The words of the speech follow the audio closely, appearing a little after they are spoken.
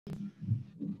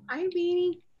Hi,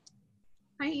 Beanie.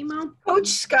 Hi, Emo. Coach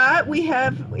Scott,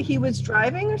 he was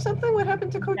driving or something? What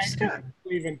happened to Coach Scott?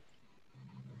 Leaving.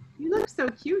 You look so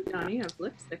cute, Donnie. You have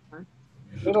lipstick on.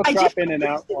 It'll drop in and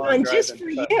out while I'm just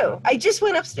driving, for you. I just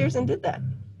went upstairs and did that.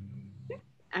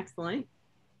 Excellent.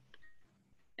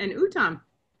 And Utam.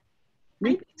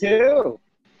 Me too.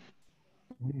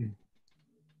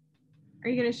 Are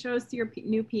you going to show us your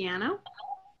new piano?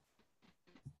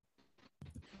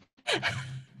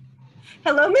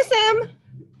 Hello, Miss M.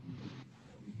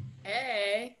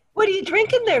 Hey. What are you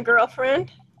drinking there,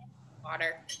 girlfriend?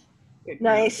 Water.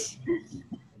 Nice.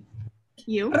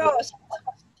 You? Prost.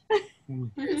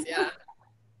 Yeah.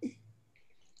 Hey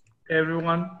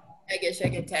everyone. I guess I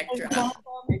can tech drop.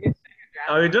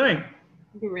 How are you doing?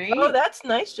 Great. Oh, that's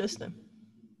nice, Justin.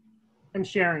 I'm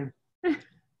sharing.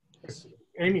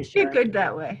 Amy's You're sharing. good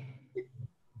that way.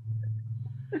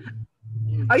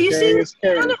 Are you seeing the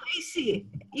piano, AC?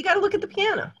 You got to look at the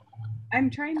piano. I'm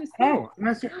trying to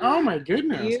see. Oh my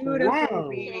goodness. Beautiful. Wow.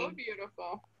 Beanie. So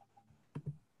beautiful.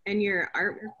 And your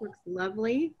artwork looks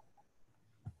lovely.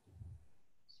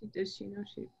 Does she know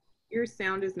your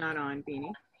sound is not on,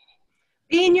 Beanie?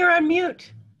 Bean, you're on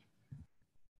mute.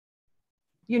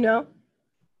 You know?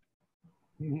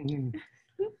 We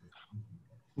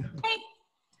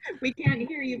can't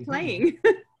hear you playing.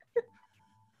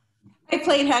 I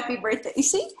played Happy Birthday. You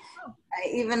see? I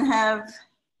even have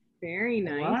Very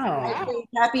nice. Wow.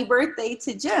 Happy Birthday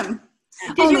to Jim.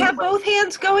 Did you have both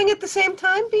hands going at the same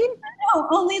time, Bean? No,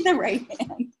 only the right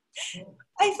hand.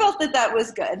 I felt that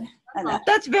was good. Enough.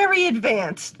 That's very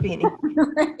advanced, Beanie.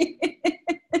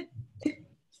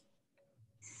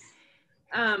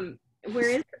 Where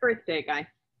is the birthday guy?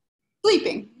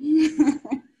 Sleeping.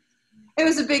 It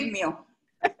was a big meal.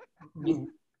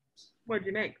 What'd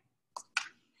you make?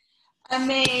 I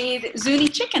made Zuni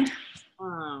chicken.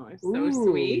 Oh, it's so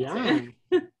sweet. Yum.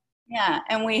 Yeah,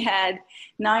 and we had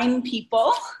 9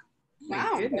 people.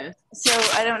 Wow. My goodness. So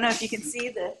I don't know if you can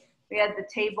see we had the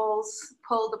tables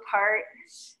pulled apart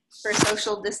for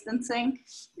social distancing.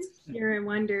 You're a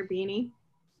wonder, Beanie.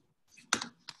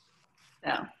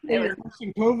 So Hey, you're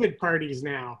hosting COVID parties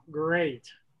now. Great.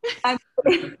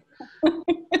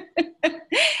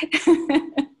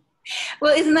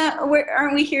 Well,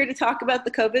 aren't we here to talk about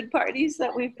the COVID parties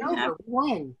that we've been having?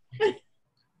 One.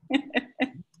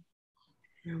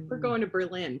 We're going to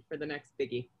Berlin for the next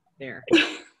biggie there.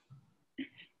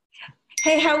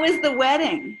 Hey, how was the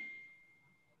wedding?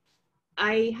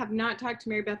 I have not talked to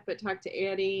Mary Beth, but talked to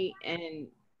Addie, and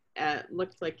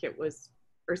looked like it was,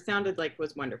 or sounded like it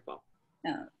was wonderful. Oh,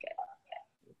 okay.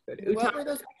 Good. What were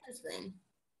those pictures from?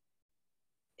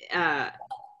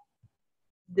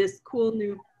 This cool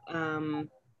new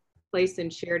place in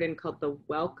Sheridan called the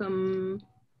Welcome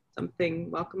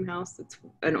House. It's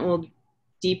an old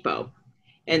depot,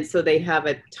 and so they have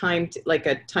a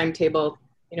timetable,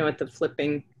 with the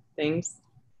flipping things,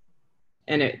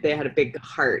 and they had a big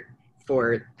heart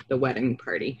for the wedding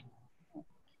party.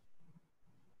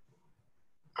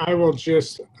 I will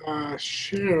just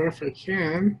share if I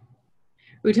can.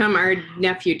 Utam, our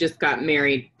nephew just got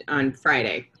married on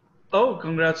Friday. Oh,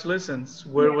 congratulations.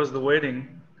 Where was the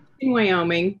wedding? In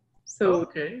Wyoming. So,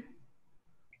 okay.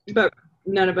 But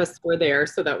none of us were there,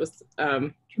 so that was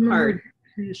hard.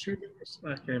 I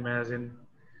can imagine.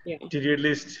 Yeah. Did you at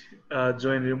least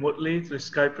join remotely through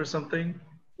Skype or something?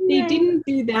 They didn't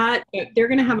do that, but they're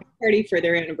going to have a party for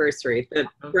their anniversary. The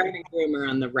bride and groom are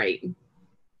on the right.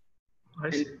 I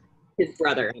see. His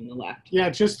brother on the left. Yeah,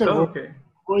 just to okay.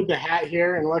 avoid the hat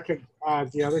here and look at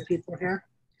the other people here.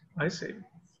 I see.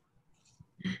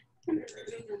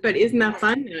 But isn't that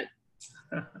fun?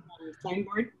 That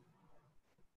signboard?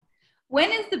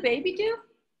 When is the baby due?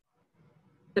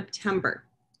 September.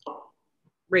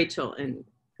 Rachel and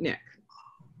Nick.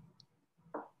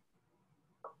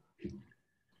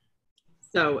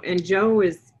 So, and Joe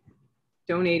is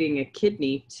donating a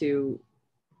kidney to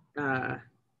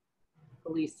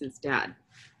Elise's dad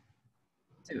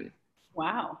soon.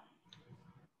 Wow.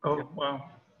 Oh, wow.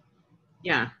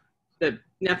 Yeah. The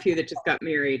nephew that just got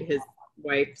married, his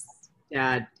wife's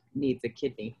dad needs a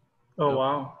kidney. Oh,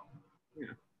 wow.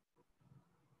 Yeah.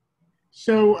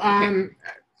 So,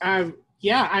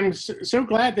 yeah, I'm so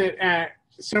glad that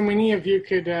so many of you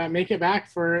could make it back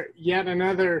for yet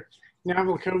another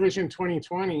Novel Co-Vision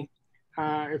 2020.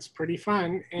 It's pretty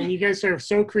fun, and you guys are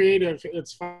so creative.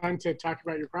 It's fun to talk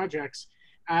about your projects.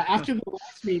 After the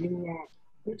last meeting,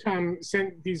 Tom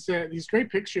sent these great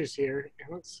pictures here.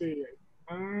 And let's see.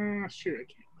 Shoot, I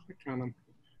can't click on them.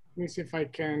 Let me see if I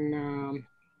can get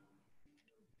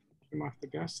them off the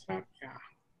desktop. Yeah.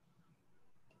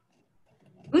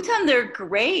 Utam, they're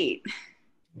great.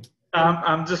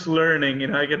 I'm just learning. You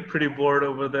know, I get pretty bored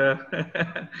over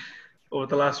the over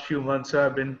the last few months. So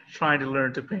I've been trying to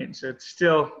learn to paint. So it's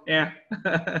still, yeah.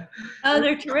 Oh,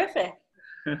 they're terrific.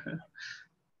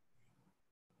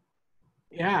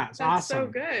 Yeah, it's That's so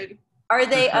awesome. good. Are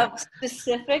they of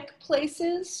specific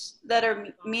places that are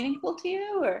meaningful to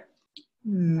you, or?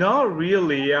 Not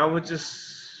really. I was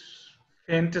just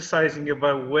fantasizing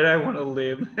about where I want to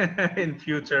live in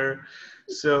future.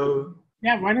 So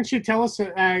Yeah, why don't you tell us,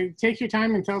 take your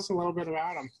time and tell us a little bit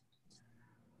about them.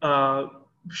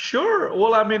 sure.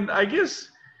 Well, I mean, I guess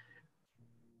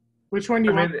Which one do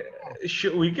I you want? mean,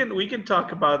 sure, we can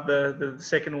talk about the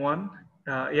second one.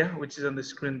 Yeah, which is on the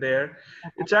screen there.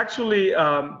 It's actually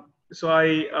so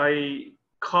I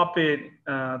copied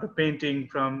the painting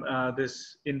from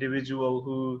this individual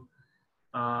who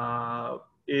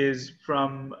is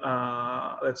from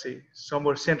let's see,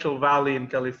 somewhere Central Valley in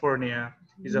California.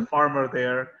 He's a farmer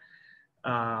there,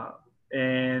 uh,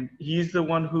 and he's the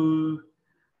one who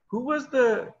was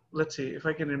the, let's see if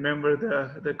I can remember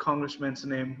the congressman's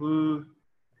name who.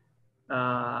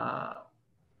 Uh,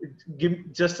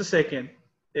 Give just a second.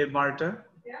 Hey, Marta.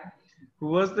 Yeah. Who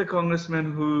was the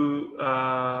congressman who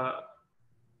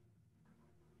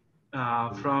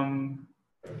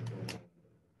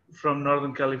from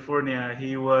Northern California?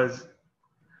 He was,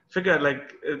 forget,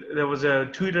 like there was a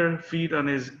Twitter feed on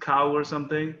his cow or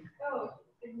something. Oh,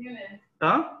 Nunes.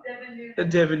 Huh? Devin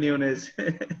Nunes. Devin Nunes.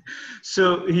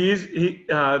 So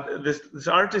this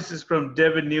artist is from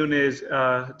Devin Nunes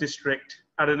district.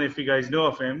 I don't know if you guys know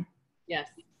of him. Yes.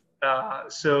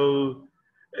 So,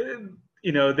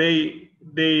 you know, they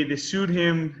sued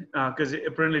him because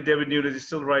apparently David Nunes is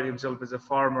still right himself as a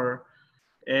farmer,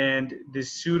 and they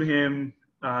sued him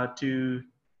to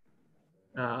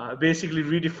basically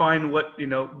redefine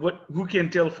who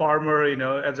can tell farmer,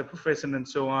 as a profession and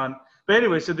so on. But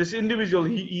anyway, so this individual,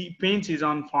 he paints his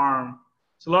own farm.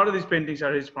 So a lot of these paintings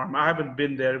are his farm. I haven't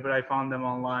been there, but I found them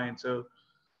online. So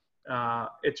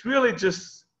it's really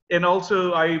just, and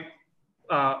also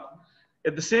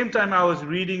at the same time, I was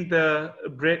reading the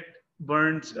Brett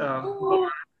Burns book.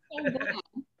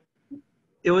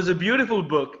 It was a beautiful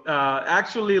book.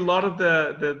 Actually, a lot of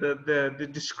the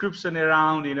description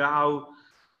around, how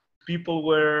people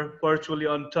were virtually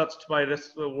untouched by the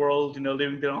rest of the world,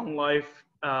 living their own life.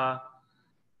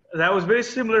 That was very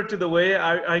similar to the way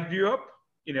I grew up.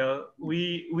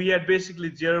 We had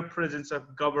basically zero presence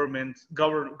of government, in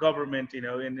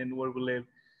where we live,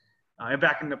 and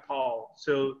back in Nepal.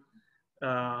 So.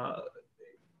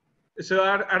 So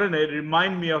I don't know, it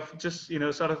reminded me of just,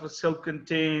 sort of a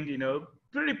self-contained,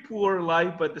 pretty poor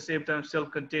life, but at the same time,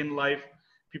 self-contained life.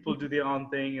 People do their own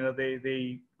thing,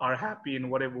 they are happy in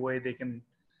whatever way they can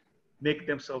make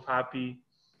themselves happy.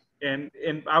 And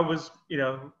I was,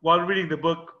 while reading the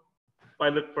book, I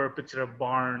looked for a picture of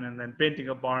barn and then painting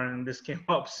a barn, and this came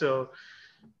up. So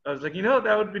I was like,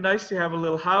 that would be nice to have a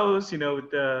little house,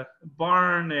 with a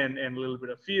barn and a little bit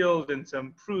of field and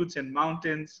some fruits and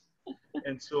mountains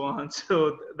and so on.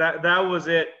 So that was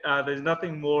it. There's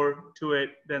nothing more to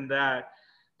it than that.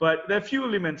 But there are a few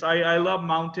elements. I love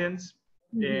mountains,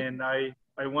 and I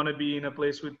want to be in a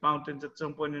place with mountains at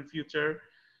some point in the future.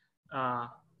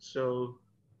 So,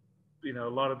 a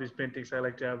lot of these paintings, I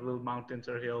like to have little mountains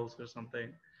or hills or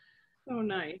something. Oh,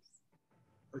 nice.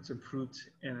 With some fruits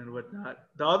and whatnot.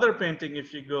 The other painting,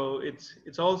 if you go,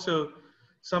 it's also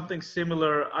something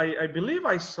similar. I believe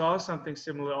I saw something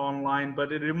similar online,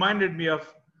 but it reminded me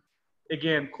of,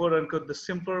 again, quote unquote, the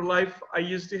simpler life I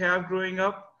used to have growing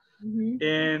up.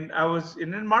 And I was,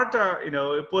 and then Marta,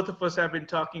 both of us have been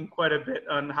talking quite a bit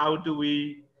on how do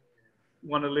we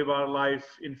want to live our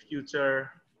life in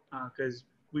future, because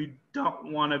we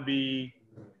don't want to be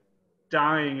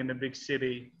dying in a big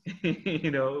city,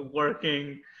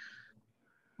 working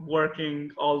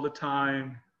all the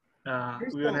time.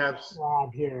 We don't have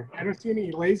lab here. I don't see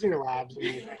any laser labs.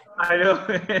 I know.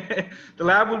 The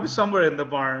lab will be somewhere in the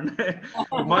barn.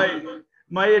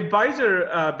 My advisor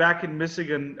back in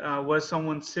Michigan was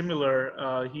someone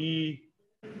similar. He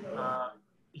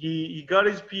got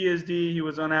his PhD. He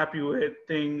was unhappy with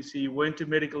things. He went to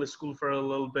medical school for a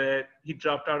little bit. He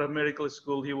dropped out of medical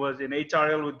school. He was in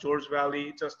HRL with George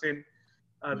Valley, Justin.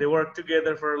 They worked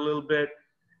together for a little bit.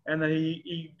 And then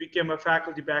he became a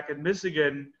faculty back in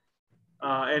Michigan.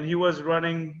 And he was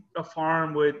running a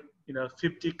farm with,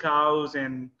 50 cows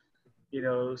and,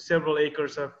 several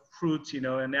acres of fruits,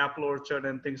 an apple orchard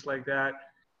and things like that.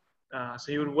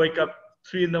 So he would wake up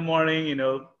 3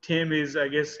 a.m, tame his, I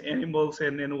guess, animals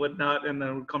and whatnot, and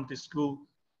then would come to school.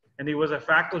 And he was a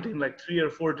faculty in like 3 or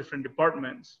 4 different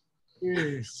departments.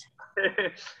 Yes.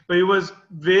 But he was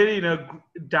very,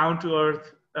 down to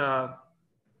earth,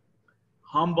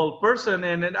 humble person.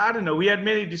 And I don't know, we had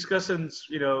many discussions,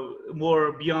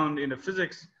 more beyond,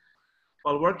 physics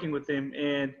while working with him.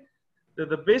 And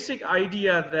the basic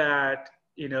idea that,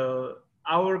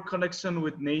 our connection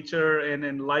with nature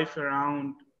and life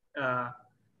around,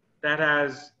 that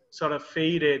has sort of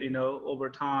faded, over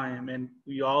time. And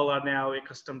we all are now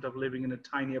accustomed of living in a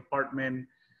tiny apartment,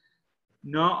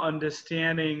 not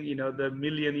understanding, the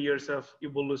million years of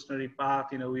evolutionary path,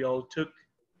 we all took,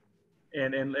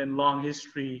 and long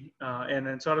history, and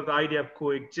then sort of the idea of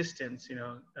coexistence,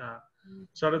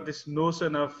 sort of this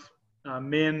notion of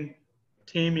man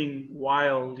taming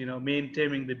wild, man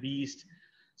taming the beast,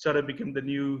 sort of become the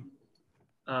new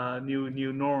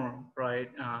norm, right?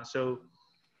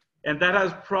 And that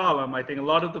has problem. I think a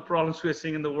lot of the problems we're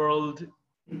seeing in the world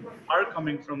are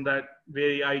coming from that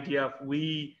very idea of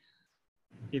we,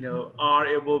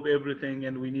 are above everything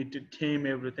and we need to tame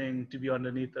everything to be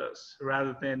underneath us,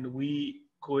 rather than we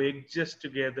coexist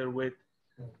together with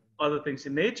other things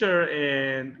in nature,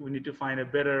 and we need to find a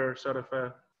better sort of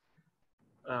a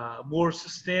more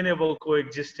sustainable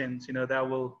coexistence, that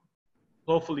will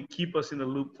hopefully keep us in the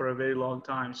loop for a very long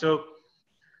time. So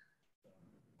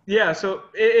yeah, so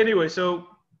anyway, so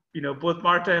both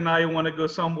Marta and I want to go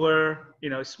somewhere,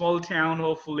 small town,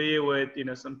 hopefully, with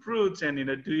some fruits, and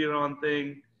do your own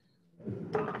thing,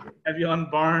 have your own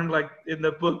barn like in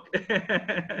the book.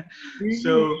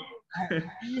 So do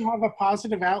you have a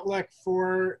positive outlook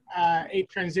for a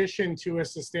transition to a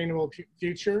sustainable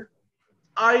future?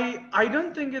 I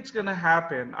don't think it's going to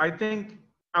happen. I think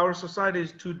our society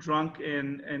is too drunk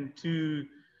and too.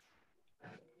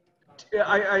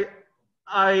 I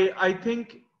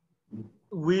think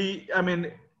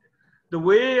the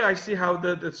way I see how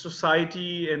the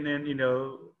society and then,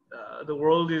 the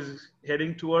world is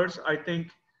heading towards, I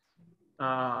think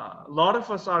a lot of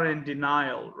us are in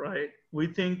denial, right? We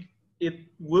think it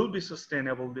will be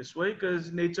sustainable this way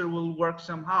because nature will work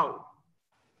somehow.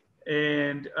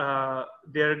 And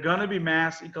there are gonna be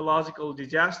mass ecological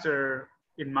disaster,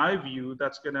 in my view,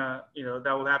 that's gonna,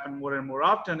 that will happen more and more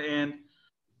often. And,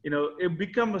 it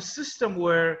become a system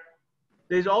where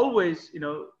there's always,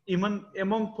 even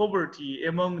among poverty,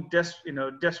 among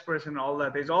desperation and all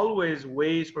that, there's always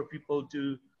ways for people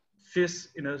to fish,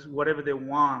 whatever they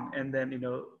want, and then,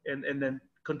 and then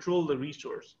control the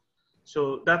resource.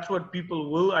 So that's what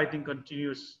people will, I think,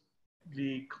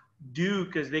 continuously do,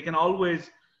 because they can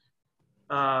always,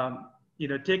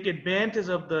 take advantage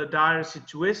of the dire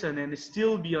situation and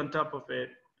still be on top of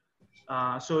it.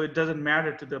 So it doesn't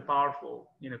matter to the powerful,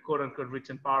 quote unquote, rich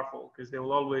and powerful, because they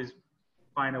will always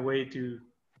find a way to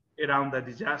around that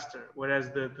disaster. Whereas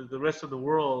the rest of the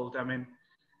world,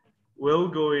 will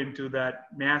go into that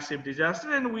massive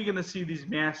disaster, and we're going to see these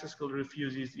mass scale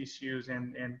refugees issues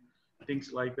and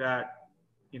things like that,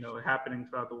 happening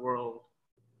throughout the world.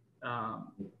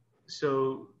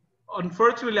 So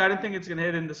unfortunately, I don't think it's going to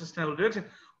head in the sustainable direction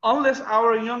unless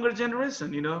our younger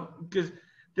generation, because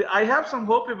I have some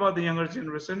hope about the younger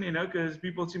generation, because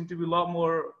people seem to be a lot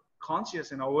more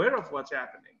conscious and aware of what's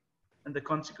happening and the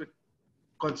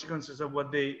consequences of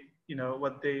what they,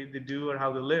 what they do or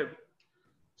how they live.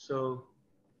 So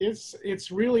it's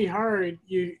really hard.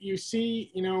 You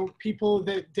see, people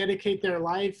that dedicate their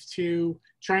life to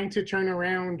trying to turn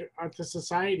around the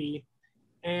society,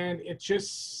 and it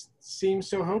just seems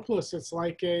so hopeless. It's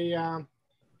like a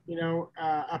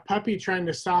puppy trying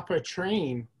to stop a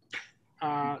train.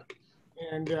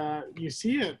 And you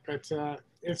see it, but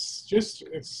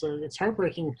it's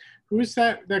heartbreaking. Who's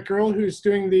that girl who's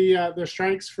doing the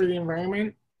strikes for the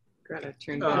environment? Greta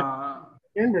Thunberg.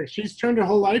 Thunberg. She's turned her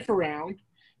whole life around.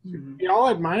 Mm-hmm. We all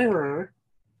admire her,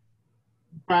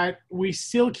 but we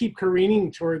still keep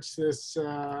careening towards this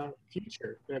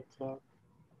future that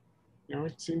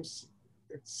it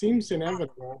seems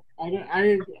inevitable.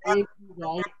 I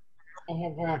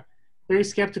have very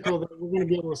skeptical that we're going to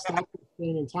be able to stop this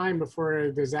thing in time before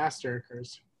a disaster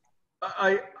occurs.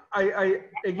 I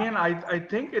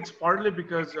think it's partly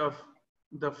because of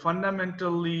the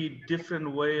fundamentally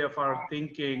different way of our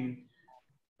thinking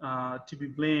to be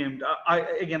blamed.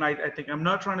 I think I'm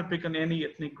not trying to pick on any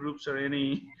ethnic groups or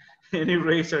any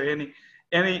race or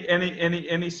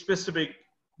any specific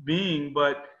being,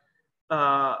 but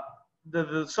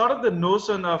the sort of the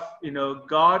notion of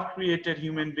God created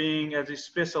human being as a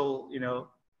special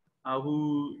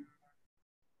who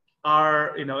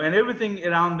are and everything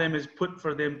around them is put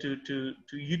for them to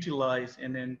utilize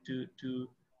and then to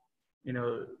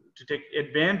take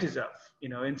advantage of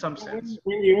in some sense.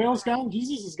 When the oil's gone,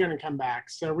 Jesus is going to come back,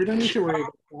 so we don't need to worry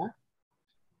about that.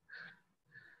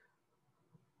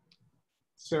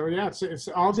 So yeah, it's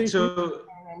all these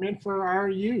meant for our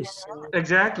use. So.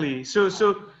 Exactly. So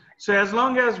as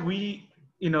long as we,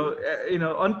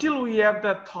 until we have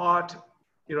that thought,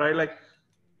 right? Like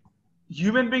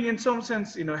human being in some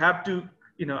sense, have to,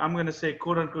 I'm going to say,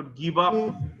 quote unquote, give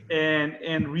up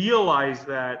and realize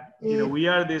that, we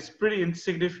are this pretty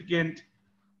insignificant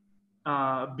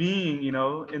being,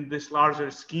 in this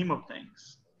larger scheme of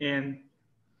things. And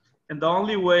the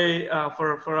only way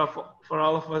for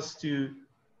all of us to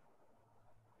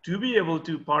be able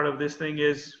to part of this thing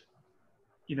is,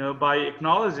 by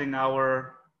acknowledging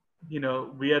our,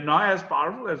 we are not as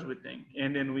powerful as we think.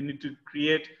 And then we need to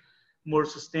create more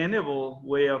sustainable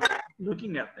way of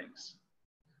looking at things.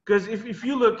 Because if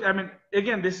you look, I mean,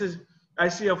 again, I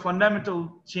see a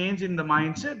fundamental change in the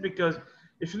mindset, because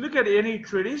if you look at any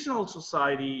traditional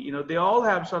society, they all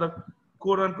have sort of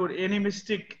quote unquote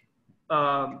animistic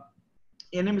element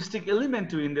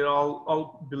to it. They're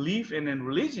all belief in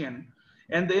religion.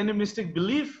 And the animistic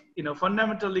belief,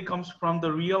 fundamentally comes from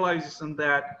the realization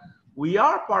that we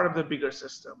are part of the bigger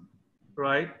system,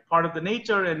 right? Part of the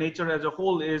nature, and nature as a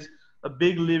whole is a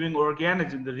big living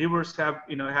organism. The rivers have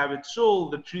its soul,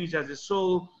 the trees has its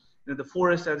soul, the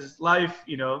forest has its life,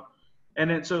 and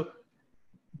then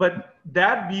but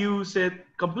that view said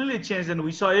completely changed, and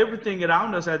we saw everything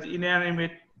around us as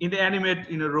inanimate,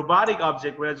 robotic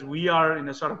object, whereas we are in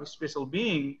a sort of a special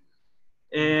being.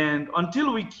 And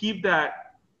until we keep that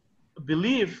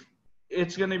belief,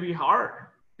 it's going to be hard.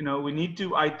 We need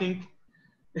to, I think,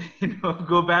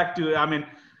 go back to, I mean,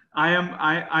 I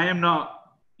am not,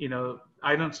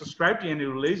 I don't subscribe to any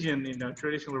religion,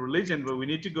 traditional religion, but we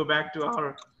need to go back to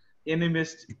our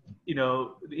animist,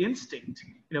 instinct,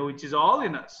 which is all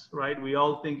in us, right? We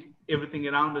all think everything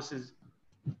around us is,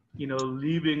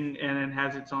 living and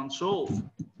has its own soul,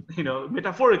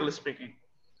 metaphorically speaking.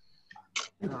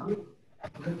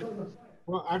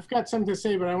 Well, I've got something to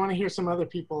say, but I want to hear some other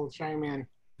people chime in.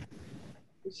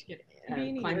 We should get,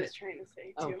 Beanie climate. was trying to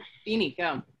say Oh, too. Beanie,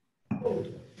 go.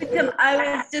 Tim, I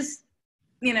was just,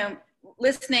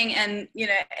 listening, and,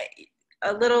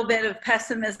 a little bit of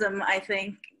pessimism, I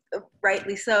think,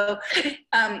 rightly so.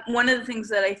 One of the things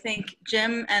that I think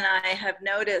Jim and I have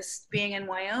noticed being in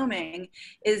Wyoming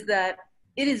is that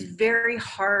it is very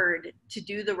hard to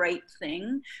do the right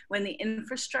thing when the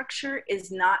infrastructure is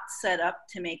not set up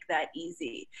to make that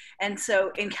easy. And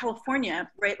so in California,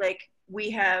 right, like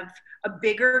we have a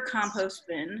bigger compost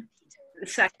bin, the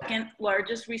second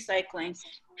largest recycling,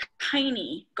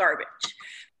 tiny garbage.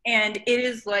 And it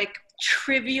is like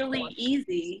trivially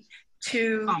easy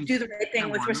to do the right thing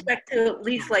with respect to at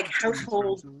least like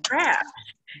household trash.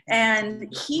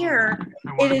 And here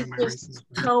it is just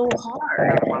so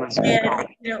hard. And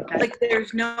like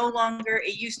there's no longer,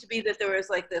 it used to be that there was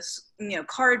like this,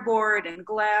 cardboard and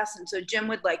glass, and so Jim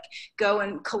would like go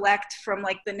and collect from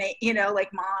like the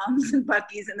like Moms and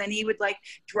Buc-ee's, and then he would like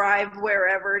drive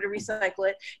wherever to recycle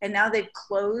it. And now they've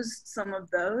closed some of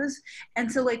those,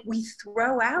 and so like we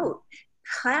throw out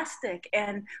plastic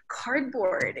and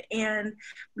cardboard, and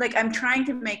like I'm trying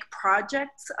to make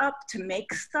projects up to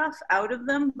make stuff out of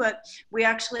them, but we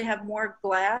actually have more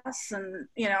glass, and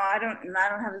I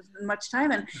don't have as much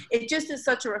time, and it just is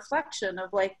such a reflection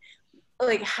of like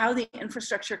how the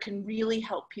infrastructure can really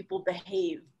help people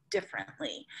behave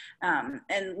differently, and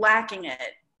lacking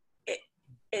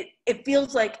it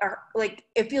feels like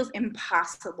it feels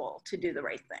impossible to do the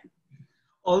right thing.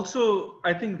 Also,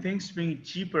 I think things being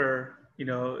cheaper,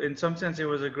 in some sense, it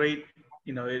was a great,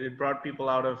 it brought people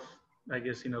out of, I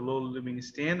guess, low living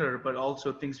standard, but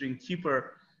also things being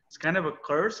cheaper. It's kind of a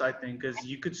curse, I think, because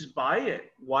you could just buy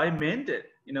it. Why mend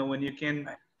it? When you can,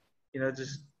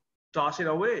 just toss it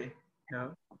away.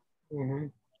 Mm-hmm.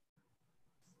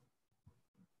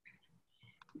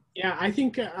 Yeah, I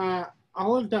think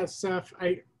all of that stuff.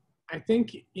 I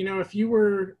think if you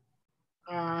were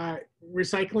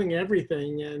recycling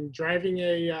everything and driving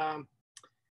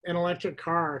an electric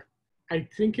car, I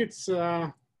think it's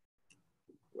like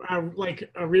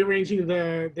rearranging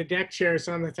the deck chairs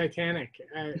on the Titanic.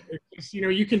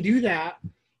 You can do that,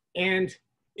 and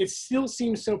it still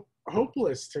seems so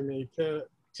hopeless to me to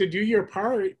do your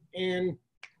part. And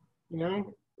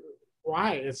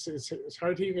why? It's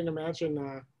hard to even imagine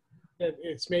that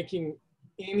it's making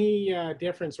any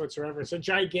difference whatsoever. It's a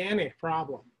gigantic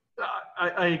problem.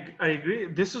 I agree.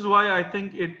 This is why I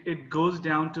think it goes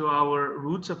down to our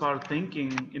roots of our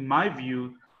thinking, in my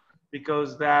view,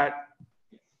 because that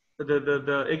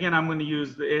the again, I'm going to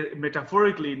use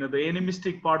metaphorically, the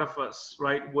animistic part of us,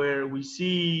 right, where we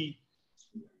see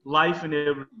life in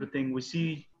everything, we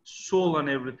see soul in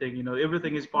everything.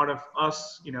 Everything is part of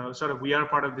us. Sort of we are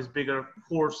part of this bigger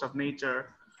force of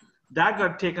nature. that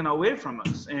got taken away from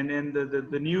us. And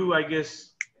the new, I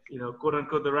guess, quote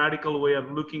unquote, the radical way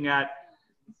of looking at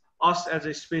us as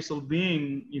a spatial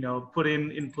being, put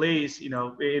in place,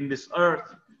 in this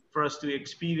earth for us to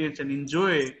experience and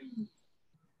enjoy.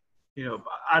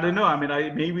 I don't know. I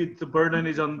mean, maybe the burden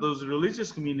is on those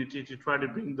religious community to try to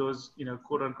bring those,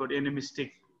 quote unquote,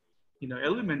 animistic,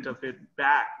 element of it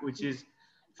back, which is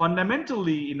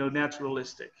fundamentally,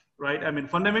 naturalistic, right? I mean,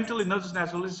 fundamentally not just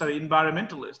naturalistic, sorry,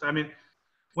 environmentalist. I mean,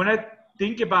 when I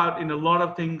think about in a lot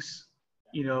of things,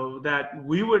 that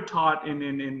we were taught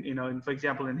in for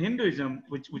example, in Hinduism,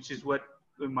 which is what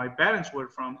my parents were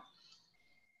from,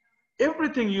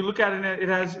 everything you look at it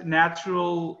has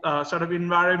natural sort of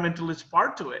environmentalist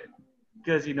part to it,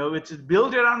 because it's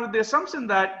built around with the assumption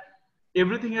that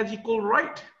everything has equal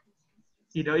right.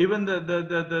 Even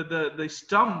the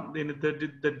stump,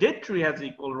 the dead tree has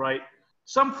equal right,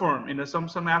 some form,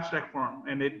 some abstract form,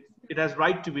 and it has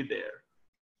right to be there,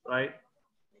 right?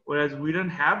 Whereas we don't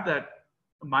have that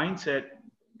mindset,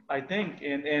 I think,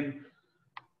 and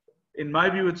in my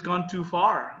view, it's gone too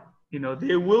far.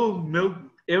 They will milk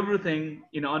everything,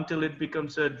 until it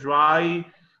becomes a dry,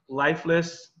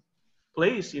 lifeless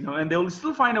place, and they will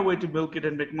still find a way to milk it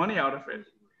and make money out of it,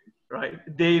 right?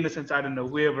 They, in a sense, I don't know,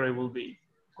 whoever it will be.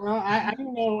 Well, I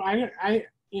don't know.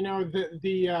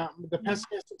 The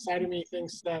pessimistic side of me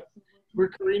thinks that we're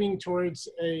careening towards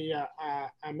a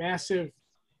massive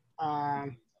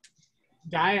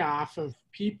die-off of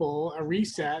people, a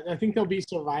reset. I think there'll be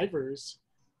survivors,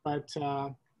 but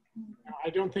I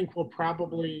don't think we'll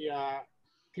probably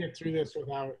get through this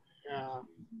without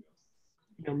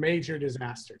major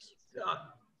disasters.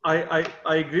 I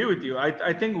agree with you.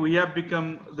 I think we have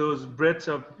become those breeds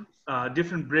of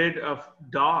different breed of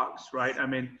dogs, right? I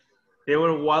mean, they were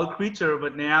a wild creature,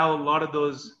 but now a lot of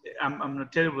those, I'm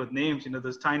not terrible with names,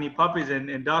 those tiny puppies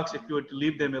and dogs, if you were to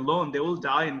leave them alone, they will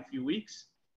die in a few weeks.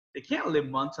 They can't live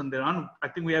months on their own. I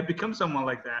think we have become someone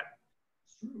like that.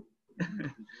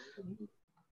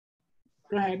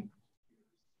 Go ahead.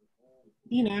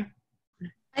 Ina.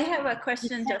 I have a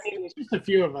question, Justin. It's just a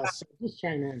few of us. So just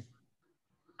chime in.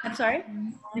 I'm sorry?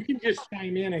 You can just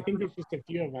chime in. I think there's just a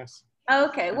few of us.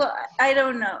 Okay, well, I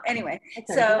don't know. Anyway,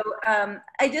 Okay. So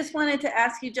I just wanted to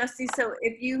ask you, Justy, so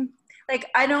if you,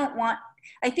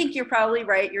 I think you're probably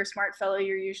right. You're a smart fellow.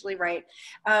 You're usually right.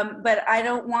 But I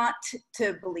don't want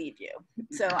to believe you.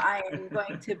 So I am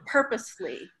going to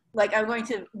purposely, I'm going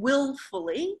to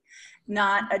willfully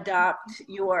not adopt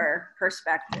your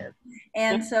perspective.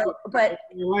 And so, but.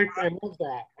 I love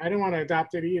that. I don't want to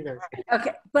adopt it either.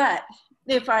 Okay, but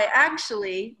if I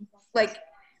actually,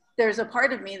 there's a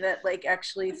part of me that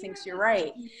actually thinks you're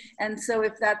right. And so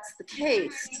if that's the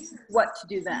case, what to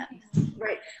do then,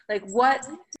 right?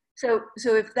 So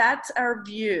if that's our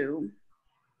view,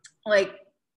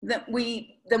 then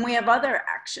we have other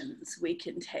actions we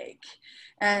can take.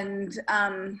 And,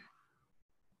 and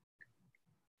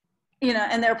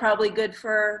they're probably good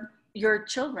for your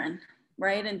children,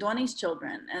 right? And Dwani's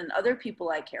children and other people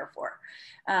I care for.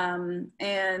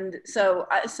 And so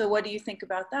what do you think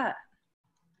about that?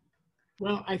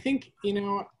 Well, I think,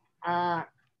 I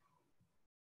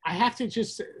have to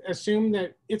just assume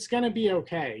that it's going to be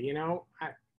okay.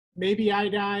 Maybe I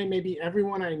die, maybe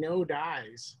everyone I know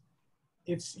dies.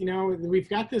 It's, we've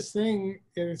got this thing,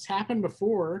 and it's happened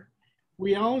before.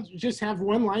 We all just have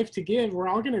one life to give. We're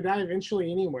all going to die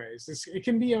eventually anyways.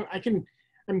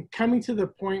 I'm coming to the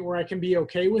point where I can be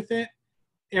okay with it.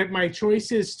 And my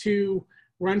choice is to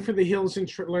run for the hills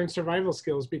and learn survival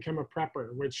skills, become a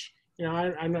prepper, which,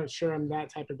 I'm not sure I'm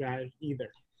that type of guy either.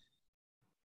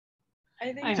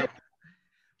 I think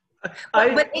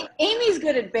But Amy's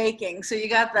good at baking, so you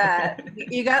got that.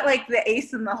 You got the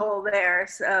ace in the hole there.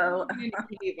 So I'm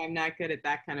not good at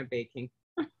that kind of baking.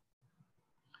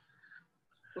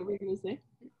 What were you going to say?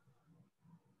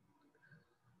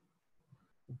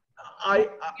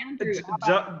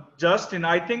 Justin,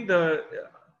 I think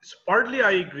partly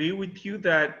I agree with you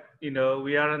that,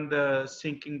 we are on the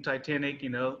sinking Titanic,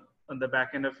 on the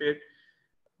back end of it.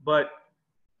 But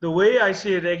the way I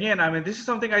see it, again, I mean, this is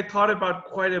something I thought about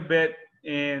quite a bit.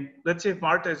 And let's say if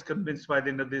Martha is convinced by the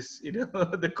end of this,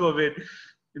 the COVID,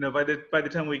 by the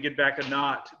time we get back or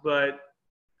not. But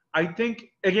I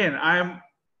think, again,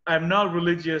 I'm not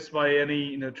religious by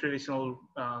any, traditional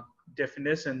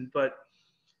definition, but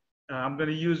I'm going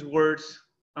to use words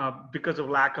because of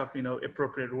lack of,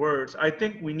 appropriate words. I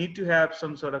think we need to have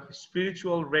some sort of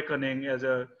spiritual reckoning as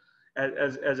a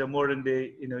modern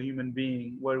day, human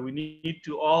being, where we need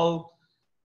to all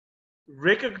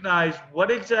recognize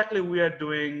what exactly we are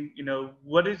doing,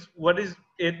 what is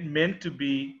it meant to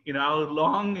be, our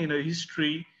long,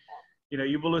 history,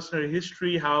 evolutionary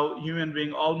history, how human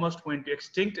being almost went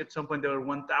extinct. At some point, there were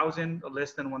 1,000 or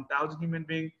less than 1,000 human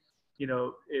beings.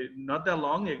 Not that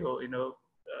long ago.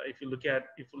 If you look at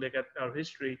our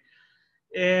history,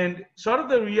 and sort of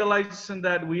the realization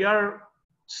that we are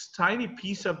just tiny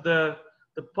piece of the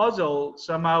puzzle.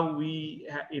 Somehow we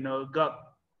got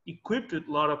equipped with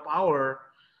a lot of power,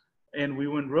 and we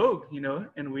went rogue.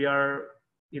 And we are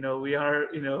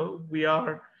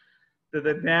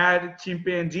the mad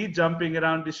chimpanzee jumping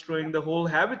around destroying the whole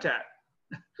habitat.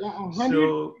 Yeah,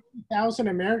 150,000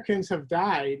 Americans have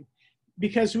died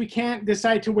because we can't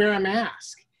decide to wear a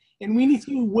mask. And we need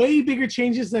to do way bigger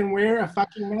changes than wear a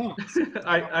fucking mask.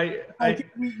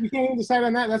 We can't even decide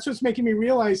on that. That's what's making me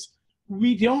realize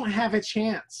we don't have a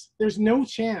chance. There's no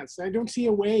chance. I don't see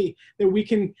a way that we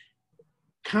can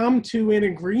come to an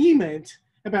agreement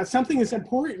about something that's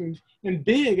important and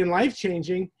big and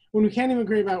life-changing when we can't even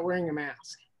agree about wearing a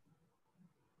mask.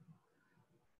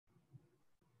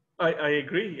 I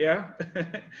agree, yeah.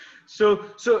 So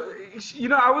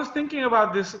I was thinking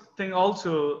about this thing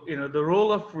also, the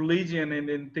role of religion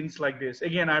in things like this.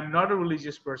 Again, I'm not a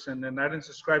religious person and I don't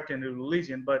subscribe to any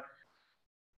religion, but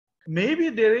maybe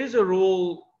there is a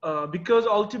role because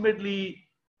ultimately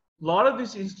a lot of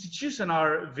these institutions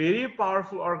are very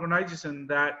powerful organizations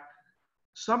that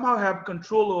somehow have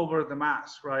control over the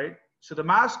mass, right? So the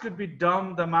mass could be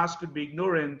dumb, the mass could be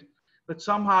ignorant, but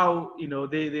somehow,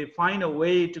 they find a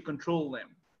way to control them,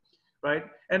 right?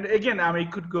 And again,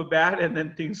 it could go bad and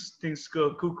then things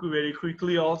go cuckoo very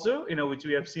quickly also, which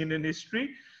we have seen in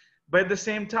history. But at the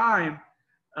same time,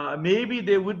 maybe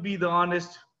they would be the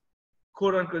honest,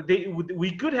 quote unquote,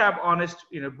 we could have honest,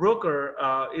 broker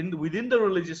within the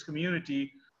religious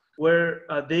community where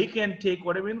they can take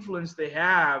whatever influence they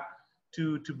have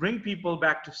to bring people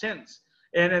back to sense.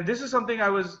 And this is something I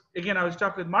was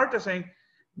talking with Marta saying,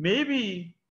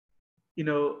 maybe,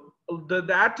 the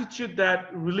attitude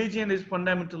that religion is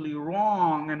fundamentally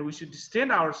wrong and we should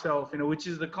distance ourselves, which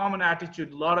is the common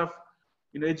attitude a lot of,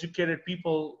 educated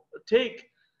people take.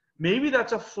 Maybe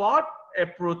that's a flawed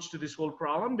approach to this whole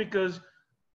problem because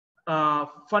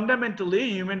fundamentally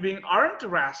human beings aren't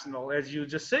rational, as you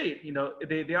just said.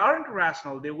 They aren't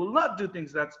rational. They will not do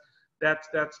things that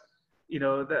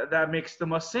makes the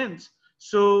most sense.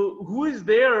 So who is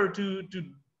there to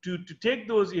take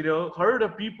those herd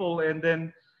of people and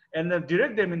then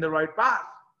direct them in the right path?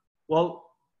 Well,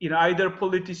 either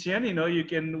politician, you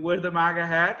can wear the MAGA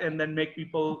hat and then make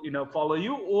people follow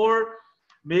you, or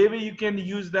maybe you can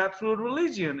use that through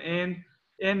religion.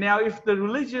 And now if the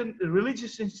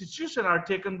religious institutions are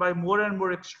taken by more and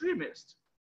more extremists,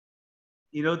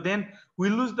 then we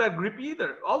lose that grip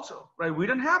also, right? We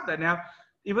don't have that now.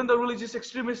 Even the religious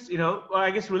extremists,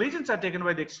 I guess religions are taken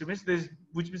by the extremists,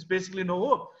 which is basically no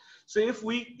hope. So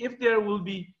if there will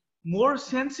be more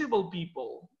sensible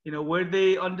people, where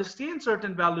they understand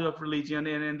certain value of religion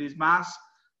and this mass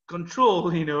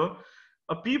control,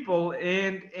 of people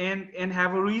and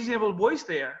have a reasonable voice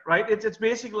there, right? It's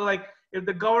basically like if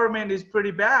the government is pretty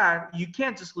bad, you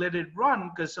can't just let it run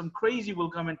because some crazy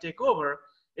will come and take over.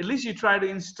 At least you try to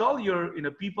install your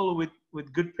people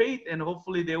with good faith, and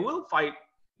hopefully they will fight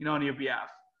on your behalf.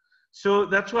 So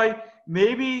that's why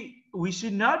maybe we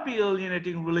should not be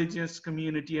alienating religious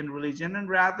community and religion, and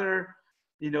rather,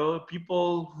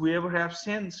 people, whoever have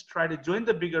sense, try to join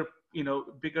the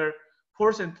bigger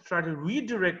force and try to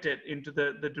redirect it into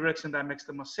the direction that makes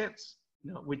the most sense.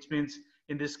 Which means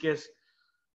in this case,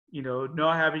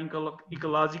 not having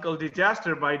ecological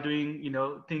disaster by doing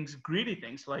greedy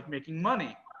things like making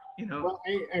money. Well,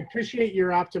 I appreciate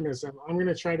your optimism. I'm going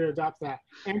to try to adopt that.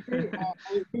 Andrew,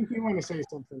 I think you want to say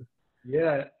something.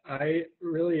 Yeah, I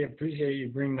really appreciate you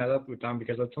bringing that up, Uttam,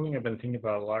 because that's something I've been thinking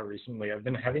about a lot recently. I've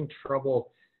been having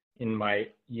trouble in my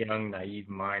young, naive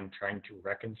mind trying to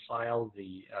reconcile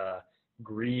the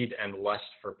greed and lust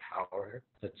for power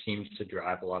that seems to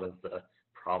drive a lot of the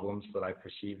problems that I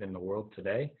perceive in the world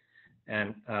today.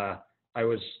 And I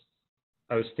was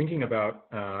thinking about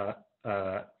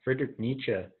Friedrich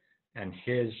Nietzsche and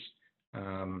his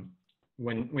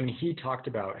when he talked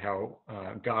about how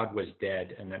God was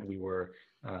dead and that we were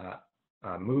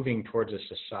moving towards a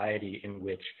society in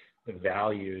which the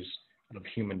values of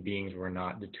human beings were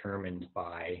not determined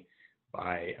by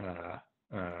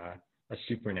a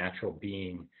supernatural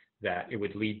being, that it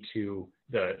would lead to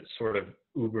the sort of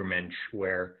Übermensch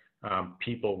where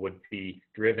people would be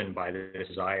driven by the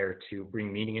desire to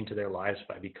bring meaning into their lives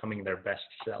by becoming their best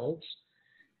selves.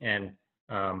 And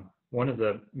one of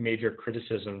the major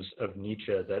criticisms of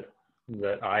Nietzsche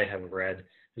that I have read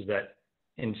is that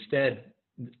instead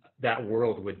that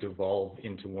world would devolve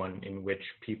into one in which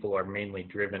people are mainly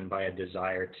driven by a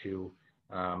desire to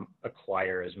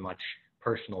acquire as much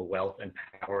personal wealth and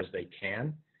power as they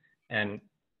can. And,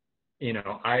 you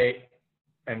know, I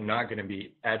am not going to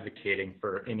be advocating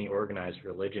for any organized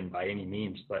religion by any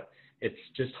means, but it's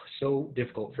just so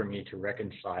difficult for me to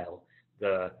reconcile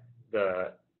the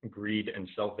greed and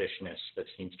selfishness that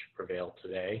seems to prevail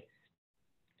today,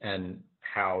 and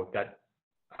how that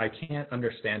I can't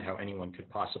understand how anyone could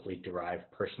possibly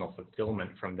derive personal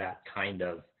fulfillment from that kind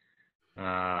of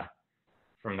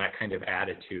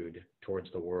attitude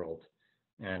towards the world.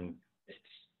 And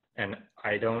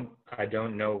I don't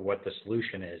know what the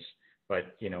solution is,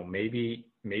 but you know, maybe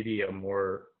a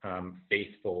more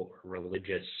faithful or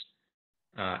religious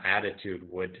attitude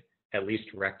would at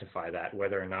least rectify that.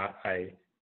 Whether or not I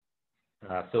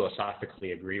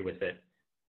philosophically agree with it,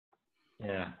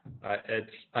 yeah,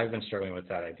 I've been struggling with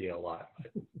that idea a lot.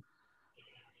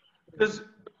 Because,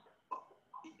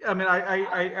 I mean,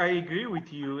 I agree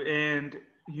with you, and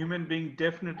human being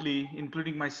definitely,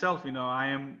 including myself, you know, I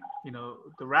am, you know,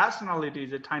 the rationality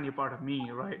is a tiny part of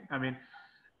me, right? I mean,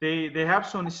 they have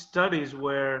shown studies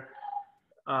where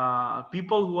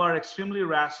people who are extremely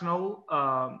rational,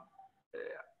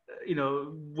 you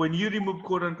know, when you remove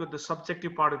quote unquote the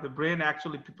subjective part of the brain,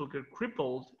 actually people get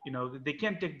crippled. You know, they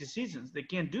can't take decisions, they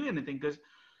can't do anything because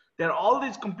there are all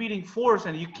these competing forces,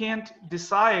 and you can't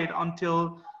decide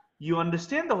until you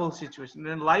understand the whole situation.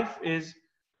 And life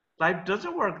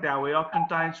doesn't work that way.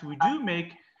 Oftentimes we do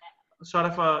make sort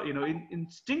of a, you know,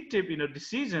 instinctive, you know,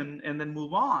 decision and then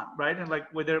move on, right? And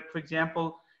like whether, for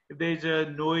example, if there's a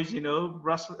noise, you know,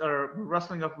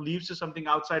 rustling of leaves or something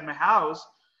outside my house,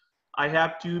 I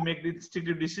have to make the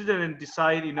instinctive decision and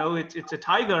decide, you know, it's a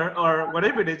tiger or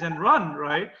whatever it is and run,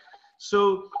 right?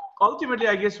 So ultimately,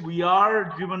 I guess we are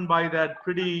driven by that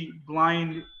pretty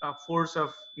blind force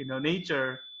of, you know,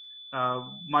 nature.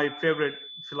 My favorite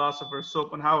philosopher,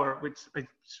 Schopenhauer, which I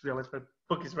just realized my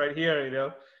book is right here, you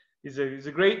know, he's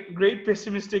a great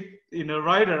pessimistic, you know,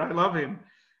 writer. I love him.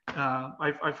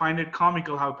 I find it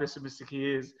comical how pessimistic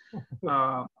he is.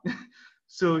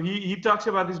 So he talks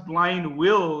about this blind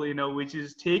will, you know, which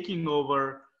is taking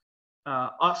over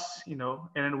us, you know,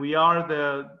 and we are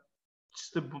the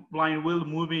blind will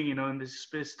moving, you know, in this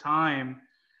space time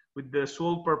with the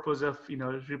sole purpose of, you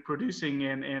know, reproducing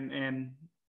and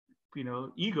you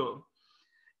know, ego.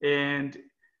 And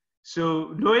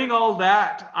so knowing all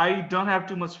that, I don't have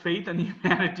too much faith in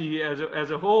humanity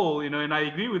as a whole, you know, and I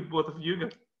agree with both of you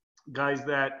guys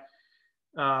that,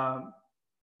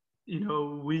 you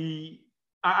know,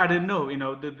 I don't know, you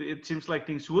know, it seems like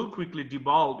things will quickly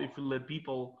devolve if you let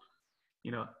people,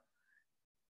 you know,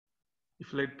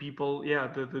 yeah,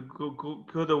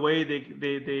 go the way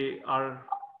they are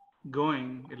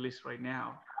going, at least right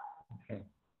now.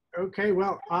 Okay,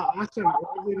 well, awesome,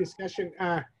 lovely discussion.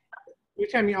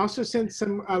 Utam, you also sent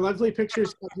some lovely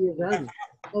pictures of your garden.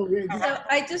 Oh, yeah. So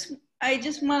I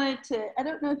just wanted to, I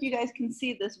don't know if you guys can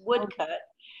see this woodcut,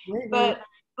 but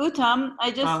Utam,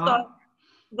 I just thought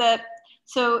that,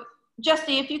 so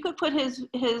Justy, if you could put his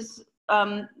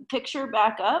picture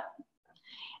back up.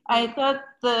 I thought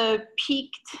the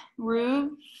peaked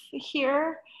roof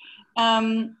here,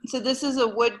 so this is a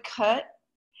woodcut,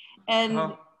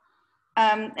 and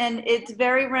it's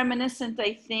very reminiscent,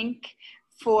 I think,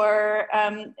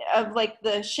 of like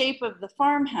the shape of the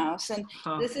farmhouse. And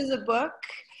this is a book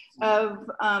of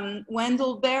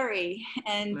Wendell Berry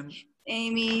and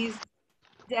Amy's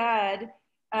dad,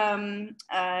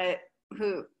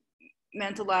 who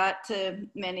meant a lot to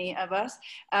many of us,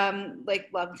 like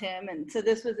loved him. And so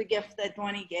this was a gift that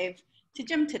Dwani gave to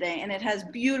Jim today, and it has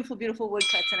beautiful, beautiful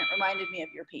woodcuts, and it reminded me of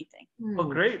your painting. Oh,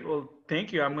 great! Well,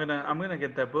 thank you. I'm gonna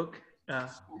get that book.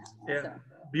 Yeah,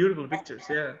 beautiful pictures.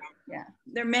 Yeah. Yeah,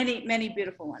 there are many, many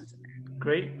beautiful ones in there.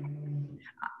 Great.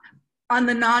 On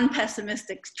the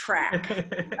non-pessimistic track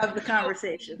of the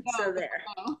conversation. So there.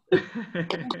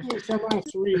 Thank you so much.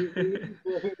 We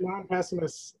hit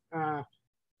non-pessimists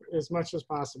as much as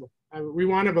possible. We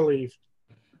want to believe.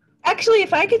 Actually,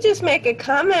 if I could just make a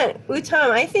comment, Utam,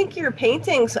 I think your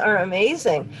paintings are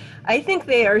amazing. I think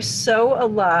they are so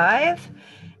alive.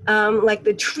 Like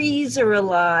the trees are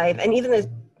alive, and even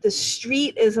the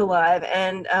street is alive.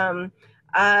 And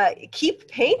keep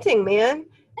painting, man.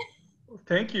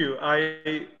 Thank you.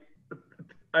 I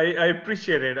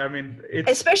appreciate it. I mean,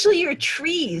 especially your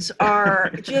trees are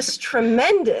just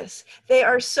tremendous. They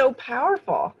are so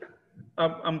powerful.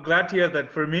 I'm glad to hear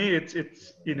that. For me, it's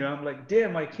you know, I'm like,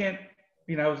 damn, I can't.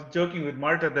 You know, I was joking with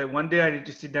Marta that one day I need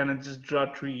to sit down and just draw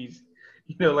trees.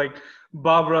 You know, like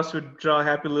Bob Ross would draw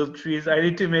happy little trees. I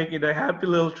need to make, you know, happy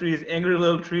little trees, angry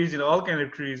little trees, you know, all kind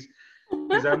of trees.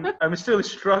 because I'm still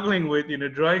struggling with, you know,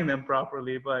 drawing them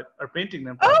properly, or painting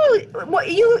them Oh, properly. well,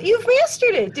 you've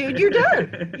mastered it, dude. You're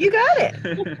done. You got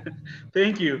it.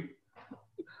 Thank you.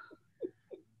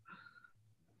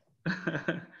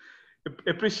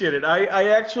 Appreciate it. I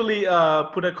actually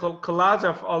put a collage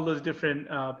of all those different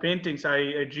paintings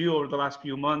I drew over the last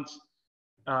few months.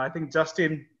 I think,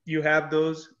 Justin, you have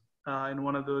those in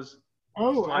one of those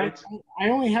slides. I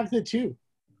only have the 2.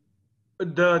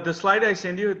 The slide I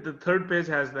sent you, the third page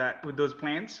has that with those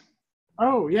plants.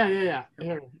 Oh, yeah.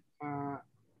 Here.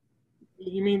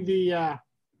 You mean the...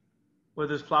 With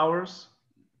those flowers?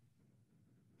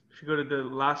 If you go to the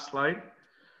last slide,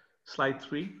 slide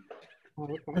 3. Oh,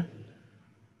 okay.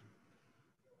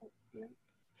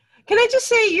 Can I just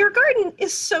say, your garden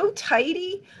is so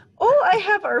tidy. All I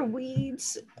have are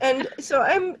weeds. And so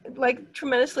I'm like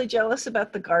tremendously jealous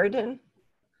about the garden.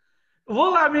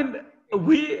 Well, I mean,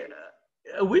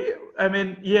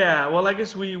 yeah. Well, I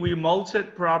guess we mulch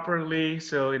it properly,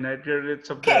 so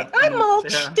it's Okay, I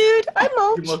mulch, dude. I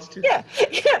mulch. You mulch too? Yeah.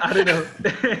 I don't know.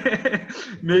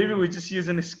 Maybe we just use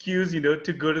an excuse, you know,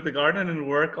 to go to the garden and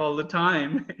work all the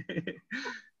time.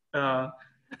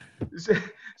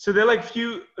 So there are like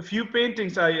a few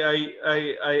paintings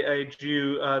I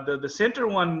drew. The center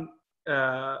one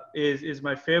is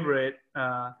my favorite,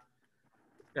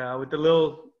 with the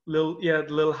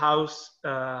little house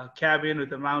cabin with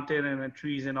the mountain and the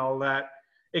trees and all that.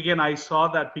 Again, I saw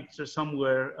that picture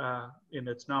somewhere, and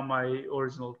it's not my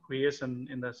original creation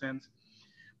in that sense.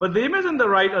 But the image on the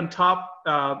right on top,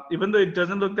 even though it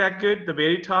doesn't look that good, the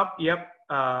very top, yep,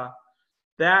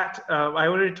 that I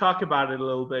already talked about it a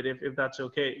little bit, if that's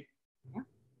okay.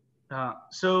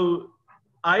 So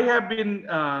I have been.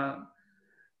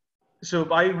 So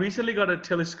I recently got a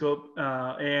telescope,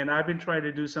 and I've been trying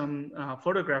to do some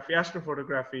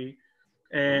astrophotography,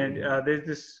 and there's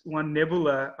this one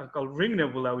nebula called Ring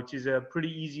Nebula, which is a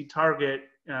pretty easy target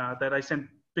that I sent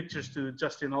pictures to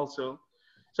Justin also.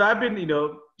 So I've been, you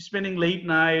know, spending late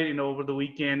night, you know, over the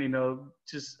weekend, you know,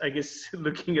 just, I guess,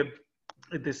 looking at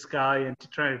the sky and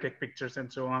trying to take pictures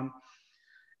and so on.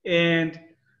 And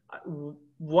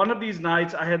one of these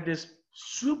nights I had this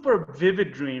super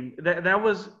vivid dream that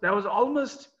was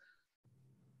almost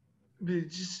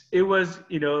just, it was,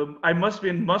 you know, I must be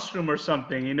in mushroom or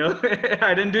something, you know.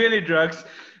 I didn't do any drugs,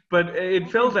 but it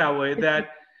felt that way. That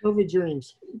COVID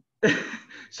dreams.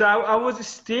 So I was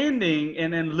standing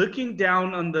and then looking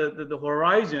down on the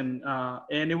horizon,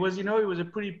 and it was, you know, it was a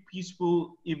pretty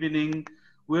peaceful evening.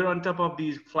 We're on top of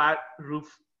these flat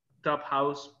rooftop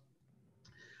house.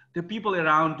 The people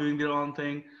around doing their own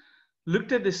thing.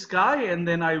 Looked at the sky, and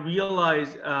then I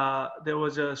realized there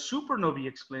was a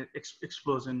supernovae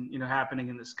explosion, you know, happening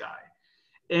in the sky.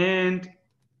 And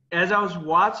as I was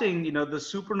watching, you know, the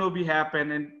supernovae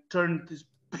happen and turn this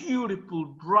beautiful,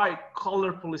 bright,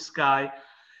 colorful sky,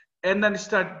 and then it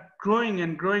started growing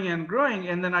and growing and growing.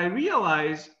 And then I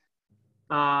realized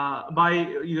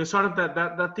you know, sort of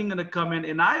that thing gonna come in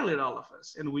and annihilate all of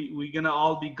us, and we're gonna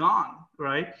all be gone,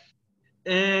 right?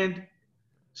 And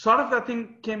sort of that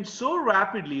thing came so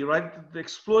rapidly, right? The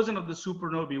explosion of the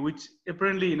supernovae, which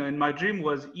apparently, you know, in my dream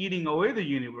was eating away the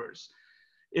universe.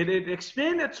 It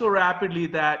expanded so rapidly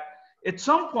that at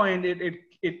some point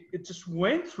it just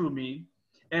went through me,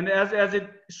 and as it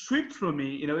swept through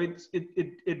me, you know,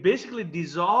 it basically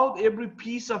dissolved every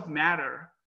piece of matter,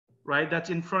 right, that's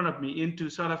in front of me into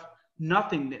sort of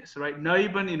nothingness, right? Not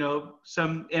even, you know,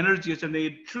 some energy or something.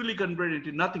 It truly converted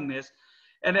into nothingness.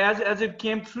 And as it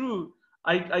came through,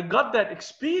 I got that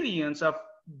experience of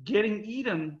getting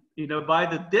eaten, you know, by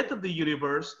the death of the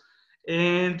universe,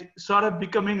 and sort of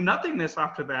becoming nothingness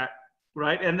after that,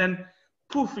 right? And then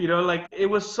poof, you know, like it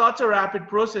was such a rapid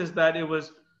process that it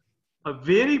was a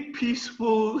very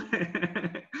peaceful,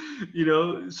 you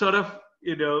know, sort of,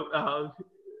 you know,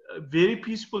 a very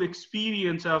peaceful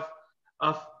experience of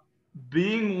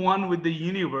being one with the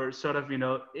universe, sort of, you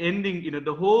know, ending, you know,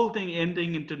 the whole thing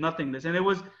ending into nothingness. And it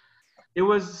was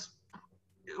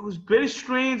very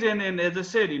strange, and as I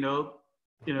said, you know,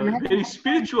 very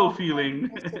spiritual feeling.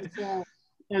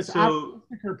 It's so,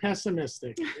 optimistic or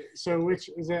pessimistic? So which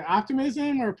is it,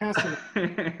 optimism or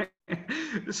pessimism?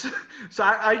 so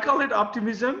I call it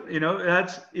optimism. You know,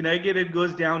 that's, you know, again, it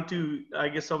goes down to, I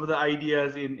guess, some of the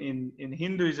ideas in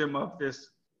Hinduism of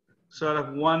this sort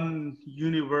of one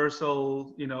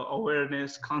universal, you know,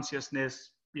 awareness, consciousness,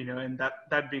 you know, and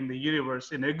that being the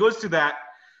universe. And it goes to that,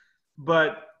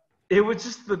 but it was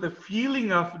just the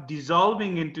feeling of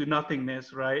dissolving into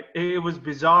nothingness, right? It was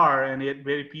bizarre and yet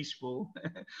very peaceful.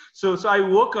 So I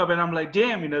woke up and I'm like,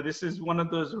 damn, you know, this is one of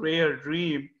those rare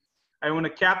dreams I want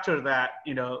to capture that,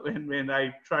 you know, when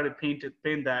I try to paint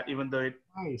that, even though it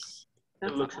Nice.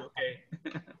 looks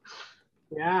okay.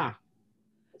 Yeah.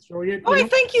 That's really good. Oh, I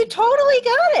think you totally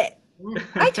got it.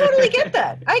 I totally get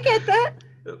that. I get that.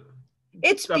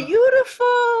 It's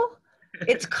beautiful.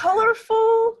 It's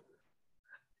colorful.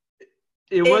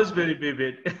 It was very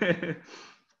vivid.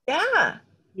 Yeah.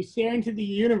 You stare into the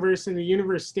universe and the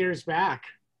universe stares back.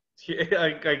 Yeah,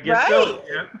 I guess so.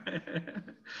 Yeah.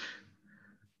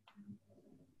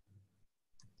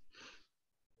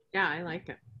 Yeah, I like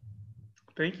it.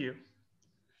 Thank you.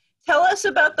 Tell us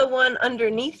about the one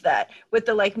underneath that with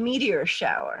the like meteor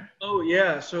shower. Oh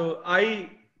yeah, so I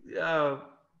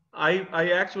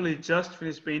actually just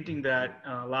finished painting that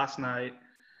last night.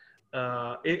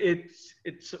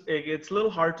 It's a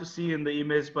little hard to see in the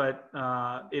image, but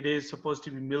it is supposed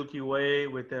to be Milky Way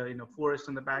with the, you know, forest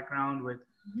in the background with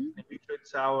sweet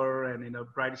sour and, you know,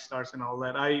 bright stars and all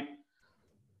that. I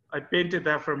painted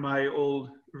that for my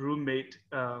old roommate,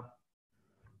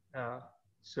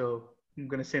 so I'm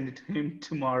gonna send it to him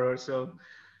tomorrow or so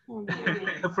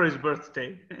for his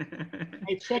birthday.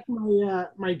 I check my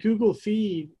my Google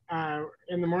feed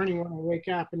in the morning when I wake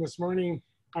up, and this morning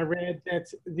I read that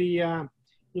the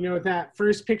you know, that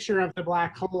first picture of the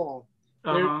black hole.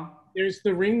 There's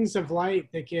the rings of light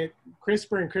that get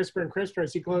crisper and crisper and crisper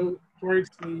as you go towards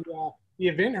the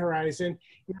event horizon.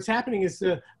 And what's happening is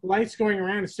the light's going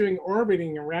around, it's doing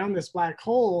orbiting around this black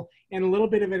hole, and a little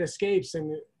bit of it escapes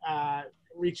and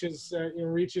reaches you know,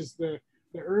 reaches the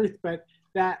Earth. But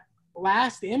that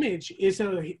last image is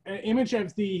an image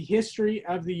of the history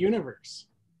of the universe.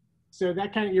 So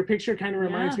that kind of, your picture kind of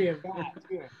reminds me of that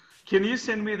too. Can you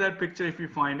send me that picture if you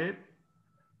find it,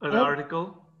 or the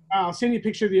article? I'll send you a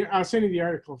picture of I'll send you the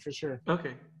article for sure.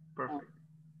 Okay, perfect.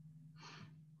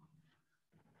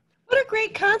 What a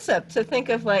great concept to think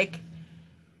of, like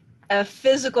a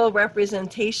physical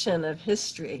representation of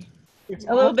history. It's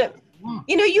A little bit, Yeah.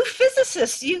 you know, you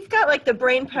physicists, you've got like the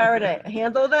brain power to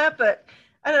handle that, but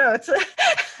I don't know, it's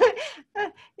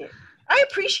I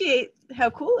appreciate how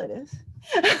cool it is.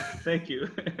 Thank you.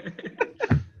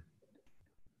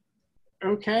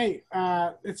 Okay,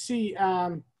 let's see.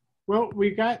 Well,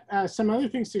 we've got some other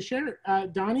things to share.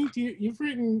 Donnie, you've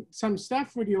written some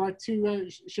stuff. Would you like to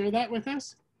share that with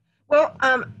us? Well,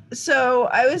 so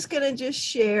I was gonna just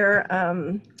share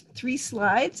 3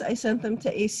 slides. I sent them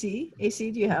to AC.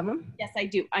 AC, do you have them? Yes, I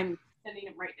do. I'm sending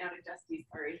them right now to Dusty.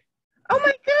 Sorry. Oh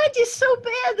my God, you're so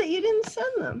bad that you didn't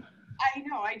send them. I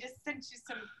know. I just sent you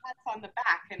some cuts on the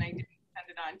back, and I didn't send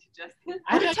it on to Justin.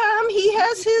 Oh, Tom, he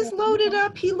has his loaded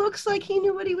up. He looks like he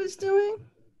knew what he was doing.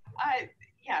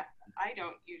 Yeah, I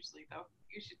don't usually though.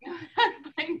 You should know that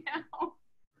by now.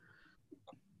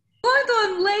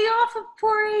 Gordon, lay off of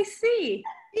poor AC.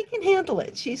 He can handle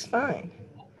it. She's fine.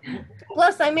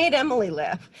 Plus, I made Emily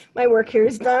laugh. My work here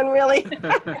is done, really.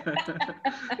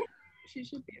 She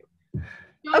should be.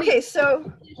 Okay,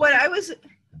 so what I was,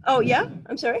 oh yeah,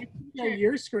 I'm sorry. Share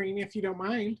your screen if you don't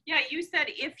mind. Yeah, you said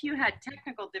if you had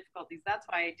technical difficulties. That's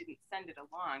why I didn't send it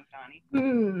along,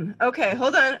 Donnie. Okay,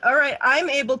 hold on. All right,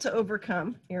 I'm able to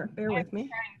overcome. Here, bear with me.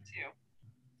 Trying to.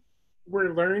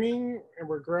 We're learning and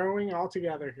we're growing all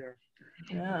together here.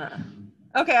 Yeah.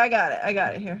 Okay, I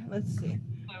got it here. Let's see.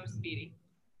 So speedy.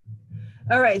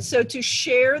 All right, so to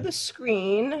share the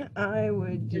screen, I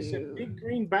would There's a do, big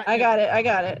green button. I got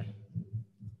it.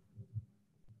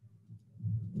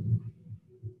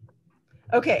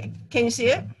 Okay, can you see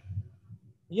it?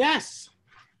 Yes.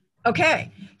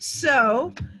 Okay,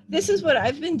 so this is what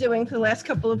I've been doing for the last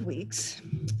couple of weeks.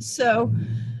 So,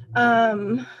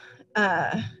 Uttam,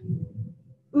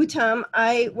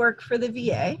 I work for the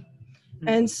VA,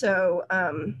 and so,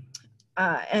 and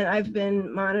I've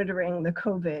been monitoring the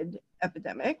COVID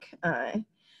epidemic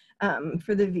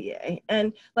for the VA.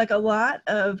 And like a lot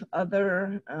of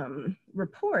other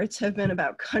reports have been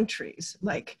about countries,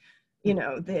 like, you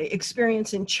know, the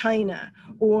experience in China,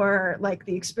 or like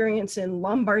the experience in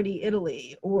Lombardy,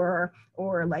 Italy, or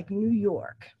like New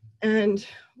York. And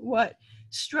what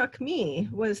struck me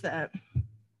was that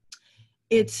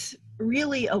it's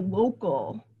really a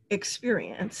local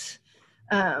experience.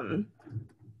 And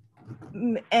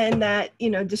that, you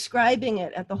know, describing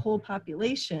it at the whole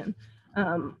population,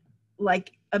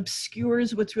 like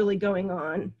obscures what's really going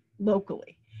on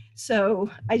locally. So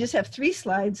I just have 3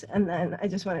 slides, and then I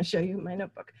just want to show you my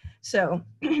notebook. So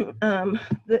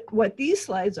what these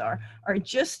slides are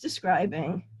just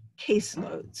describing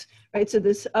caseloads, right? So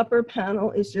this upper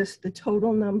panel is just the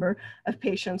total number of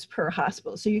patients per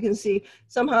hospital. So you can see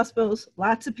some hospitals,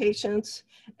 lots of patients,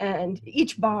 and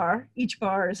each bar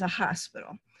is a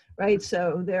hospital, right?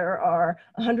 So there are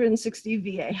 160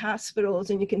 VA hospitals,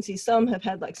 and you can see some have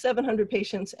had like 700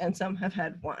 patients and some have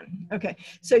had 1. Okay,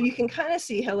 so you can kind of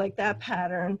see how like that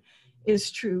pattern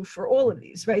is true for all of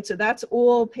these, right? So that's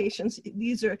all patients.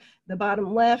 These are, the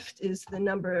bottom left is the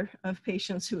number of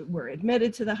patients who were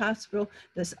admitted to the hospital.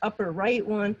 This upper right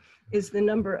one is the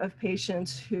number of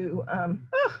patients who, oh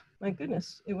my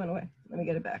goodness, it went away. Let me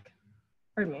get it back.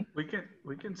 Pardon me.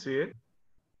 We can see it.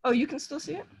 Oh, you can still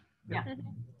see it? Yeah.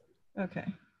 Okay.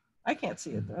 I can't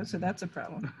see it though, so that's a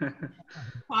problem.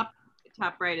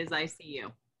 Top right is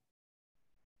ICU.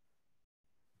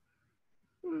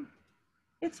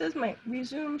 It says my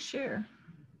resume share.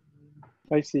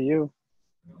 I see you.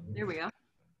 There we go.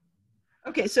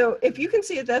 Okay, so if you can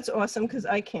see it, that's awesome because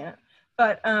I can't.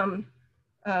 But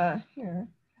here,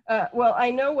 well,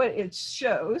 I know what it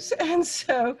shows, and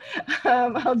so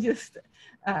I'll just.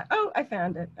 Oh, I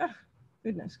found it. Oh,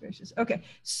 goodness gracious. Okay,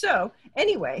 so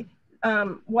anyway,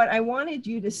 what I wanted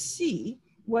you to see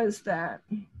was that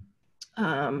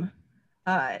the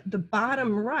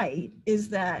bottom right is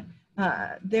that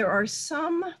there are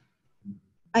some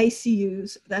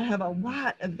ICUs that have a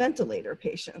lot of ventilator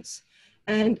patients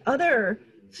and other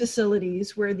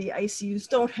facilities where the ICUs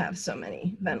don't have so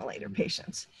many ventilator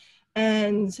patients.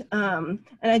 And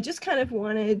I just kind of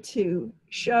wanted to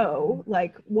show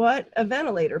like what a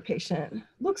ventilator patient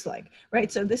looks like, right?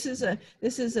 So this is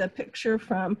a picture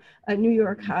from a New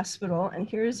York hospital, and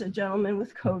here's a gentleman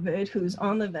with COVID who's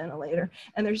on the ventilator,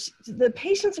 and the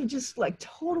patients are just like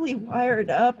totally wired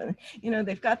up, and you know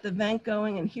they've got the vent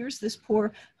going, and here's this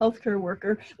poor healthcare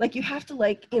worker. Like you have to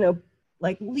like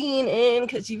lean in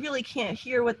because you really can't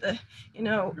hear what the,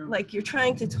 like you're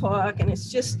trying to talk, and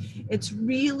it's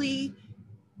really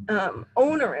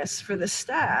onerous for the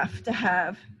staff to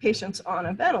have patients on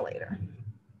a ventilator.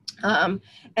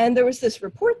 And there was this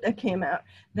report that came out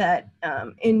that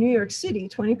in New York City,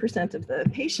 20% of the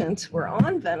patients were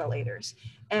on ventilators,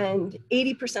 and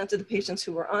 80% of the patients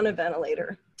who were on a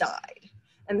ventilator died.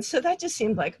 And so that just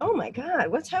seemed like, oh my God,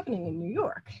 what's happening in New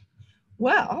York?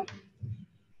 Well,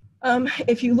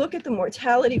 if you look at the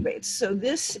mortality rates, so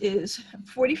this is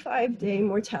 45-day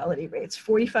mortality rates,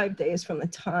 45 days from the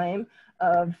time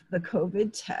of the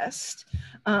COVID test.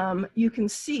 You can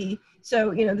see,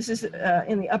 so, this is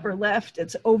in the upper left,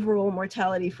 it's overall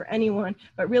mortality for anyone,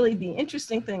 but really the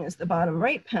interesting thing is the bottom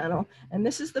right panel, and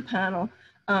this is the panel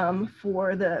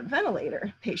for the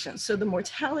ventilator patients. So the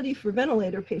mortality for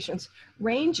ventilator patients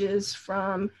ranges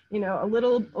from, a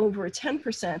little over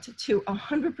 10% to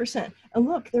 100%. And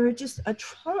look, there are just a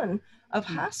ton of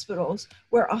hospitals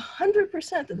where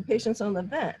 100% of the patients on the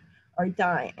vent are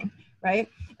dying, right?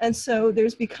 And so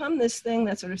there's become this thing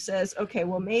that sort of says, okay,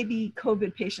 well, maybe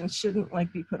COVID patients shouldn't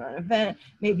like be put on a vent.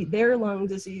 Maybe their lung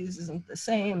disease isn't the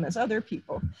same as other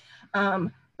people.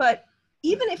 But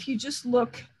even if you just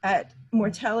look at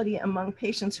mortality among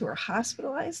patients who are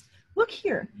hospitalized, look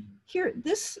here. Here,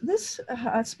 this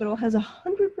hospital has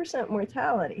 100%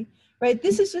 mortality, right?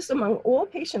 This is just among all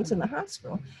patients in the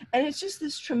hospital. And it's just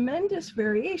this tremendous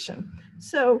variation.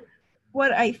 So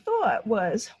what I thought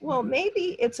was, well,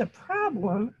 maybe it's a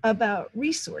problem about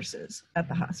resources at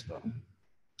the hospital.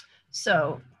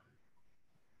 So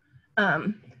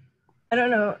I don't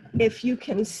know if you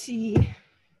can see,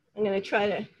 I'm gonna try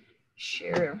to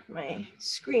share my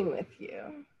screen with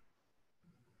you.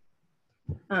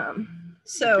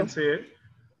 So you can see it.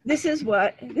 This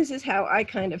is how I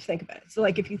kind of think about it. So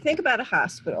like if you think about a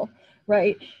hospital,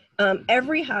 right?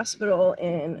 Every hospital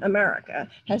in America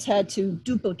has had to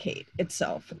duplicate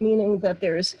itself, meaning that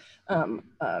there's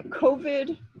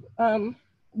COVID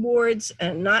wards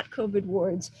and not COVID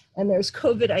wards, and there's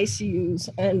COVID ICUs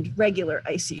and regular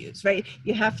ICUs, right?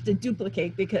 You have to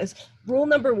duplicate because rule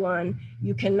number 1,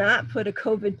 you cannot put a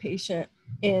COVID patient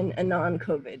in a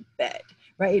non-COVID bed,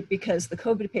 right? Because the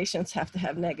COVID patients have to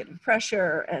have negative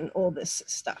pressure and all this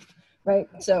stuff, right?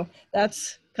 So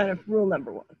that's kind of rule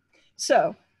number 1.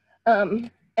 So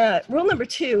rule number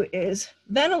 2 is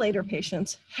ventilator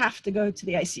patients have to go to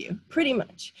the ICU, pretty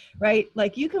much, right?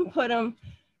 Like you can put them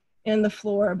in the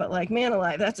floor, but like, man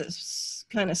alive, that's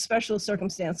a kind of special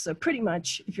circumstance. So pretty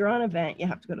much if you're on a vent, you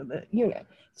have to go to the unit.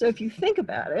 So if you think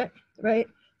about it, right?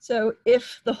 So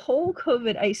if the whole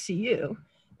COVID ICU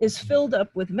is filled up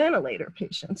with ventilator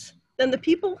patients, then the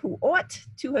people who ought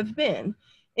to have been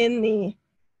in the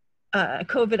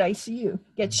COVID ICU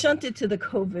get shunted to the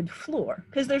COVID floor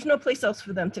because there's no place else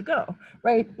for them to go,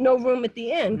 right? No room at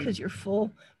the end because you're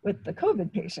full with the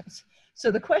COVID patients.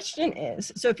 So the question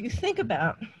is, so if you think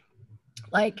about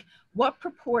like what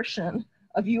proportion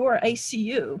of your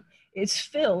ICU is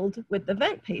filled with the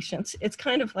vent patients, it's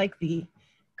kind of like the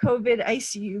COVID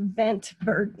ICU vent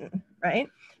burden, right?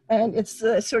 And it's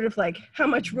sort of like, how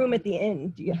much room at the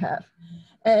end do you have?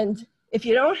 And if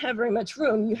you don't have very much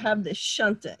room, you have this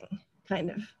shunting kind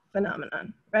of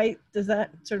phenomenon, right? Does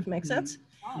that sort of make sense?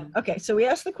 Okay, so we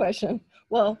asked the question,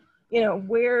 well, you know,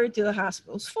 where do the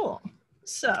hospitals fall?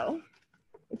 So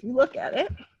if you look at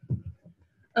it,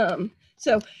 I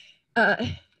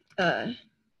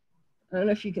don't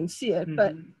know if you can see it,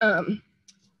 but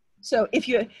so if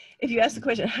you ask the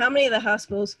question, how many of the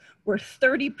hospitals were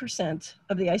 30%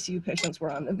 of the ICU patients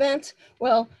were on the vent?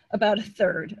 Well, about a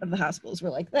third of the hospitals were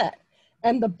like that.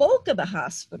 And the bulk of the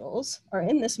hospitals are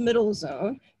in this middle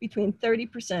zone between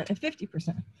 30% and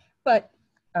 50%. But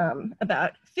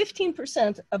about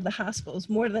 15% of the hospitals,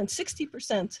 more than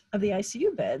 60% of the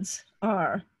ICU beds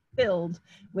are filled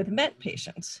with vent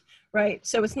patients, right?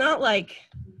 So it's not like,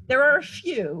 there are a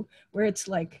few where it's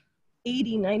like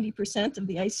 80, 90% of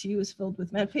the ICU is filled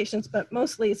with vent patients, but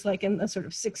mostly it's like in the sort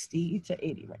of 60 to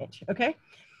 80 range, okay?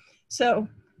 So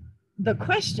the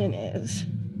question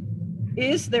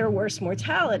is there worse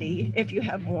mortality if you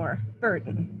have more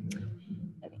burden?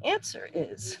 And the answer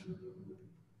is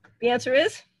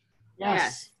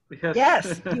Yes.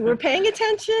 yes, you were paying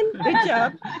attention. Good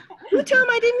job. Tom,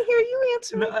 I didn't hear you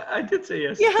answer. No, I did say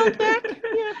yes. You held back?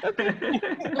 Yeah,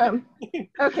 okay.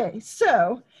 Okay,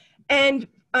 so, and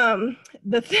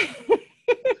the thing,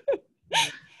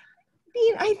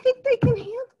 Dean, I think they can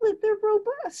handle it. They're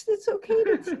robust. It's okay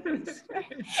to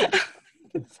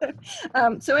say.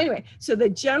 So anyway, so the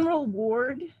general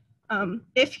ward,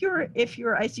 if your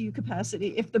ICU capacity,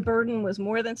 if the burden was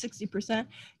more than 60%,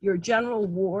 your general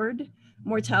ward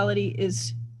mortality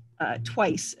is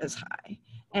twice as high.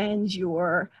 And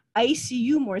your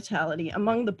ICU mortality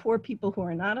among the poor people who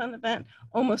are not on the vent,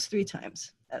 almost 3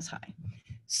 times as high.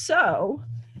 So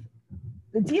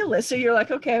the deal is, so you're like,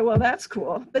 okay, well, that's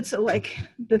cool. But so like,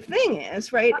 the thing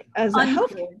is, right, as a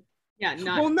health,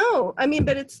 well, no, I mean,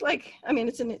 but it's like, I mean,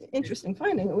 it's an interesting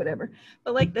finding or whatever.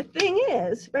 But like, the thing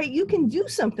is, right, you can do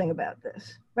something about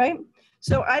this, right?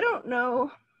 So I don't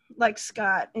know, like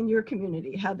Scott in your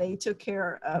community, how they took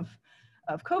care of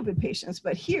COVID patients,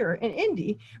 but here in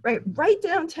Indy, right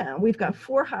downtown, we've got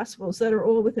 4 hospitals that are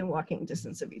all within walking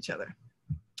distance of each other.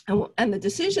 And the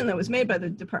decision that was made by the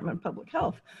Department of Public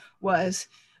Health was,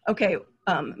 okay,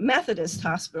 Methodist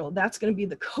Hospital, that's going to be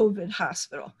the COVID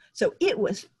hospital. So it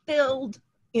was filled,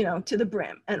 you know, to the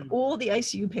brim, and all the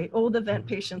all the vent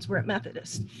patients were at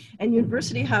Methodist. And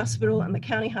University Hospital and the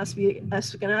County Hospital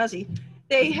Eskenazi,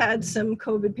 they had some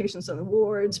COVID patients on the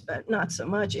wards, but not so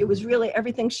much. It was really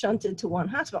everything shunted to one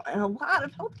hospital. And a lot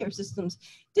of healthcare systems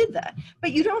did that.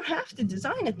 But you don't have to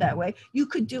design it that way. You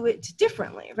could do it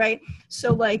differently, right?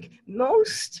 So like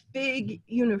most big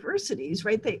universities,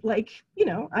 right, they like, you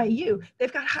know, IU,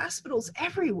 they've got hospitals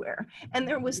everywhere. And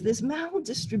there was this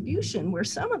maldistribution where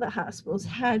some of the hospitals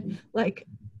had like,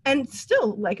 and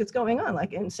still like it's going on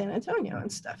like in San Antonio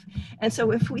and stuff. And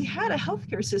so if we had a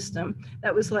healthcare system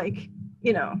that was like,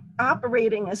 you know,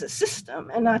 operating as a system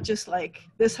and not just like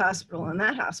this hospital and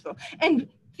that hospital. And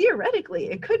theoretically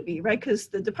it could be, right? Because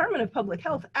the Department of Public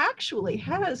Health actually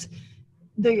has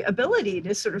the ability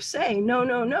to sort of say,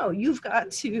 no, you've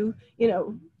got to, you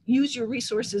know, use your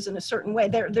resources in a certain way.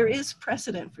 There is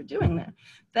precedent for doing that.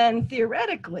 Then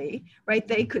theoretically, right,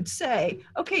 they could say,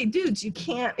 okay, dudes, you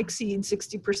can't exceed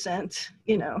 60%,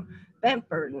 you know, vent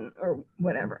burden or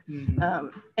whatever.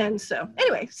 And so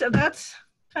anyway, so that's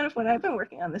kind of what I've been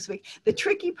working on this week. The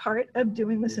tricky part of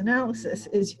doing this analysis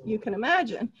is, you can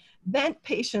imagine, vent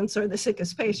patients are the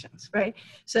sickest patients, right?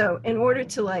 So in order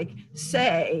to like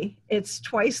say it's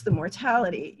twice the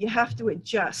mortality, you have to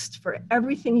adjust for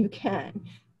everything you can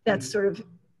that sort of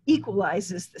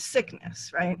equalizes the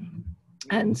sickness, right?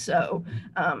 And so,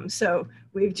 so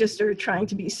we've just started trying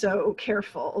to be so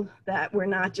careful that we're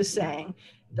not just saying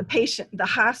the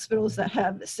hospitals that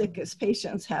have the sickest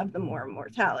patients have the more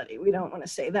mortality. We don't want to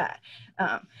say that.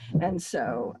 And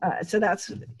so, so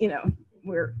that's, you know,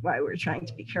 why we're trying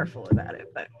to be careful about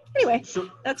it. But anyway, so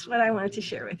that's what I wanted to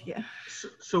share with you.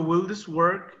 So will this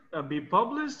work be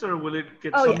published, or will it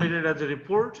get submitted as a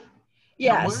report?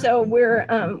 Yeah, so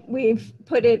we've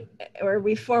put it, or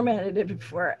we formatted it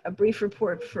for a brief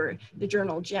report for the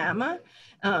journal JAMA.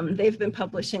 They've been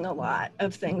publishing a lot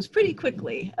of things pretty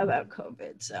quickly about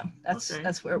COVID, so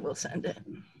that's where we'll send it.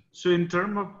 So in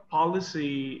terms of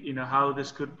policy, you know, how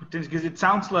this could potentially, because it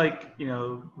sounds like, you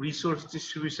know, resource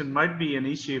distribution might be an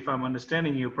issue if I'm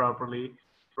understanding you properly,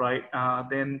 right?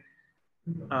 Then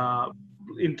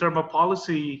in terms of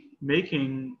policy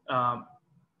making,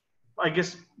 I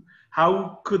guess,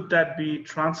 how could that be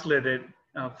translated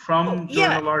from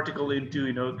journal article into,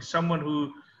 you know, someone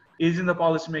who is in the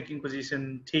policymaking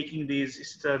position, taking these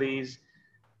studies?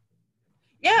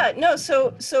 Yeah, no,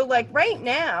 so like right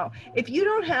now, if you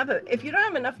don't have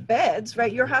enough beds,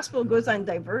 right, your hospital goes on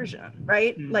diversion,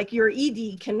 right? Mm. Like your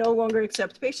ED can no longer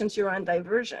accept patients, you're on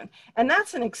diversion. And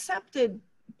that's an accepted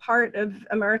part of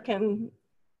American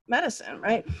medicine,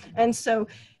 right? And so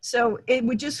it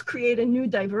would just create a new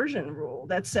diversion rule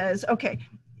that says, okay,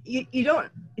 you don't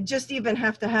just even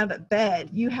have to have a bed,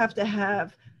 you have to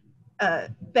have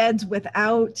beds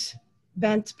without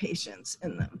vent patients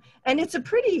in them. And it's a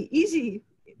pretty easy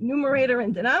numerator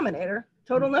and denominator,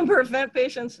 total number of vent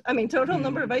patients, total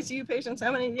number of ICU patients,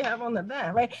 how many do you have on the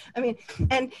vent, right?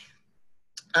 And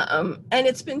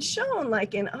it's been shown,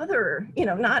 like in other,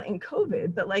 not in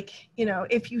COVID, but like,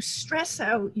 if you stress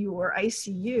out your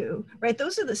ICU, right,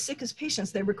 those are the sickest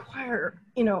patients. They require,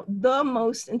 the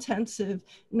most intensive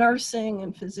nursing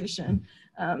and physician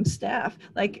staff.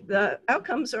 Like the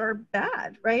outcomes are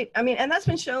bad, right? And that's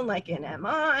been shown like in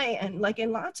MI and like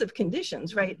in lots of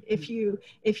conditions, right? If you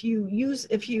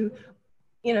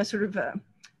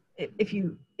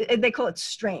they call it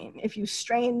strain. If you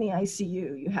strain the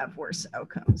ICU, you have worse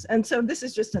outcomes. And so this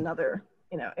is just another,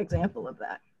 example of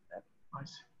that.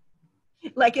 Nice.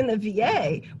 Like in the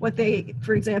VA, what they,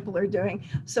 for example, are doing.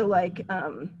 So like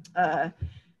the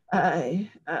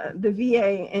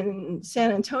VA in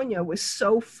San Antonio was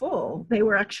so full, they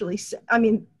were actually,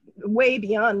 way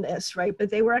beyond this, right?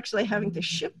 But they were actually having to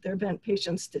ship their vent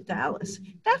patients to Dallas.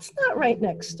 That's not right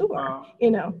next door,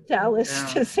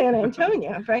 Dallas to San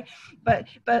Antonio, right? But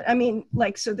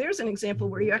so there's an example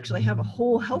where you actually have a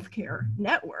whole healthcare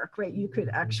network, right? You could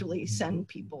actually send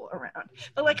people around.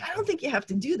 But like, I don't think you have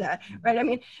to do that,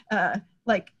 right?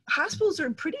 Like hospitals are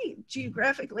pretty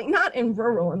geographically, not in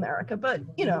rural America, but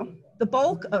the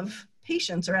bulk of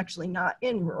patients are actually not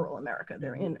in rural America.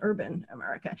 They're in urban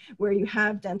America, where you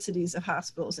have densities of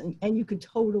hospitals, and you could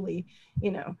totally,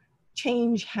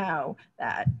 change how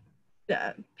that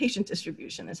patient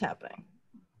distribution is happening.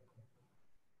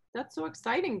 That's so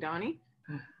exciting, Donnie.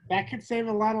 That could save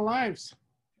a lot of lives.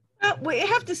 We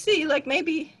have to see, like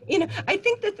maybe, I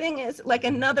think the thing is, like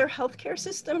another healthcare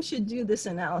system should do this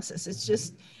analysis. It's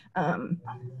just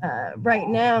right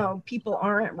now, people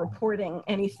aren't reporting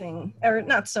anything, or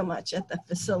not so much at the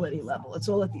facility level. It's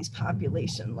all at these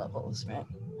population levels, right?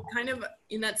 Kind of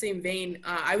in that same vein,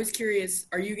 I was curious,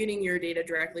 are you getting your data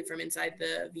directly from inside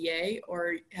the VA,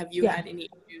 or have you had any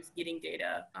issues getting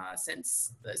data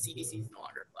since the CDC is no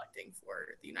longer collecting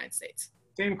for the United States?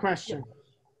 Same question.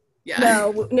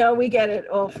 Yeah. No, we get it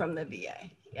all from the VA.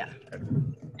 Yeah.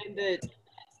 And the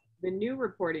new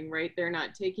reporting, right? They're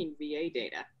not taking VA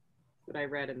data, that I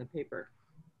read in the paper.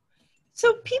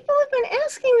 So people have been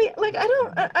asking me, like,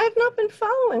 I've not been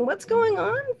following what's going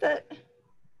on. That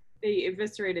they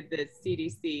eviscerated the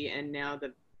CDC, and now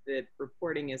the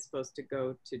reporting is supposed to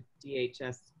go to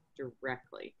DHS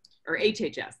directly, or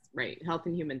HHS, right? Health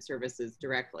and Human Services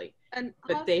directly.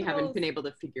 But they haven't been able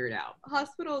to figure it out.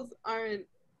 Hospitals aren't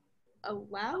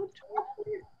allowed to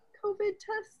report COVID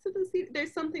tests to the CDC.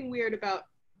 There's something weird about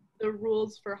the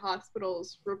rules for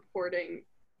hospitals reporting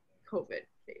COVID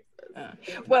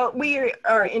cases. Well, we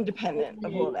are independent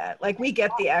of all that. Like, we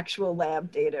get the actual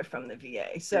lab data from the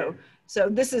VA. So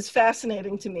this is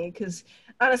fascinating to me, because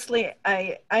honestly,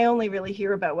 I only really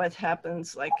hear about what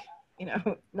happens, like,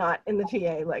 not in the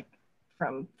VA, like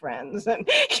from friends, and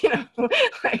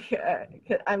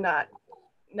I'm not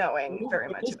knowing very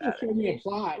much about it. Me a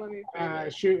plot.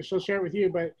 She'll share it with you,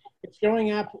 but it's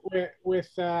going up with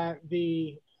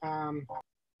the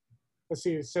let's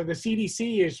see. So the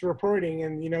CDC is reporting,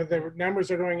 and the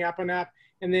numbers are going up and up,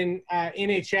 and then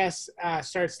NHS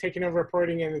starts taking over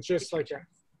reporting, and it's just like a.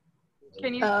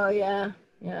 Can you? Oh yeah.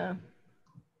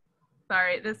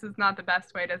 Sorry, this is not the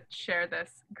best way to share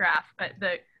this graph, but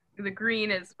the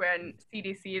green is when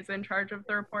CDC is in charge of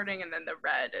the reporting, and then the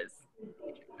red is.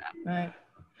 Right.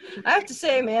 I have to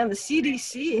say, man, the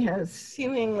CDC has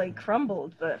seemingly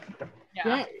crumbled, but.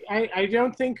 Yeah, I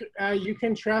don't think you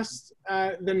can trust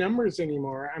the numbers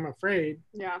anymore, I'm afraid.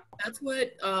 Yeah. That's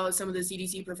what some of the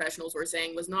CDC professionals were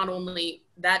saying, was not only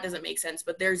that doesn't make sense,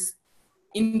 but there's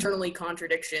internally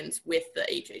contradictions with the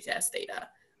HHS data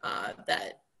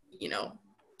that,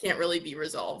 can't really be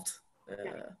resolved.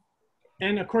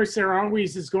 And of course, there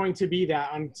always is going to be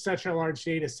that on such a large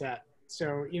data set.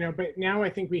 So, but now I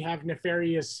think we have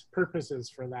nefarious purposes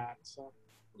for that, so.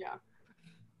 Yeah.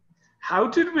 How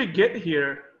did we get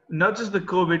here? Not just the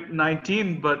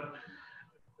COVID-19, but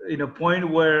point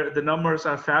where the numbers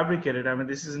are fabricated. I mean,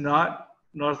 this is not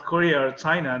North Korea or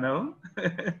China, no?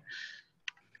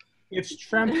 It's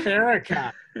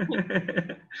Trump-America.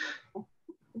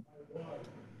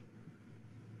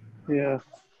 Yeah.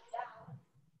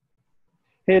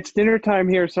 Hey, it's dinner time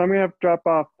here, so I'm gonna have to drop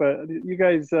off. But you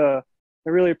guys, I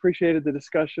really appreciated the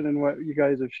discussion and what you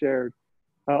guys have shared.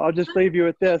 I'll just leave you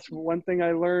with this. One thing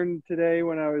I learned today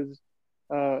when I was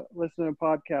listening to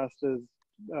podcasts is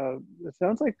it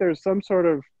sounds like there's some sort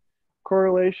of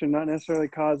correlation, not necessarily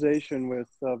causation, with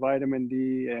vitamin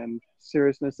D and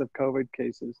seriousness of COVID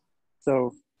cases.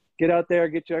 So get out there,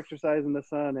 get your exercise in the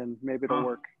sun, and maybe it'll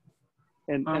work.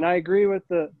 And I agree with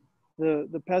the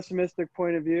pessimistic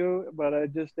point of view, but I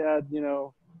just add, you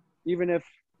know, even if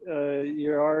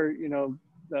you are, you know,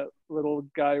 that little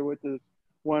guy with the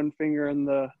one finger in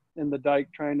the dike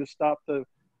trying to stop the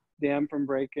dam from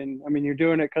breaking. I mean, you're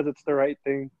doing it because it's the right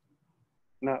thing,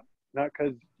 not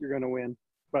because you're going to win,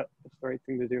 but it's the right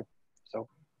thing to do. So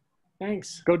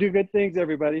thanks. Go do good things,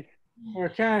 everybody.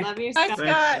 Okay. Love you, Bye, Scott.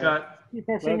 Scott. Scott. Keep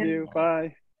our Love fingers- you.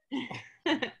 Bye.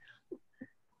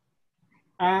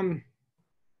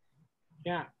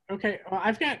 Yeah. Okay. Well,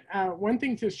 I've got one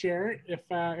thing to share, if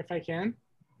I can.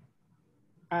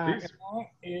 And Please. that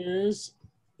is,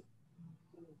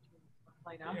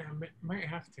 Light up. yeah, might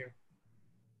have to.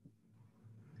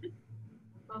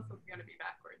 It's also gonna be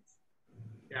backwards.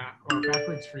 Yeah. Well,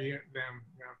 backwards for you, them.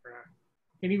 Not for us.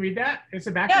 Can you read that? It's a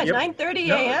Yeah, backwards. 9:30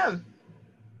 No. a.m.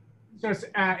 So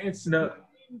it's No.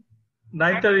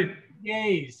 9:30,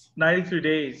 days 92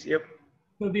 days. Yep.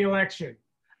 to the election.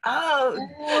 Oh,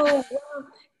 Oh, well,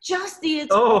 Justy,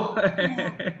 it's Oh.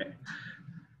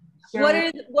 So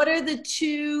what are the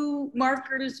two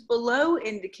markers below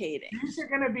indicating? these are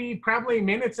going to be probably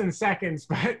minutes and seconds,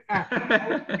 but I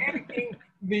was panicking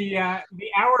the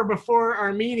hour before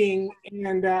our meeting,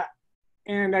 and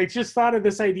I just thought of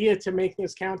this idea to make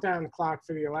this countdown clock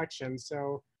for the election.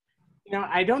 So, you know,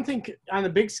 I don't think on the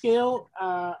big scale,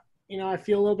 you know, I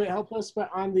feel a little bit helpless, but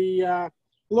on the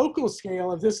local scale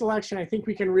of this election, I think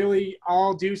we can really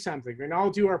all do something and all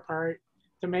do our part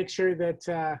to make sure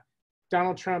that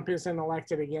Donald Trump isn't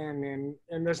elected again.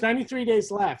 And there's 93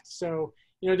 days left. So,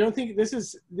 you know, don't think this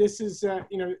is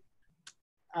you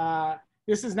know,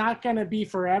 this is not going to be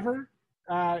forever.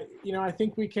 You know, I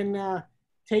think we can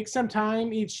take some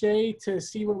time each day to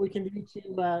see what we can do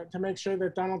to make sure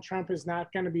that Donald Trump is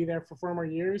not going to be there for 4 more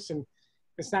years. And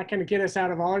it's not going to get us out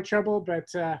of all our trouble, but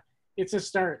it's a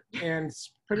start. And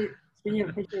it's pretty, speaking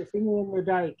of putting your finger in the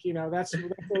dike, you know, that's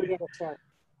where we got to start.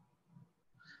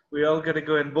 We all got to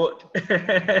go and vote.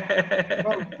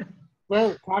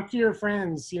 Well, talk to your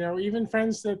friends, you know, even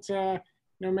friends that,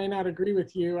 you know, may not agree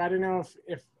with you. I don't know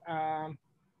if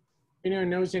anyone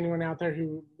knows anyone out there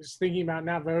who is thinking about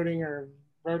not voting or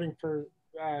voting for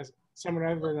someone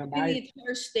other than In Biden. the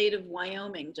entire state of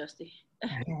Wyoming, Justy.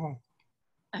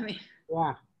 I mean,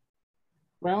 Yeah.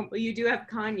 Well, Well, you do have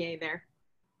Kanye there.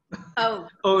 oh,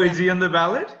 Oh, is he on the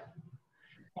ballot?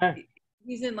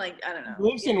 he's in like, I don't know.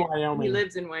 lives in Wyoming. He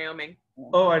lives in Wyoming.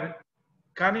 Oh,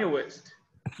 Kanye West.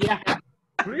 Yeah.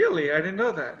 Really? I didn't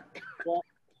know that. Yeah.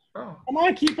 Oh. Come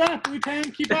on, keep up,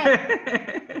 Lieutenant, keep up.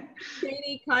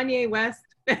 Katie, Kanye West.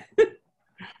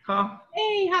 Huh?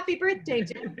 Hey, happy birthday,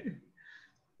 Jim.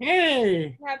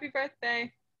 Hey. Happy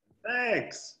birthday.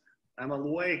 Thanks. I'm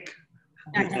awake.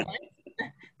 Excellent.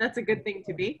 That's a good thing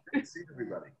to be. Good to see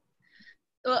everybody.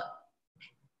 Well,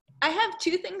 I have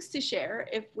two things to share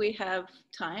if we have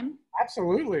time.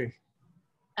 Absolutely.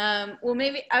 Well,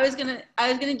 maybe I was gonna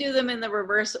do them in the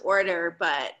reverse order,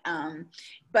 but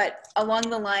along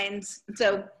the lines.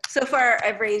 So far,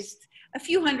 I've raised a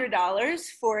few $100s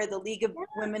for the League of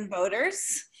Women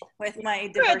Voters with my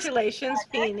diversity. congratulations,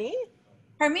 Beanie.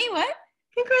 Pardon me, what?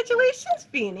 Congratulations,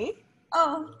 Beanie.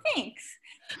 Oh, thanks.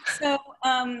 So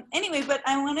anyway, but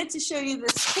I wanted to show you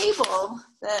this table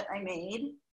that I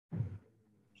made.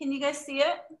 Can you guys see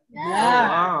it?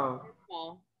 Wow.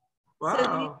 Cool.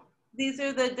 Wow. These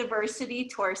are the diversity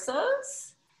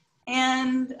torsos.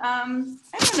 And I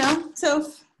don't know.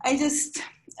 So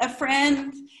a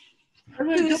friend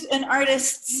who's an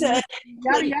artist said,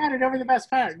 Yada over the best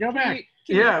part. Go back.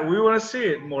 Yeah, we want to see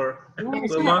it more, a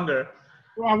little longer.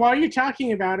 Well, while you're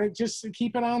talking about it, just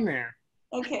keep it on there.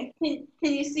 okay, can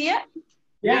you see it?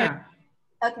 Yeah.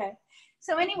 Okay.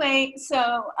 So anyway,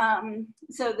 so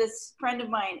this friend of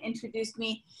mine introduced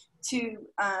me to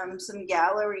some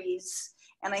galleries,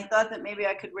 and I thought that maybe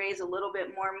I could raise a little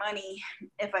bit more money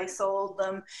if I sold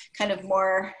them kind of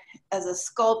more as a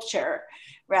sculpture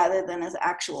rather than as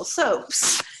actual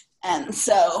soaps. And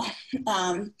so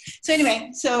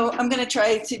anyway, so I'm going to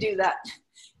try to do that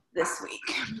this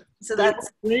week. So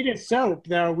that's greatest soap,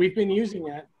 though. We've been using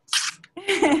it.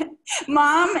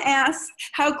 Mom asked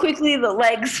how quickly the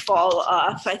legs fall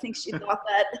off. I think she thought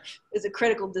that was a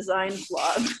critical design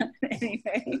flaw.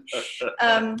 Anyway, You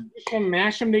can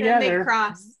mash them Then together. they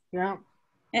cross. Yeah.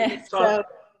 so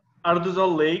Are those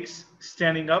all legs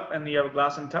standing up and you have a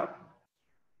glass on top?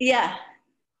 yeah.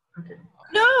 Okay.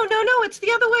 No, it's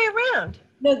the other way around.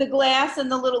 No, the glass and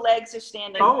the little legs are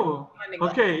standing. Oh,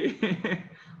 okay. Beanie,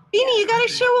 you got to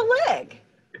show a leg.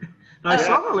 I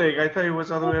saw the leg. I thought it was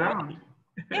the other way around.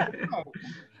 Yeah.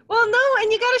 Well, no,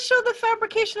 and you got to show the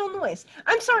fabricational noise.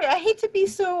 I'm sorry, I hate to be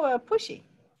so pushy.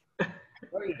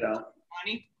 There you go.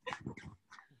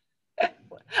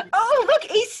 Oh,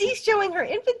 look, AC's showing her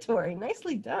inventory.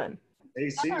 Nicely done.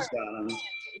 AC's got them.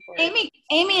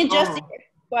 Amy and Justin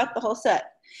bought the whole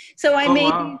set. So I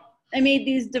made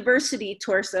these diversity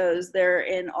torsos. They're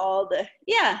in all the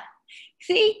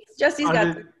See, Justy's Are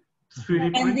got they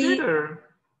 3D printed or?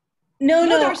 No,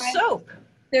 they're soap.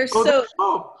 They're Oh, soap.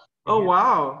 soap. Oh,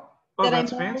 wow. Oh, that I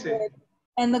that's fancy. molded.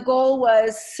 And the goal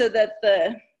was so that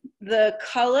the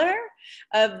color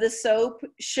of the soap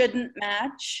shouldn't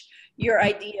match your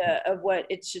idea of what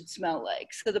it should smell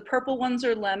like. So the purple ones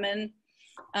are lemon,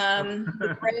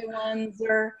 the gray ones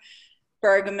are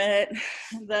bergamot,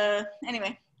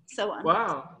 anyway, so on.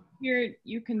 Wow. Can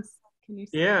you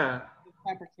see Yeah. the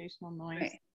fabricational noise?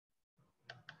 Right.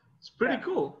 It's pretty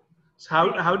cool. So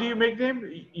how do you make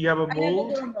them? You have a I have a mold?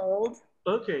 little mold.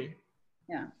 Okay.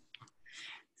 Yeah.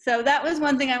 So that was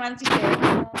one thing I wanted to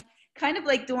share. Kind of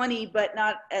like Dawny, but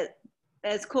not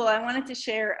as cool. I wanted to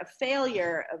share a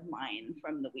failure of mine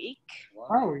from the week.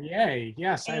 Oh, yay.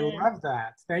 Yes, I And- love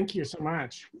that. Thank you so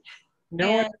much.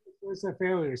 No one was a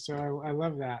failure, so I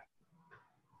love that.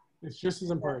 It's just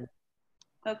as important.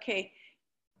 Okay.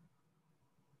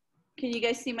 Can you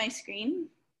guys see my screen?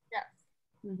 Yes.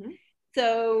 Mm-hmm.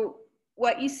 So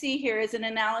what you see here is an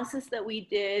analysis that we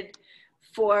did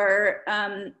for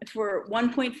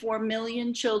 1.4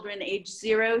 million children aged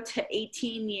 0 to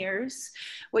 18 years.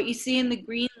 What you see in the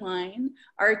green line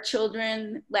are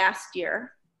children last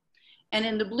year, and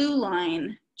in the blue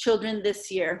line, children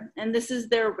this year. And this is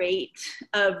their rate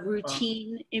of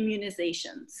routine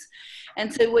immunizations.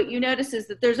 And so what you notice is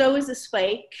that there's always a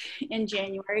spike in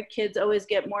January. Kids always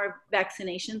get more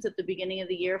vaccinations at the beginning of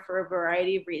the year for a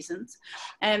variety of reasons.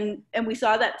 And we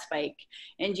saw that spike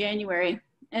in January.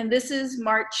 And this is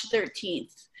March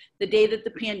 13th, the day that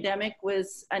the pandemic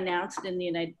was announced in the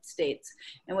United States.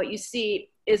 And what you see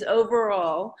is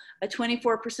overall a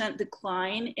 24%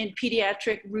 decline in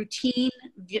pediatric routine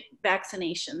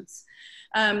vaccinations.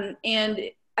 And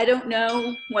I don't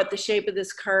know what the shape of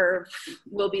this curve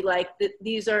will be like.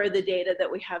 These are the data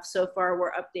that we have so far.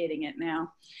 We're updating it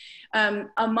now.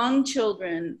 Among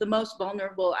children, the most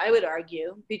vulnerable, I would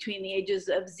argue, between the ages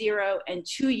of 0 and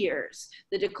 2 years,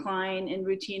 the decline in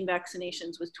routine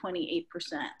vaccinations was 28%.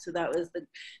 So that was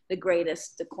the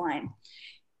greatest decline.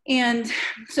 And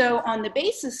so on the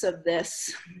basis of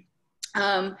this,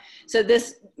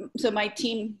 so my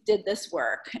team did this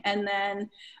work, and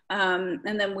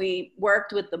then we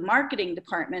worked with the marketing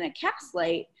department at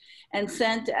Castlight and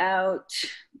sent out,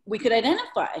 we could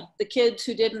identify the kids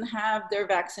who didn't have their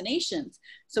vaccinations.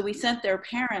 So we sent their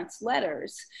parents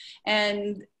letters,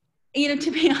 and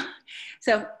to be honest,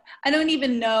 so I don't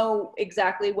even know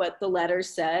exactly what the letter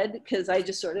said, because I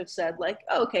just sort of said like,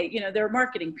 oh, okay, they're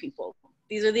marketing people.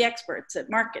 These are the experts at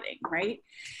marketing, right?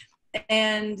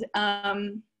 And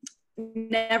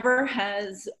never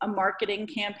has a marketing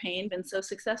campaign been so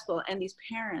successful. And these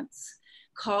parents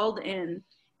called in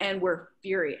and were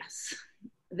furious.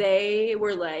 They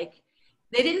were like,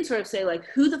 they didn't sort of say like,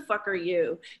 who the fuck are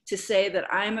you to say that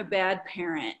I'm a bad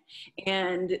parent,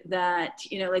 and that,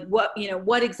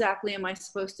 what exactly am I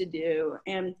supposed to do?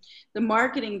 And the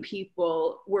marketing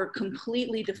people were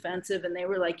completely defensive, and they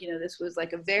were like, this was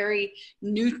like a very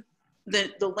new,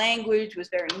 the language was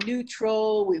very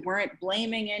neutral. We weren't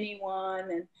blaming anyone.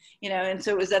 And, and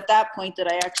so it was at that point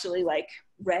that I actually like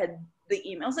read the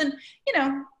emails, and,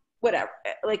 whatever,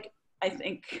 like, I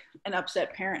think an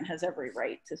upset parent has every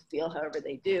right to feel however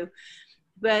they do.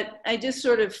 But I just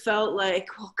sort of felt like,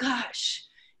 well, gosh,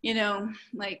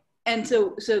 like, and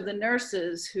so the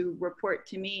nurses who report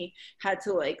to me had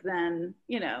to like then,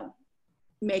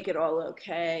 make it all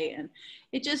okay. And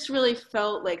it just really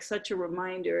felt like such a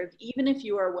reminder of, even if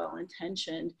you are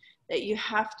well-intentioned, that you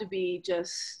have to be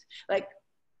just like,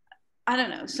 I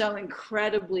don't know, so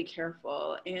incredibly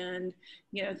careful, and,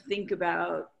 think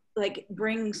about, like,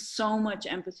 bring so much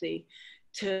empathy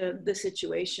to the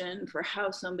situation for how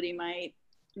somebody might,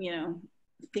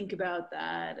 think about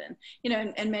that. And,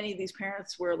 and many of these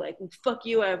parents were like, well, fuck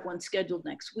you, I have one scheduled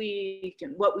next week,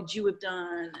 and what would you have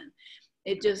done? And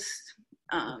it just,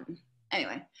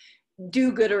 Anyway,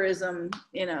 do-gooderism,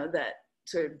 you know, that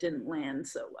sort of didn't land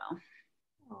so well.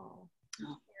 Oh,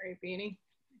 sorry, Beanie.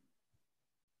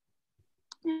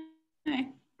 Anyway,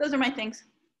 those are my things.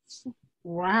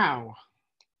 Wow.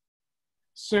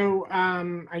 So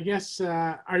I guess,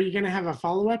 are you going to have a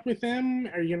follow-up with them?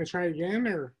 Are you going to try again,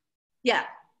 or? Yeah,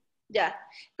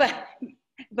 but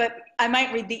I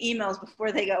might read the emails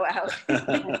before they go out.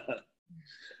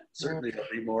 Certainly they'll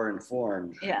be more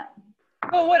informed. Yeah.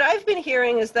 Well, what I've been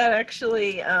hearing is that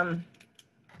actually,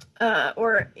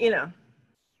 or, you know,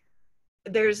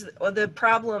 there's the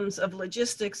problems of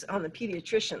logistics on the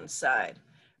pediatrician side,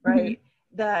 right?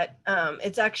 That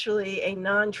it's actually a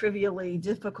non-trivially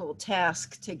difficult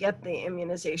task to get the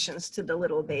immunizations to the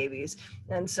little babies.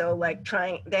 And so like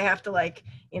they have to like,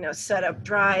 you know, set up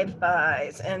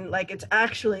drive-bys, and like it's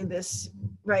actually this,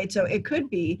 right? So it could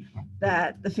be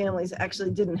that the families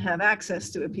actually didn't have access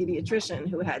to a pediatrician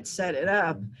who had set it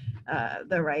up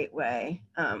the right way.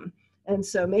 And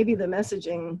so maybe the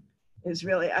messaging is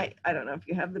really, I don't know if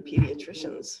you have the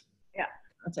pediatrician's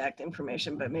contact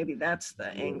information, but maybe that's the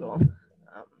angle.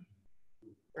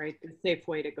 Right, the safe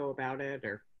way to go about it,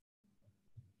 or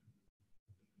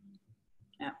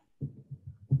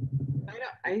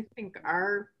I think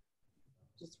our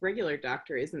just regular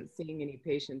doctor isn't seeing any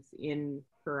patients in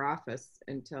her office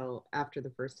until after the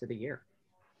first of the year.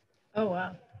 Oh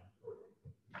wow.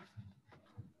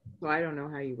 So I don't know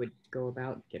how you would go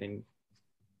about getting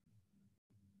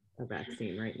a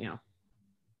vaccine right now.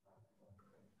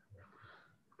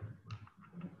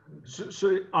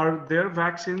 So are there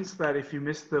vaccines that if you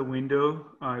miss the window,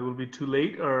 it will be too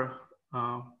late, or,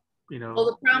 you know? Well,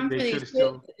 the problem for they these could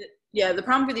still... kids, the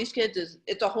problem for these kids is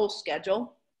it's a whole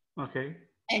schedule. Okay.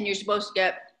 And you're supposed to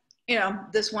get, you know,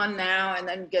 this one now and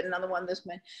then get another one this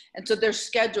month. And so their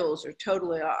schedules are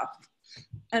totally off.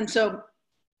 And so,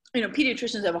 you know,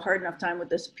 pediatricians have a hard enough time with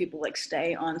this. People like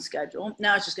stay on schedule.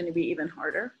 Now it's just going to be even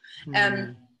harder.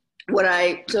 And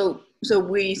so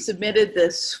we submitted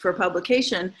this for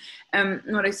publication, and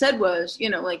what I said was,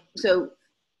 you know, like, so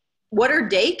what are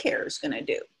daycares going to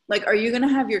do? Like, are you going to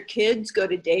have your kids go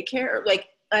to daycare? Like,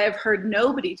 I have heard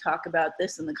nobody talk about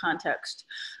this in the context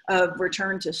of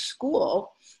return to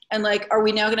school. And like, are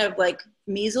we now going to have like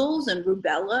measles and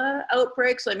rubella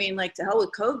outbreaks? I mean, like, to hell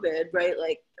with COVID, right?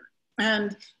 Like,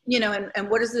 and, you know, and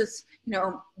what is this, you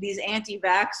know, these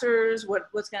anti-vaxxers,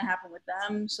 what's going to happen with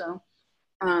them? So,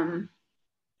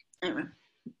 anyway.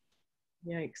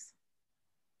 Yikes.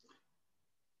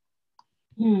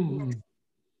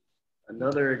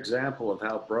 Another example of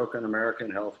how broken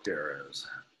American healthcare is.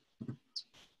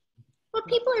 Well,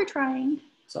 people are trying.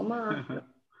 Some are.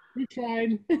 We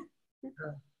tried.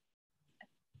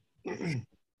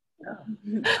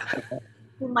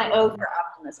 My O for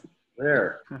optimism.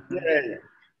 There. Yay.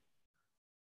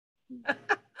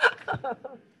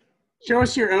 Show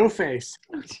us your O face.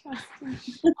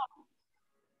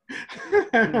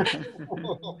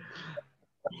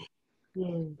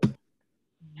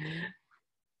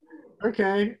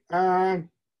 Okay.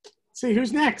 See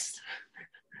who's next.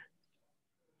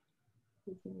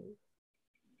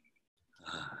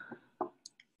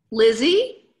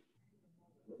 Lizzie?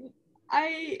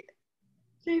 I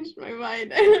changed my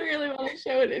mind. I don't really want to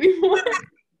show it anymore.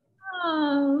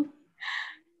 Oh.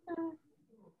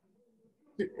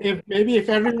 If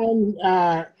everyone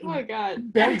Oh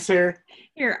God. begs her.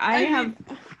 Here, I have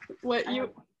what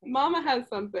you Mama has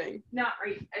something. Not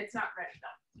right. It's not ready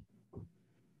though.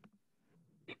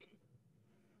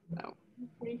 So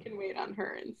we can wait on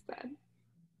her instead.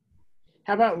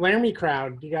 How about Laramie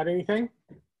Crowd? You got anything?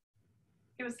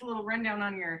 Give us a little rundown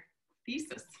on your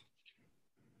thesis.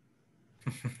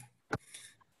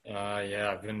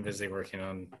 Yeah, I've been busy working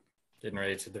on getting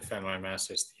ready to defend my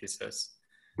master's thesis.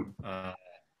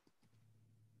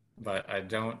 But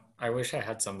I wish I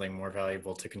had something more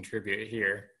valuable to contribute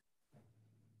here.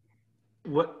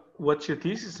 What's your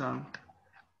thesis on?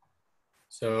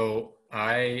 So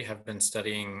I have been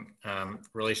studying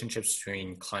relationships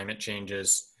between climate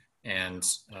changes and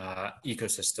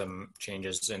ecosystem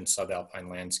changes in subalpine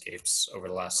landscapes over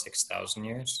the last 6,000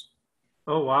 years.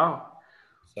 Oh, wow.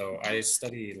 So I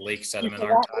study lake sediment He's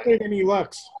a lot bigger than he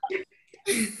looks.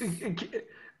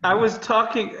 I was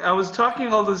talking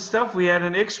all this stuff. We had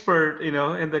an expert, you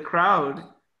know, in the crowd.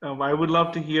 I would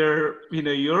love to hear, you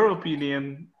know, your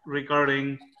opinion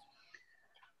regarding,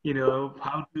 you know,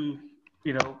 how to,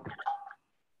 you know,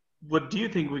 what do you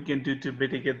think we can do to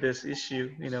mitigate this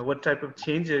issue? You know, what type of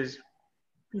changes,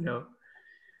 you know,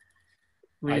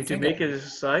 we need to make as a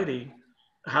society?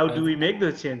 How do we make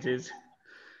those changes?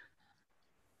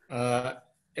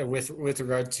 with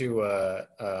regard to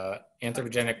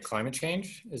anthropogenic climate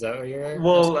change, is that what you're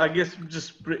Well, asking? I guess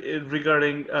just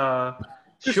regarding,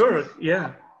 sure,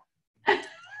 yeah.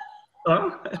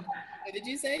 Huh? What did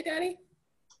you say, Daddy?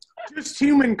 Just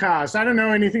human caused. I don't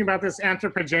know anything about this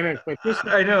anthropogenic, but just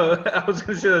I know. I was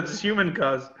going to say that's human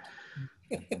cause.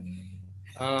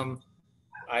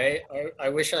 I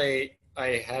wish I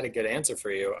had a good answer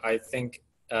for you. I think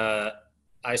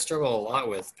I struggle a lot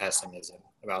with pessimism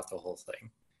about the whole thing,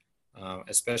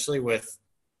 especially with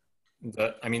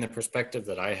the perspective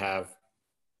that I have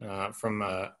from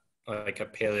like a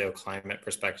paleoclimate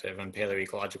perspective and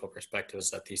paleoecological perspective is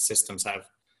that these systems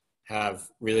have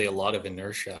really a lot of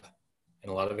inertia in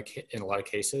a lot of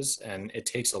cases, and it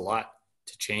takes a lot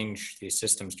to change these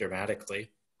systems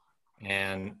dramatically.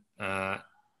 And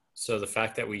so the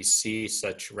fact that we see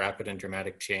such rapid and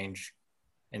dramatic change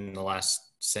in the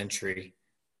last century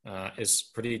is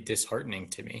pretty disheartening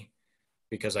to me,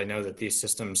 because I know that these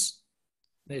systems,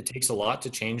 it takes a lot to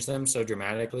change them so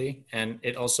dramatically, and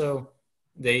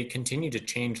they continue to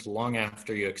change long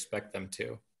after you expect them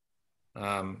to.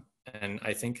 And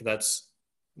I think that's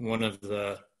one of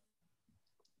the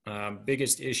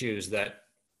biggest issues that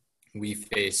we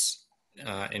face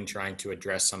in trying to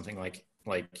address something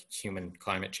like human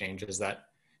climate change, is that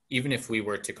even if we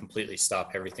were to completely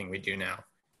stop everything we do now,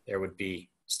 there would be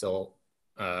still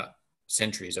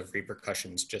centuries of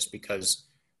repercussions, just because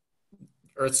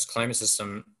Earth's climate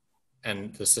system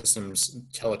and the systems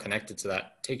teleconnected to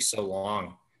that takes so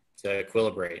long to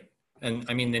equilibrate. And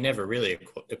I mean, they never really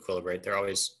equilibrate. There are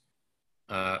always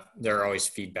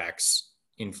feedbacks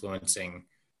influencing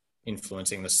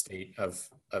the state of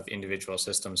individual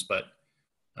systems. But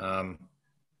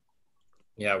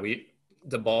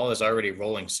the ball is already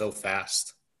rolling so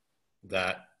fast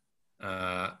that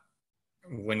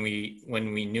when we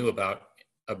knew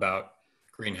about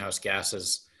greenhouse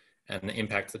gases and the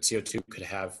impact that CO2 could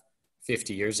have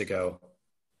 50 years ago,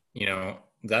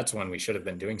 that's when we should have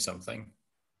been doing something.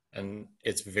 And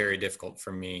it's very difficult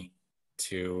for me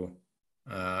to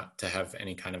have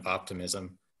any kind of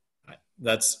optimism.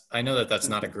 I know that that's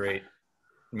not a great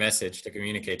message to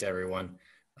communicate to everyone,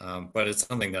 but it's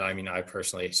something that I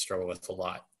personally struggle with a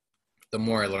lot. The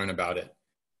more I learn about it,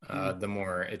 the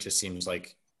more it just seems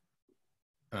like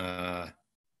we're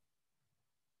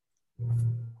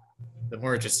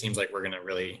going to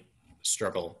really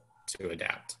struggle to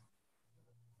adapt.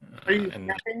 Are you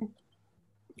prepping?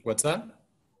 What's that?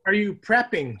 Are you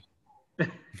prepping?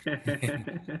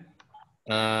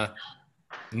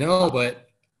 No, but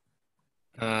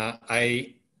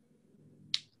I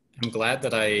am glad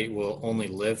that I will only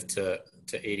live to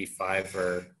 85,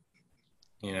 or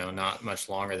not much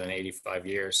longer than 85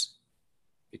 years,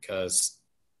 because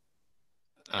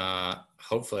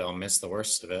hopefully I'll miss the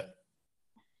worst of it.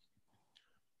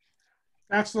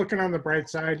 That's looking on the bright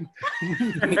side.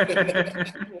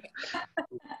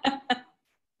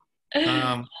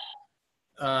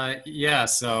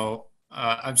 So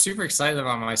I'm super excited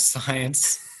about my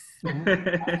science,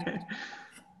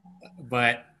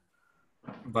 but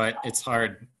it's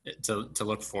hard to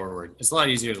look forward. It's a lot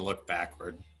easier to look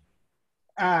backward.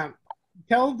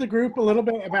 Tell the group a little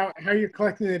bit about how you're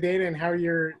collecting the data and how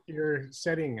you're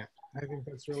studying it. I think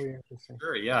that's really interesting.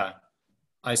 Sure, yeah.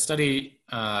 I study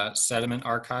sediment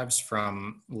archives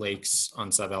from lakes on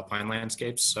subalpine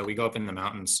landscapes. So we go up in the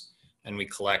mountains and we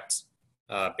collect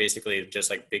basically just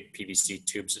like big PVC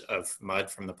tubes of mud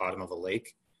from the bottom of a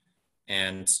lake.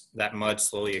 And that mud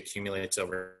slowly accumulates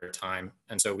over time.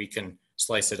 And so we can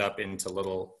slice it up into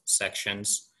little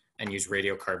sections and use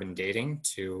radiocarbon dating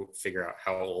to figure out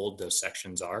how old those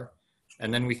sections are.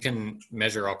 And then we can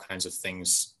measure all kinds of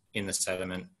things in the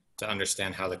sediment to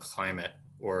understand how the climate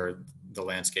or the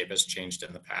landscape has changed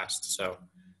in the past. So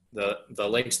the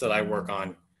lakes that I work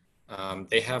on,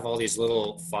 they have all these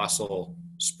little fossil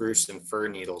spruce and fir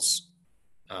needles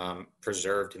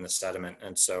preserved in the sediment.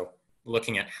 And so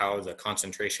looking at how the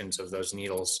concentrations of those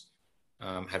needles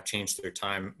have changed through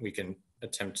time, we can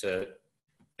attempt to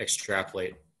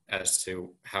extrapolate as to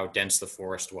how dense the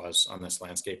forest was on this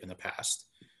landscape in the past.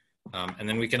 And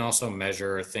then we can also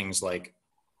measure things like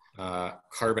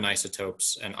carbon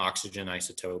isotopes and oxygen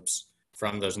isotopes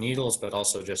from those needles, but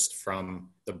also just from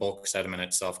the bulk sediment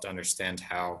itself to understand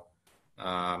how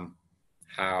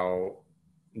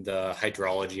the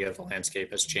hydrology of the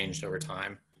landscape has changed over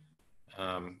time.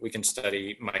 We can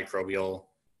study microbial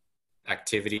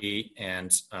activity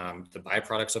and the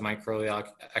byproducts of microbial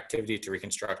activity to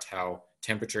reconstruct how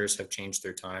temperatures have changed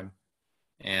through time.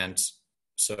 And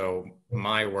so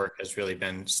my work has really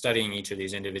been studying each of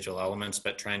these individual elements,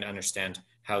 but trying to understand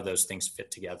how those things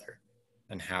fit together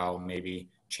and how maybe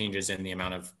changes in the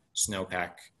amount of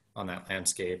snowpack on that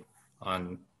landscape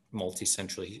on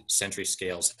multi-century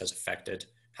scales has affected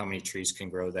how many trees can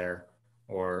grow there,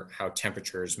 or how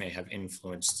temperatures may have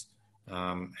influenced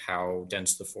how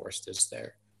dense the forest is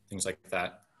there, things like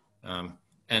that.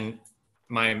 And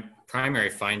my primary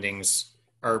findings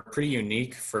are pretty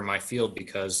unique for my field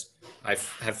because I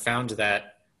have found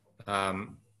that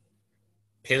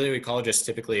paleoecologists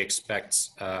typically expect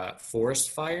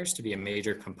forest fires to be a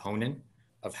major component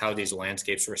of how these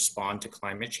landscapes respond to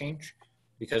climate change,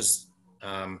 because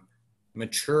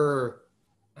mature,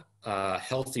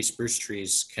 healthy spruce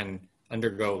trees can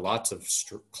undergo lots of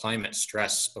climate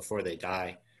stress before they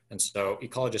die. And so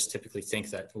ecologists typically think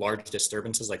that large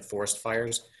disturbances like forest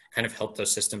fires kind of help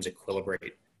those systems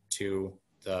equilibrate to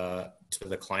the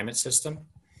climate system.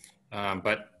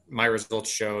 But my results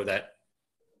show that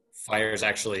fires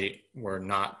actually were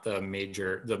not the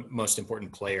most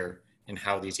important player in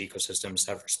how these ecosystems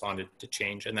have responded to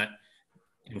change. And that,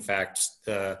 in fact,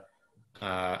 the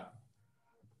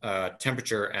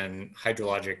temperature and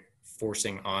hydrologic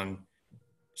forcing on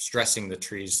stressing the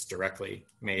trees directly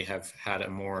may have had a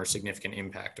more significant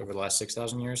impact over the last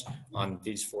 6,000 years on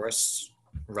these forests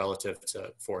relative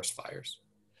to forest fires.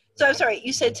 So I'm sorry,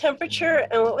 you said temperature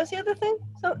and what was the other thing?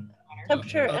 So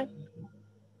temperature and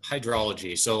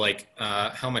hydrology. So like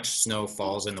how much snow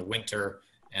falls in the winter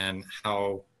and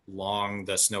how long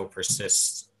the snow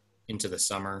persists into the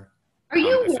summer. Are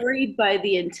you worried by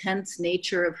the intense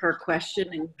nature of her question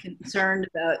and concerned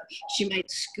about she might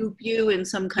scoop you in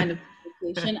some kind of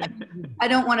conversation? I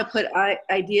don't want to put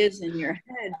ideas in your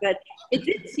head, but it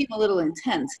did seem a little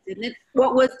intense, didn't it?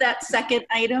 What was that second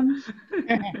item?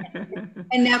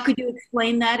 And now could you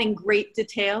explain that in great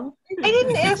detail? I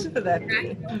didn't ask for that.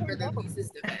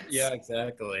 Yeah,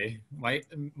 exactly.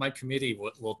 My committee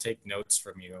will take notes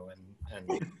from you and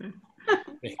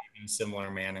behave in a similar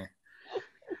manner.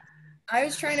 I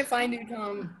was trying to find,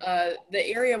 Tom, the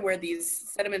area where these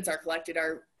sediments are collected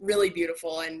are really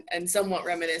beautiful and somewhat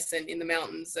reminiscent in the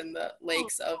mountains and the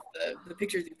lakes of the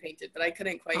pictures you painted, but I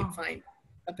couldn't quite find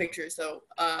a picture. So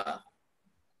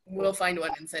we'll find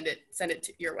one and send it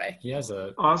your way. He has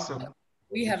a awesome.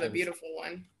 We have a beautiful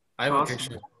one. I have a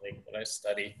picture of the lake that I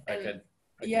study. I could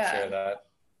share that.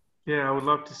 Yeah, I would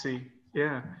love to see.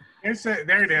 Yeah.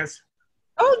 There it is.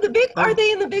 Oh, are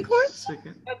they in the Bighorns?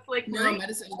 That's like no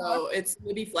Medicine Bow. It's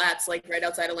Moody Flats, like right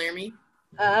outside of Laramie.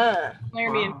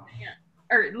 Laramie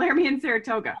and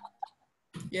Saratoga.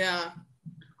 Yeah.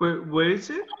 Where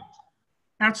is it?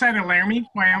 Outside of Laramie,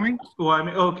 Wyoming.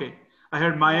 Wyoming. Okay. I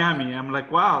heard Miami. I'm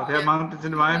like, wow, there are mountains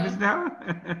in Miami now.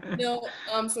 No.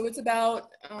 So it's about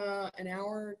an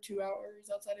hour, 2 hours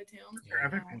outside of town.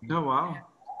 Oh wow.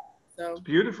 So it's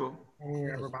beautiful.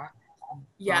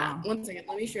 Yeah, one second.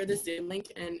 Let me share this Zoom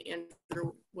link and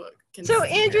Andrew can. So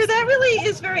Andrew, that really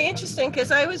is very interesting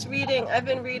because I've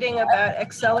been reading about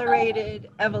accelerated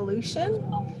evolution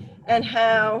and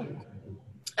how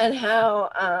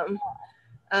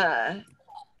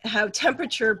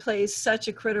temperature plays such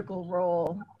a critical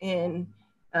role in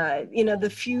the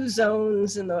few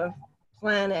zones in the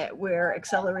planet where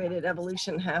accelerated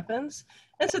evolution happens.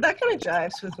 And so that kind of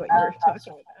jives with what you're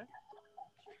talking about.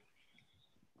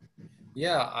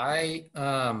 Yeah,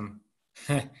 I'm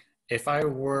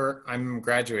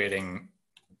graduating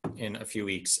in a few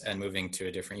weeks and moving to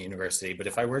a different university, but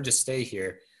if I were to stay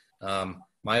here,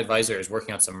 my advisor is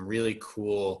working on some really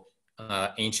cool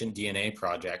ancient DNA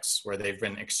projects where they've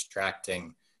been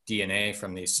extracting DNA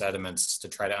from these sediments to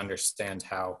try to understand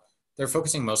how they're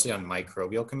focusing mostly on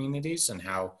microbial communities and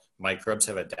how microbes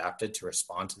have adapted to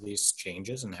respond to these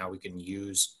changes and how we can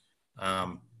use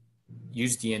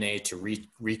DNA to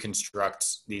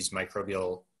reconstruct these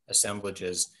microbial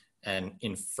assemblages and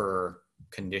infer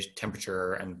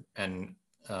temperature and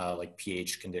like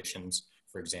pH conditions,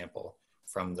 for example,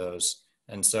 from those.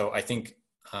 And so I think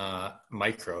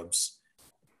microbes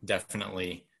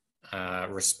definitely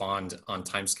respond on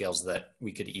timescales that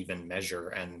we could even measure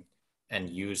and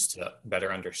use to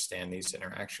better understand these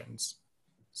interactions.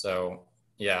 So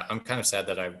yeah, I'm kind of sad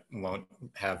that I won't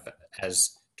have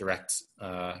as direct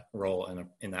role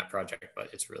in that project, but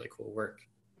it's really cool work.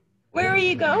 Where are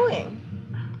you going?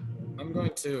 I'm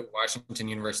going to Washington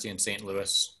University in St.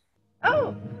 Louis.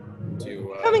 Oh,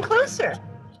 to coming closer.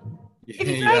 If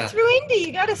you drive through Indy,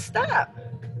 you got to stop.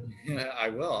 Yeah, I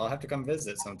will. I'll have to come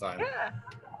visit sometime. Yeah.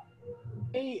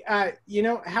 Hey,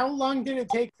 how long did it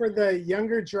take for the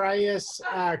Younger Dryas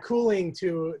cooling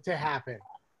to happen?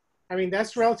 I mean,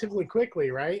 that's relatively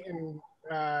quickly, right? And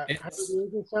 100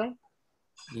 years or so?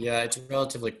 Yeah, it's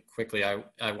relatively quickly. I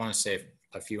want to say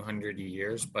a few hundred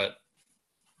years, but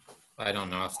I don't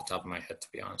know off the top of my head, to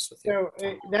be honest with you.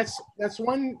 So that's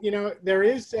one, there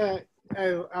is a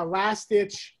last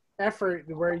ditch effort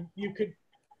where you could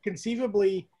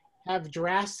conceivably have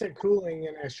drastic cooling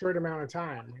in a short amount of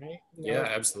time, right? Yeah,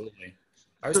 absolutely.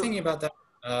 I was thinking about that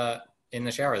in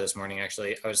the shower this morning,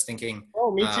 actually. I was thinking.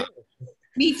 Oh, me too.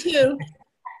 Me too.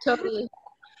 Totally.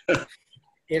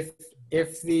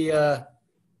 If the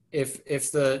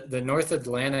North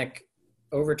Atlantic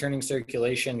overturning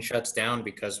circulation shuts down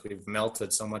because we've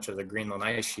melted so much of the Greenland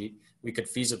ice sheet, we could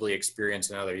feasibly experience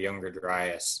another Younger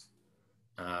Dryas.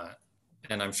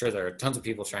 And I'm sure there are tons of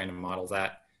people trying to model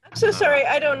that. I'm so sorry,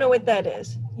 I don't know what that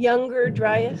is. Younger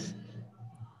Dryas?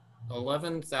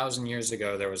 11,000 years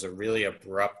ago, there was a really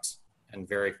abrupt and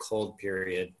very cold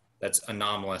period that's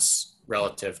anomalous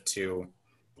relative to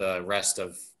the rest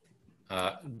of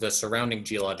the surrounding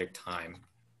geologic time.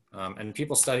 And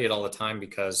people study it all the time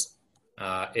because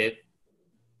it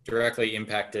directly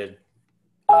impacted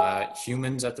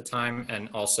humans at the time, and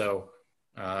also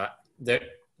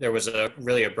there was a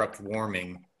really abrupt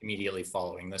warming immediately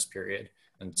following this period.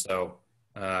 And so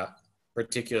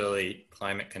particularly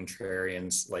climate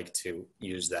contrarians like to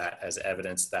use that as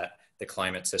evidence that the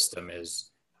climate system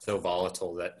is so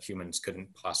volatile that humans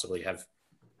couldn't possibly have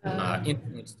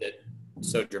influenced it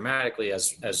so dramatically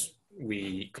as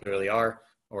we clearly are,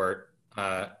 or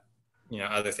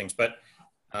other things. But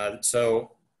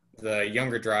so the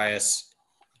Younger Dryas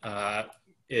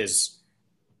is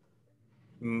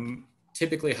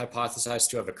typically hypothesized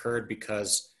to have occurred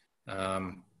because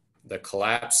the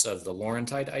collapse of the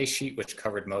Laurentide ice sheet, which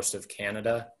covered most of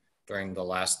Canada during the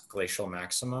last glacial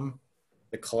maximum,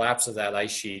 the collapse of that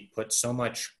ice sheet put so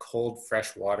much cold,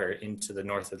 fresh water into the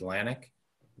North Atlantic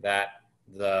that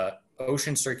the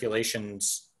ocean circulation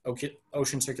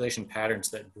patterns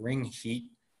that bring heat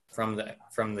from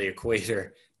the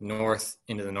equator north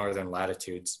into the northern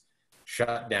latitudes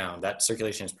shut down. That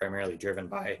circulation is primarily driven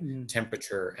by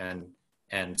temperature and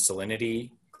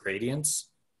salinity gradients.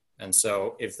 And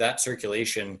so if that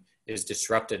circulation is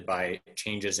disrupted by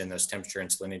changes in those temperature and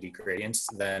salinity gradients,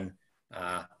 then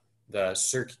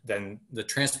the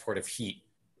transport of heat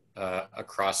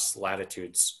across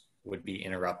latitudes would be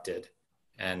interrupted,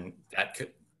 and that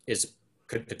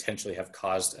could potentially have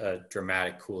caused a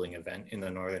dramatic cooling event in the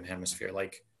northern hemisphere,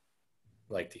 like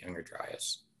the Younger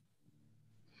Dryas.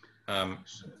 But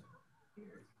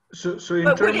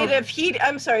would it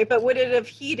have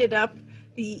heated up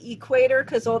the equator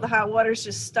because all the hot water's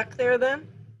just stuck there then?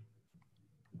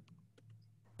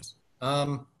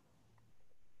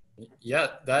 Yeah,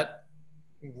 that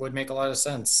would make a lot of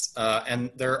sense.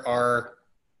 And there are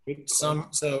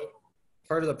so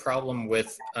part of the problem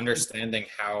with understanding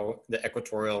how the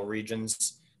equatorial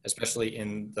regions, especially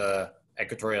in the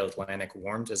equatorial Atlantic,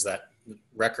 warmed is that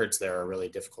records there are really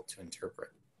difficult to interpret.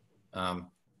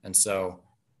 And so,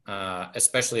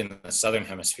 especially in the southern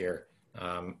hemisphere,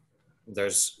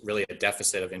 there's really a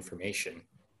deficit of information.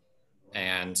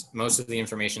 And most of the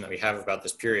information that we have about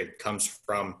this period comes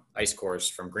from ice cores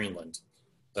from Greenland.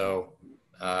 So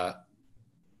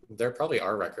there probably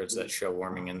are records that show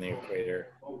warming in the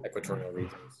equatorial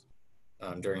regions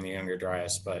during the Younger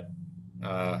Dryas, but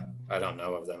I don't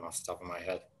know of them off the top of my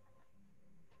head.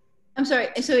 I'm sorry.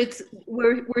 So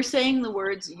we're saying the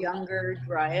words Younger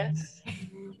Dryas.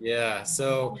 Yeah.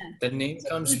 So the name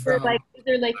comes from. Is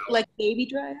there like baby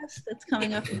Dryas that's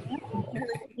coming up?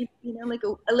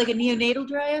 Like a neonatal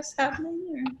Dryas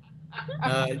happening?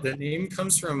 Or? The name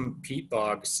comes from peat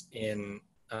bogs in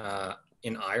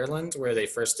Ireland, where they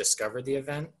first discovered the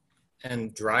event,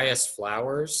 and Dryas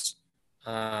flowers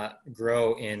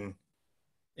grow in.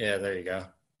 Yeah, there you go.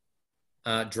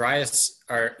 Dryas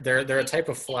they're a type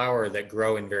of flower that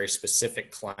grow in very specific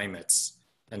climates,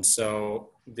 and so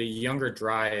the Younger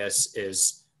Dryas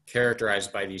is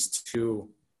characterized by these two.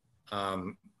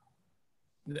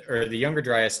 Or the Younger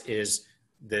Dryas is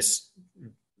this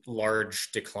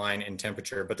large decline in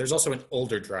temperature, but there's also an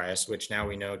older Dryas, which now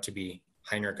we know to be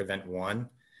Heinrich Event 1.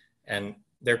 And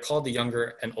they're called the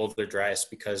Younger and Older Dryas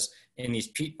because in these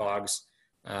peat bogs,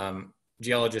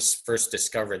 geologists first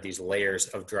discovered these layers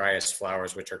of Dryas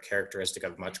flowers, which are characteristic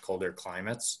of much colder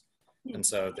climates. And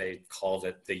so they called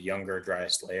it the Younger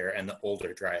Dryas layer and the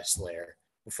Older Dryas layer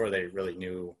before they really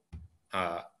knew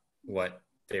what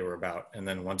they were about. And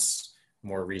then once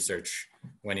more research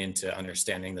went into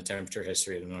understanding the temperature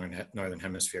history of the northern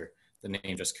hemisphere, the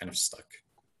name just kind of stuck.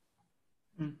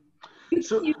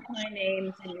 So use my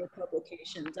names in your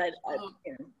publications.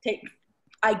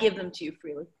 I give them to you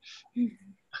freely.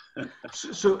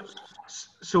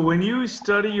 So when you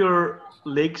study your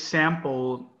lake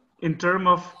sample, in terms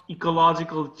of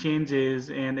ecological changes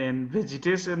and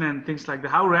vegetation and things like that,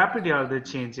 how rapidly are they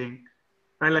changing?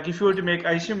 Right? Like if you were to make,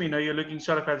 I assume, you're looking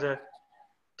sort of as a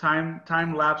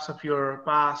time lapse of your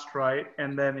past, right?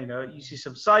 And then, you see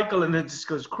some cycle and then it just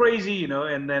goes crazy,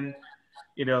 and then,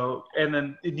 and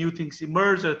then new things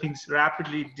emerge or things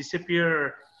rapidly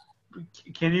disappear.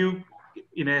 Can you,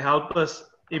 help us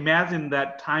imagine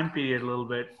that time period a little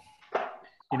bit?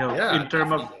 Yeah, in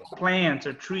terms of plants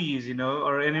or trees,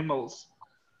 or animals.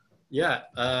 Yeah,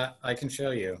 I can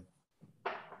show you.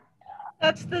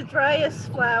 That's the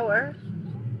driest flower.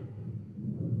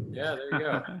 Yeah, there you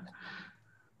go.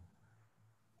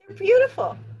 They're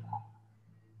beautiful.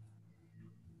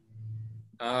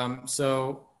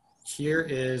 So here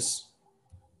is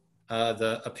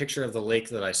a picture of the lake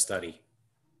that I study,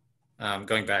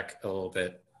 going back a little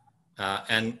bit.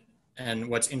 And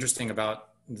what's interesting about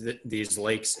these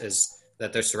lakes is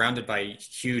that they're surrounded by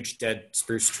huge dead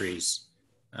spruce trees.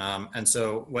 And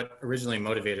so what originally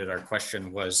motivated our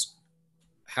question was,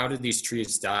 how did these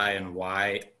trees die and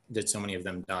why did so many of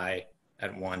them die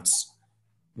at once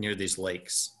near these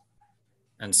lakes?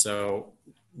 And so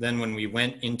then when we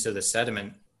went into the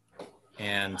sediment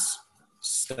and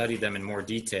studied them in more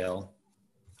detail,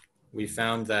 we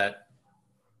found that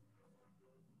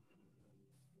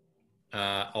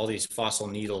all these fossil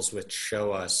needles, which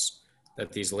show us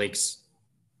that these lakes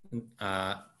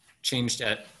changed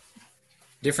at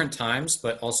different times,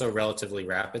 but also relatively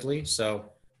rapidly. So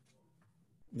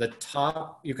the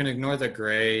top, you can ignore the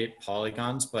gray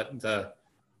polygons, but the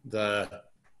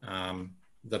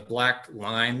black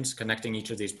lines connecting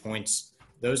each of these points,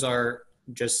 those are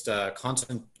just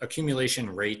constant accumulation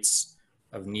rates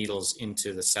of needles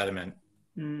into the sediment.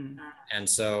 Mm. And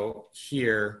so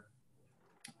here,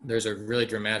 there's a really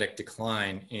dramatic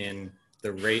decline in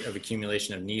the rate of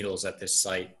accumulation of needles at this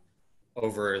site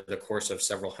over the course of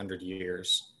several hundred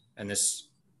years. And this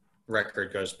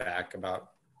record goes back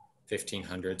about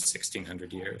 1,500,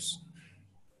 1,600 years.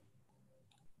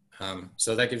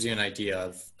 So that gives you an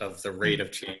idea of the rate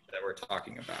of change that we're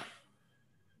talking about.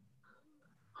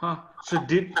 Huh. So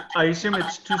I assume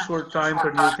it's too short time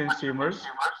for new things to emerge?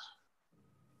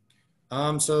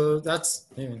 So that's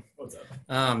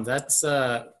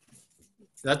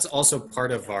that's also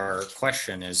part of our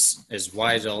question is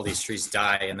why did all these trees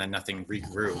die and then nothing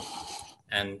regrew?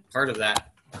 And part of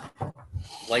that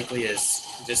likely is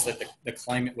just that the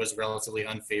climate was relatively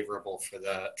unfavorable for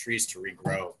the trees to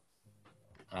regrow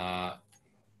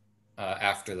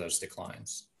after those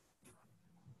declines.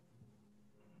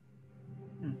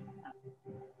 Did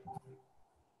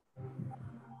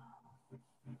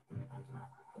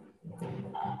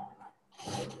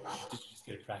you just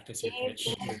get to practice your pitch?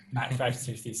 Practice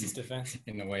your thesis defense?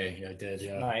 In a way, I did,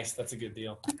 yeah. Nice, that's a good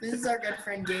deal. This is our good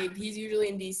friend Gabe. He's usually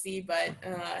in DC, but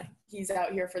he's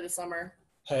out here for the summer.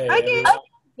 Hey, Hi, Gabe.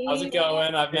 how's it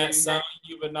going? I've met some of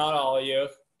you, but not all of you.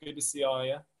 Good to see all of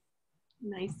you.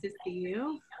 Nice to see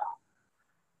you.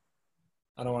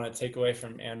 I don't want to take away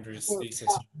from Andrew's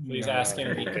thesis. Please ask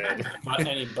any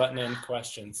button-in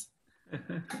questions.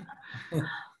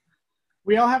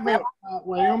 We all have a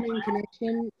Wyoming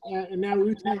connection, and now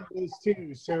Utam does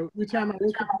too. So Utam, I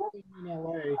work with you in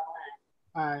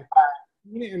LA.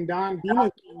 Dina and Don,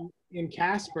 Dina's in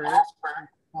Casper.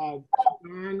 Don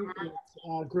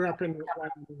grew up in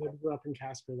Wyoming, grew up in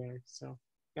Casper there. So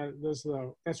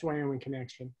that's Wyoming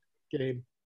connection. Gabe.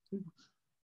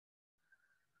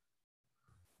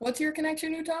 What's your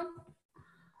connection, Utam?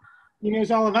 He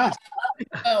knows all of us.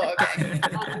 Oh, okay.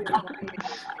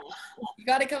 You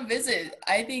got to come visit.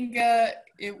 I think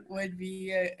it would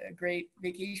be a great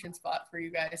vacation spot for you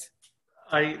guys.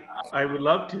 I would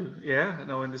love to. Yeah,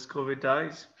 when this COVID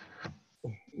dies.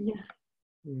 Yeah.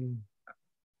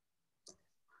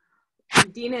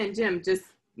 Dina and Jim just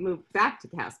moved back to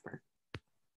Casper,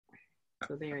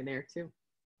 so they are there too.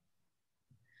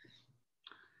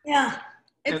 Yeah,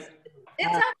 it's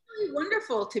actually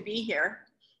wonderful to be here.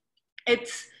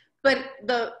 It's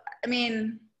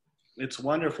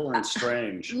wonderful and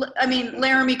strange. I mean,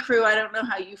 Laramie Crew, I don't know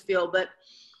how you feel, but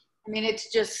I mean,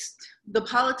 it's just, the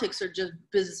politics are just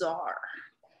bizarre.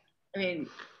 I mean,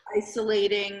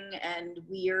 isolating and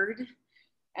weird,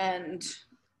 and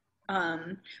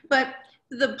but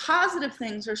the positive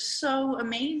things are so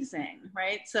amazing,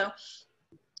 right? So,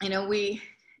 you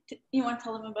want to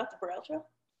tell them about the Braille Trail?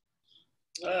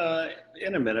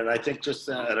 In a minute. I think just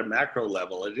at a macro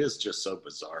level, it is just so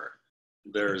bizarre.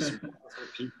 There's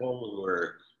people who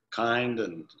are kind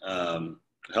and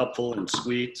helpful and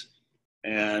sweet.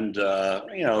 And,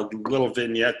 little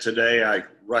vignette today, I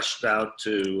rushed out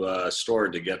to a store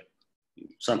to get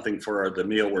something for the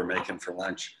meal we're making for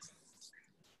lunch.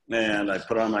 And I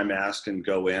put on my mask and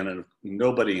go in, and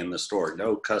nobody in the store,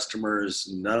 no customers,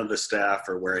 none of the staff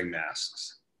are wearing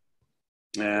masks.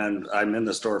 And I'm in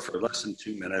the store for less than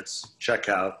 2 minutes, check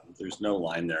out, there's no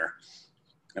line there.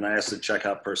 And I asked the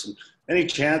checkout person, any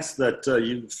chance that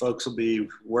you folks will be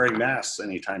wearing masks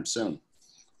anytime soon?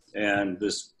 And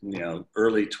this,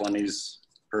 early 20s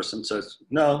person says,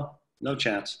 no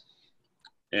chance.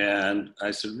 And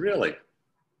I said, really?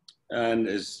 And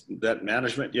is that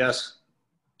management? Yes.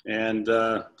 And,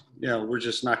 we're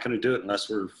just not going to do it unless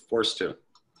we're forced to.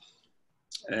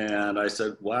 And I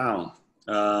said, wow,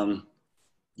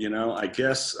 I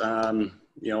guess,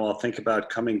 I'll think about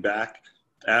coming back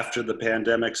after the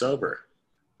pandemic's over.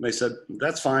 And they said,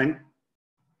 that's fine.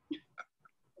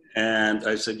 And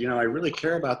I said, I really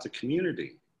care about the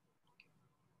community.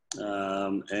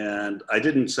 And I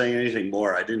didn't say anything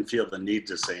more. I didn't feel the need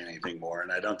to say anything more.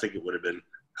 And I don't think it would have been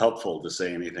helpful to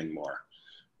say anything more.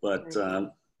 But,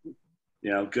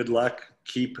 good luck,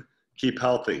 keep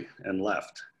healthy, and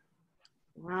left.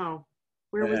 Wow.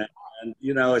 And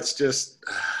it's just,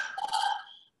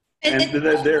 and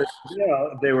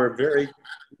they were very,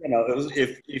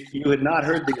 if you had not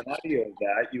heard the audio of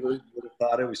that, you would have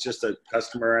thought it was just a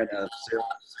customer and a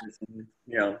salesperson,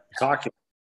 talking.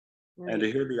 Right. And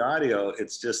to hear the audio,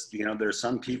 it's just, there's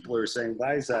some people who are saying,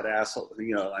 why is that asshole?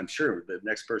 I'm sure the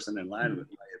next person in line might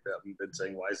have been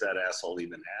saying, why is that asshole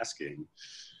even asking?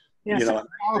 Yeah,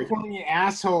 California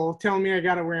asshole telling me I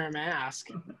got to wear a mask.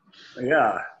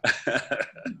 Yeah.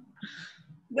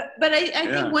 But I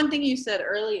think one thing you said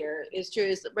earlier is true,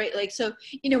 is right. Like, so,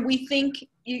 we think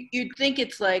you'd think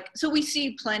it's like, so we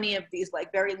see plenty of these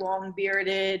like very long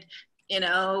bearded,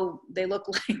 they look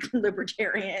like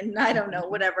libertarian, I don't know,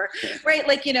 whatever. Right.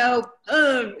 Like,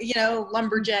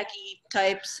 lumberjacky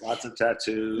types. Lots of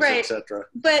tattoos, right. etc.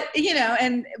 But,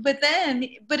 but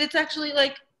it's actually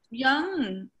like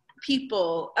young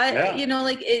people,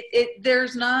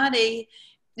 there's not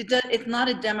it's not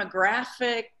a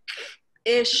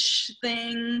demographic-ish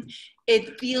thing.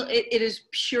 It is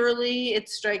purely, it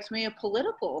strikes me, a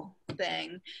political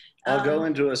thing. I'll go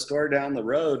into a store down the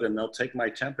road and they'll take my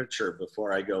temperature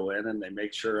before I go in, and they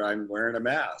make sure I'm wearing a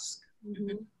mask.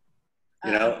 Mm-hmm.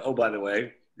 Oh, by the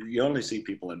way, you only see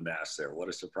people in masks there. What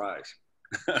a surprise.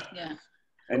 Yeah.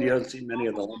 And you don't see many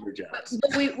of the lumberjacks.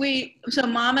 But so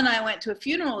Mom and I went to a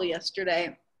funeral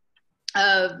yesterday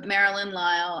of Marilyn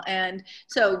Lyle. And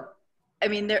so, I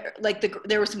mean, there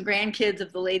were some grandkids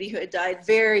of the lady who had died,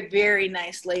 very, very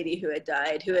nice lady who had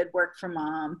died, who had worked for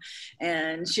Mom.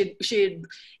 And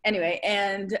anyway,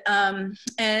 and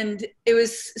it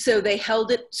was, so they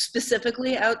held it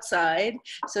specifically outside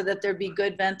so that there'd be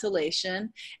good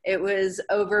ventilation. It was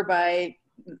over by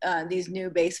these new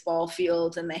baseball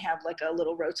fields, and they have like a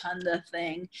little rotunda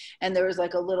thing, and there was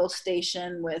like a little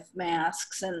station with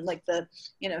masks and like the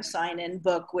sign-in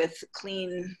book with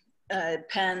clean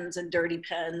pens and dirty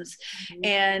pens.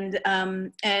 Mm-hmm.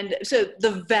 And so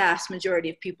the vast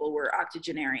majority of people were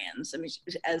octogenarians, I mean,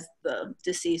 as the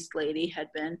deceased lady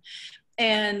had been.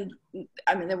 And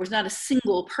I mean, there was not a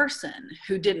single person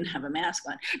who didn't have a mask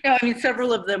on. No, I mean,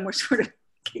 several of them were sort of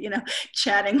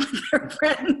chatting with their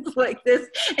friends like this,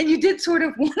 and you did sort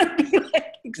of want to be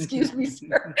like, excuse me,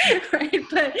 sir, right?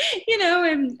 But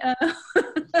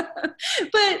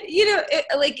but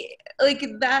like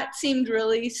that seemed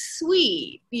really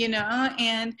sweet,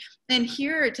 and then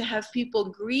here to have people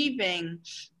grieving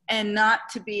and not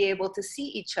to be able to see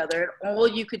each other, all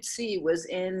you could see was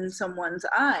in someone's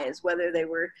eyes, whether they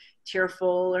were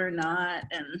tearful or not,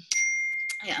 and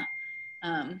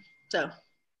so.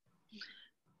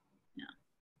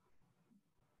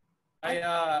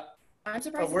 I'm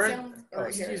surprised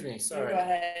excuse me, sorry. Go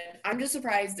ahead. I'm just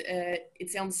surprised it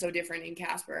sounds so different in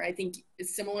Casper. I think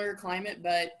it's similar climate,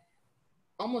 but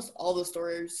almost all the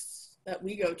stores that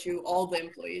we go to, all the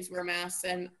employees wear masks,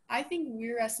 and I think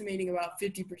we're estimating about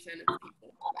 50% of the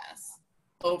people wear masks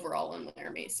overall in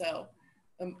Laramie. So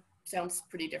sounds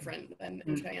pretty different than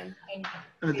in Cheyenne.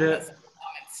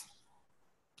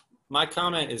 My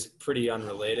comment is pretty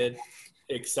unrelated,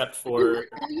 except for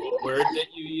the word that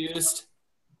you used.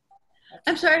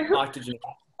 I'm sorry. Octogen.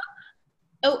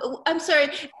 Oh, I'm sorry.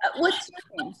 What's your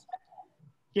name?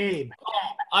 Gabe.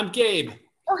 I'm Gabe.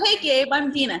 Oh, hey, Gabe.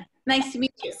 I'm Dina. Nice to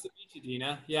meet you. Nice to meet you,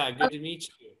 Dina. Yeah, good to meet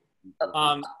you.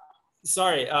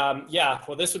 Sorry.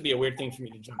 Well, this would be a weird thing for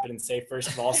me to jump in and say first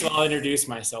of all, so I'll introduce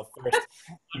myself first.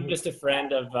 I'm just a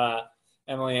friend of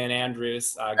Emily and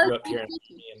Andrews. I grew up here in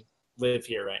Miami and live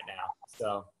here right now.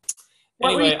 So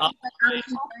anyway,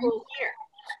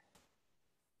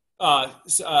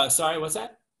 sorry, what's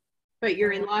that? But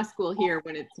you're in law school here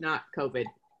when it's not COVID.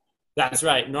 That's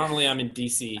right. Normally I'm in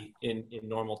DC in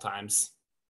normal times.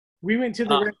 We went to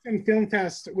the Reston Film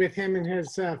Fest with him and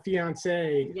his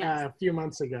fiance a few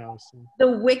months ago. So. The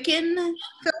Wiccan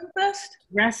Film Fest?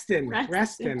 Reston.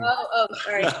 Oh,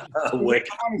 sorry.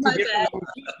 Wiccan. My bad.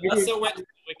 We also went to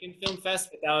the Wiccan Film Fest,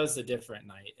 but that was a different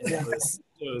night. It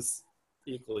was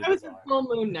equally That was a bizarre. full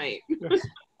moon night.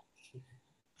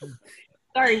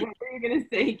 Sorry, what were you gonna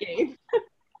say, Gabe?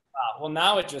 Well,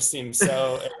 now it just seems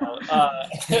so.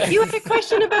 You had a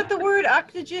question about the word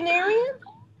octogenarian?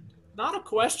 Not a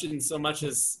question so much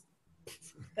as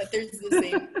That there's the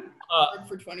same word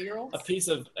for 20-year-olds? a piece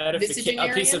of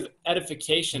Visagenarian?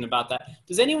 edification about that.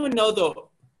 Does anyone know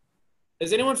though?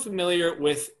 Is anyone familiar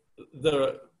with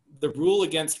the rule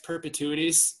against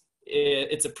perpetuities?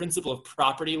 It's a principle of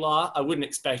property law. I wouldn't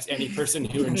expect any person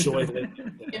who enjoyed it.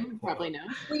 Jim probably know.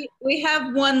 We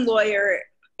have one lawyer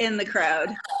in the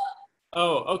crowd.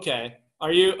 Oh, okay.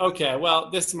 Are you okay? Well,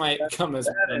 this might come as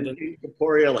redundant.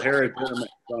 Corporeal hereditary,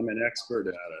 I'm an expert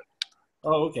at it.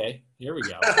 Oh, okay. Here we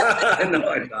go. No,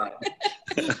 I'm not.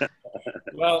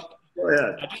 Well, Go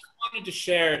ahead. I just wanted to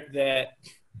share that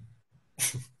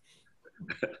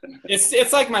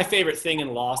it's like my favorite thing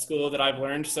in law school that I've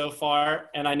learned so far,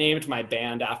 and I named my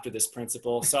band after this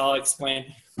principle. So I'll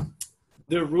explain.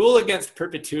 The rule against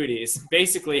perpetuities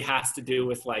basically has to do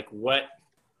with like what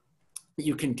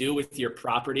you can do with your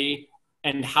property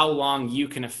and how long you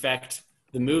can affect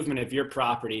the movement of your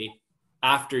property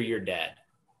after you're dead.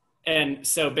 And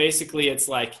so basically it's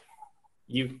like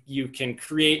you can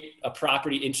create a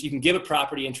property, you can give a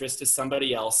property interest to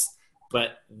somebody else,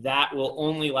 but that will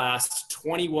only last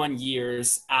 21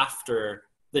 years after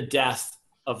the death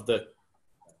of the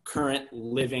current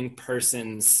living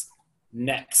person's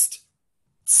next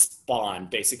spawn,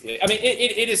 basically. I mean,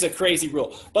 it is a crazy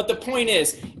rule, but the point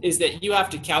is that you have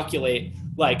to calculate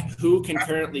like who can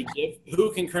currently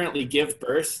give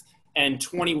birth, and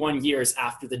 21 years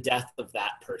after the death of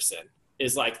that person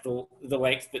is like the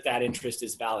length that interest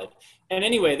is valid. And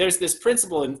anyway, there's this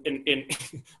principle in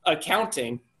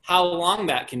accounting how long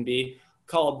that can be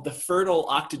called the fertile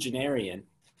octogenarian.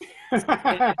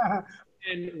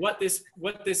 And what this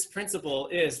principle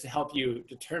is to help you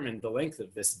determine the length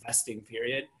of this vesting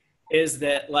period is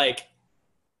that like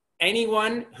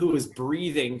anyone who is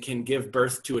breathing can give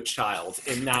birth to a child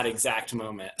in that exact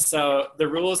moment. So the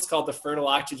rule is called the fertile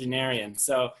octogenarian.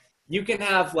 So you can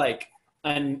have like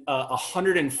a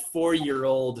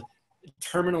 104-year-old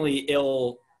terminally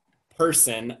ill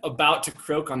person about to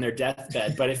croak on their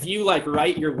deathbed, but if you like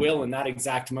write your will in that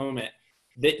exact moment,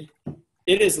 that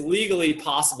it is legally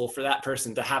possible for that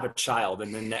person to have a child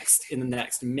in the next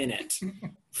minute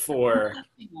for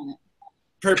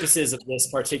purposes of this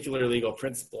particular legal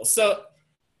principle. So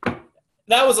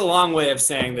that was a long way of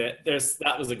saying that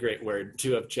that was a great word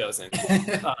to have chosen,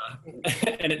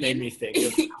 and it made me think.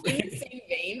 In the same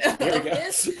vein of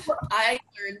this, I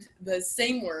learned the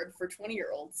same word for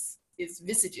 20-year-olds is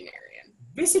visagenarian.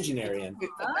 Visagenarian.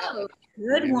 Oh,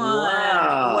 good one.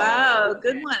 Wow,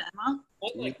 good one, Emma.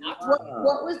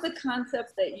 What was the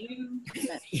concept that you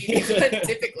meant?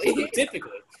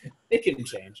 Typically, it can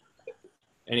change.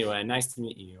 Anyway, nice to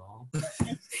meet you all.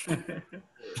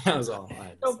 That was all I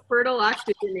had. So fertile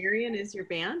octogenarian is your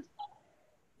band?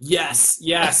 Yes.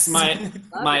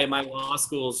 My law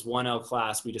school's 1L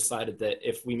class, we decided that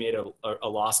if we made a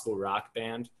law school rock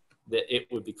band, that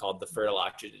it would be called the Fertile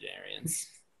Octogenarians.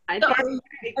 Are you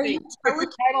the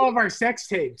title of our sex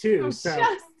tape too? Oh, so.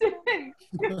 Justin.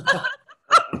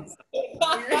 Oh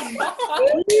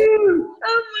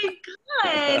my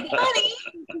God, honey.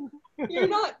 You're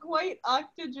not quite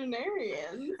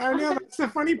octogenarian. I know, that's the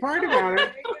funny part about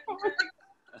it.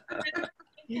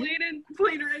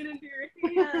 Played right into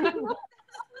your hand.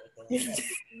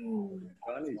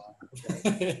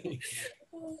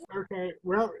 Okay,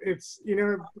 well, it's,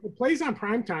 it plays on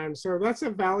primetime, so that's a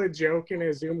valid joke in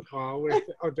a Zoom call with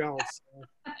adults.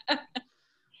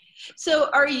 So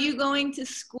are you going to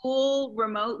school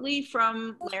remotely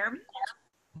from Laramie?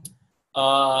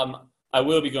 I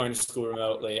will be going to school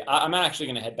remotely. I'm actually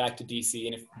going to head back to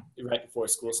DC right before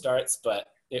school starts, but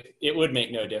it would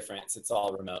make no difference. It's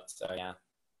all remote, so yeah.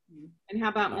 And how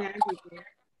about Maggie?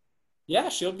 Yeah,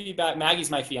 she'll be back. Maggie's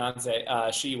my fiance.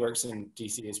 She works in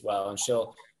DC as well, and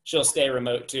she'll stay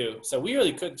remote too. So we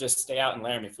really could just stay out in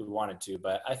Laramie if we wanted to,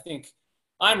 but I think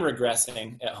I'm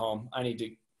regressing at home. I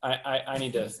need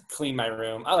to clean my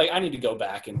room. I need to go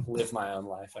back and live my own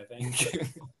life, I think.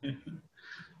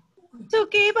 So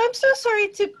Gabe, I'm so sorry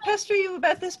to pester you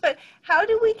about this, but how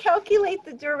do we calculate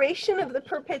the duration of the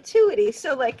perpetuity?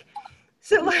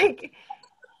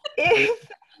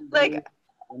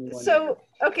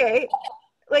 Okay,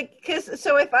 like, because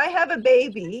so if I have a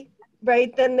baby,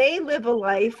 right, then they live a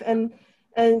life, and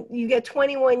you get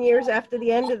 21 years after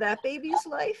the end of that baby's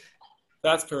life.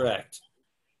 That's correct.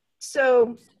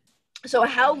 So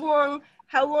how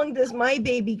long does my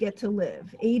baby get to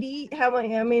live? 80?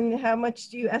 How much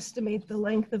do you estimate the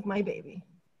length of my baby?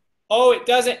 Oh, it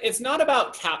doesn't. It's not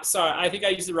about sorry, I think I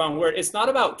used the wrong word. It's not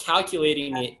about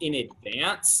calculating it in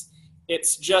advance.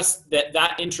 It's just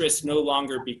that interest no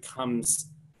longer becomes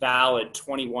valid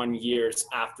 21 years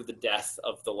after the death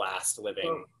of the last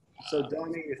living. So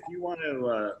Donnie, if you want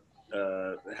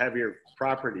to have your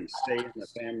property stay in the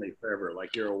family forever,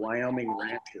 like you're a Wyoming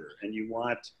rancher and you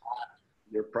want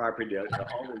your property to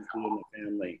always be in the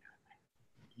family,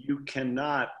 you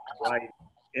cannot write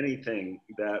anything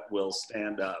that will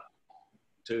stand up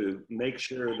to make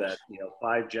sure that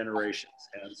 5 generations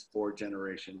hence, 4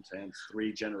 generations hence,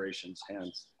 3 generations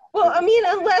hence. Well, I mean,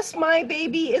 unless my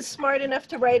baby is smart enough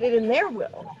to write it in their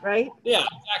will, right? Yeah,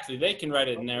 exactly. They can write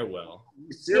it in their will.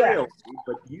 Serial,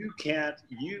 but you can't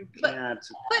make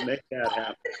that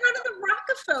happen. But how did the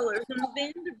Rockefellers and the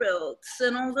Vanderbilts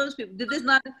and all those people, did this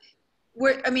not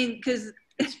work? I mean, because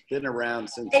it's been around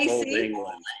since old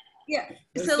England. Yeah.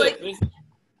 So like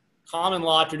common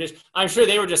law tradition. I'm sure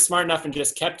they were just smart enough and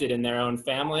just kept it in their own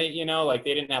family, like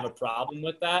they didn't have a problem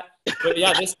with that. But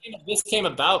yeah, this came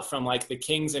about from like the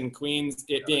kings and queens,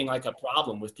 it being like a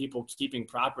problem with people keeping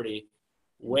property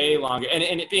way longer and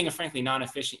it being a frankly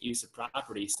non-efficient use of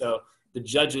property. So the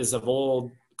judges of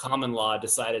old common law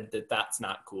decided that that's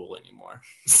not cool anymore.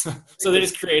 So they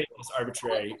just created this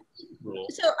arbitrary rule.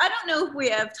 So I don't know if we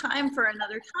have time for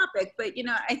another topic, but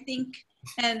I think,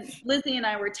 and Lizzie and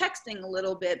I were texting a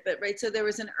little bit, but right, so there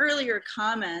was an earlier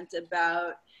comment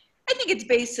about, I think it's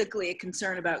basically a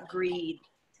concern about greed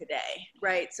today,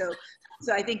 right? So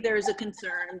I think there's a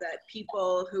concern that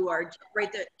people who are,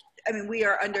 right, we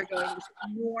are undergoing this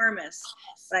enormous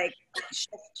like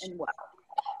shift in wealth,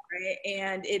 right?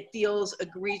 And it feels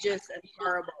egregious and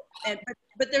horrible.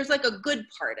 But there's like a good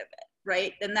part of it,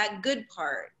 right? And that good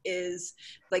part is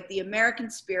like the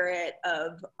American spirit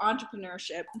of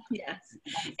entrepreneurship, yes.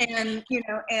 And,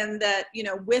 and that,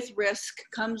 with risk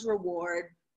comes reward.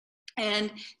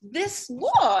 And this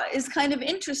law is kind of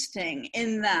interesting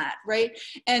in that, right?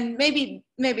 And maybe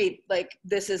like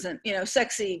this isn't,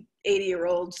 sexy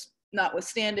 80-year-olds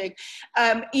notwithstanding,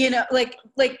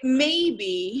 like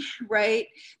maybe, right,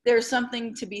 there's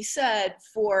something to be said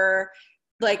for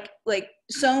like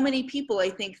so many people, I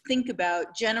think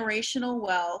about generational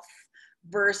wealth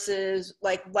versus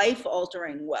like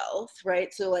life-altering wealth,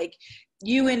 right? So like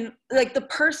the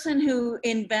person who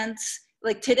invents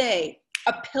like today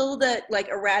a pill that like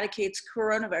eradicates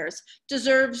coronavirus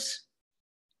deserves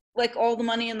like all the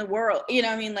money in the world,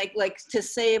 like to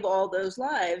save all those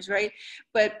lives, right?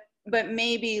 But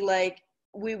maybe like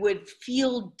we would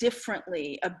feel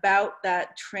differently about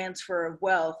that transfer of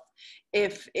wealth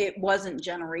if it wasn't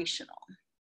generational.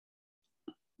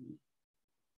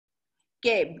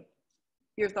 Gabe,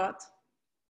 your thoughts?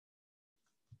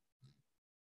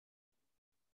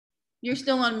 You're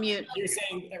still on mute. You're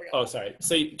saying, oh, sorry.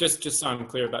 So just so I'm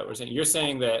clear about what we're saying, you're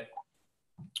saying that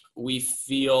we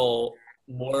feel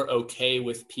more okay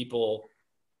with people,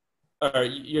 or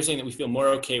you're saying that we feel more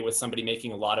okay with somebody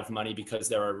making a lot of money because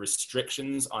there are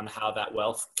restrictions on how that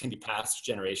wealth can be passed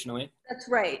generationally? That's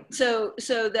right. So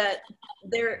that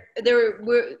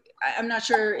I'm not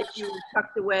sure if you were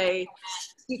tucked away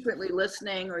secretly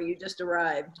listening or you just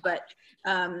arrived, but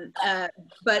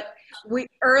we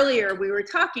were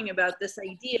talking about this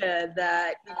idea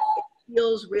that it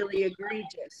feels really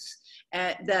egregious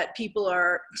that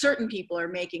certain people are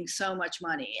making so much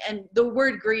money, and the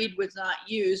word greed was not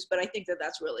used, but I think that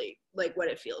that's really like what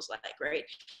it feels like, right?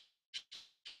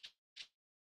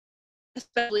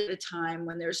 Especially at a time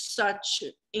when there's such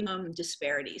income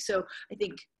disparity. So I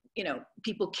think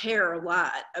people care a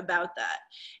lot about that,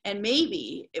 and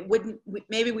maybe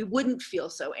we wouldn't feel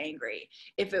so angry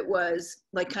if it was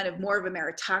like kind of more of a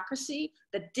meritocracy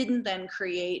that didn't then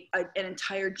create an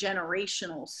entire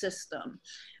generational system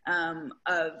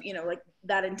of like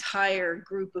that entire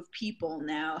group of people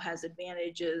now has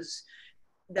advantages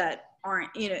that aren't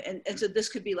and so this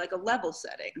could be like a level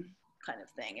setting kind of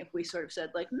thing if we sort of said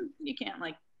like you can't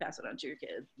like pass it on to your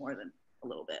kids more than a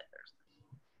little bit or something.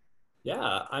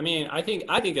 Yeah, I mean, I think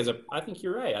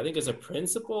you're right. I think as a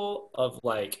principle of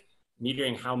like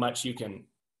metering how much you can,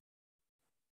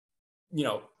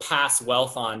 pass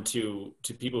wealth on to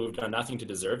people who've done nothing to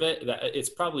deserve it, that it's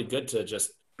probably good to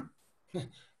just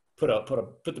put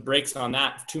the brakes on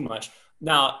that too much.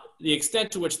 Now, the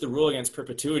extent to which the rule against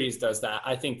perpetuities does that,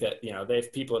 I think that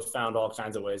people have found all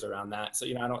kinds of ways around that. So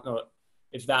I don't know.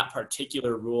 if that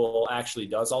particular rule actually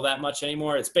does all that much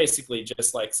anymore. It's basically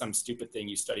just like some stupid thing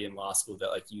you study in law school that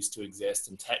like used to exist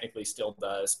and technically still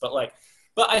does. But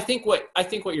I think what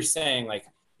you're saying like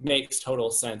makes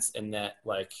total sense in that,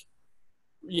 like,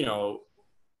 you know,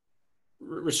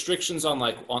 restrictions on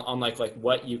like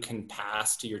what you can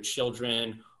pass to your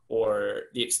children, or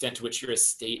the extent to which your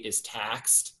estate is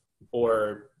taxed,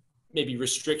 or maybe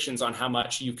restrictions on how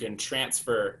much you can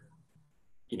transfer,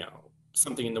 you know,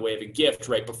 something in the way of a gift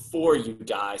right before you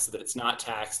die so that it's not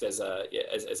taxed as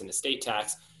an estate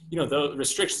tax. You know, the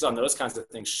restrictions on those kinds of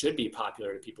things should be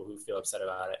popular to people who feel upset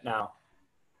about it. Now,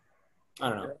 I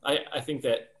don't know. I think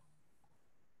that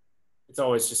it's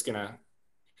always just gonna,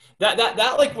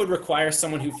 that like would require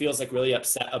someone who feels like really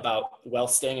upset about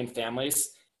wealth staying in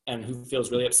families and who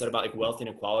feels really upset about like wealth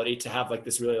inequality to have like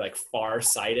this really like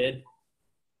far-sighted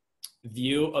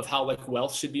view of how like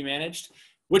wealth should be managed,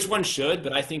 which one should,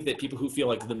 but I think that people who feel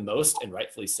like the most, and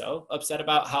rightfully so, upset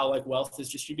about how like wealth is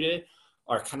distributed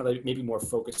are kind of like maybe more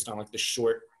focused on like the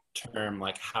short term,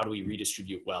 like how do we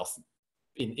redistribute wealth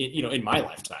in you know, in my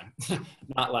lifetime,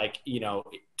 not like, you know,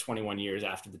 21 years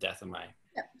after the death of my.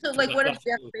 Yeah. So like what if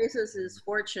Jeff Bezos's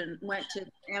fortune went to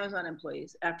Amazon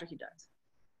employees after he dies?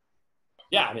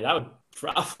 Yeah, I mean, that would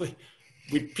probably,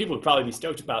 people would probably be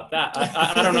stoked about that.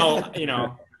 I don't know, you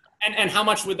know, and how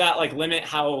much would that like limit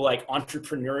how like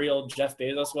entrepreneurial Jeff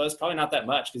Bezos was? Probably not that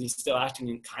much, because he's still acting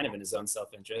in kind of in his own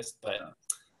self-interest. But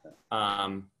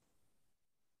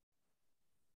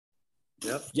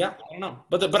yep. Yeah, I don't know.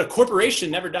 But a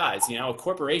corporation never dies. You know, a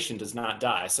corporation does not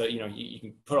die. So you know, you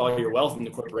can put all your wealth in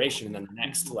the corporation, and then the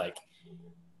next like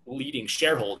leading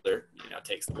shareholder, you know,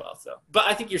 takes the wealth. So, but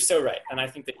I think you're so right, and I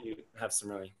think that you have some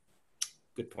really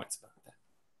good points about that.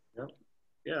 Yep.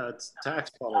 Yeah, it's tax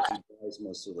policy drives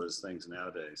most of those things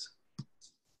nowadays.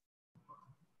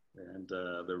 And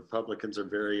the Republicans are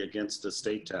very against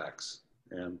estate tax,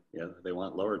 and yeah, they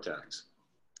want lower tax.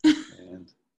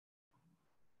 And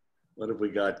what have we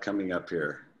got coming up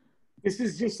here? This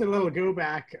is just a little go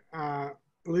back.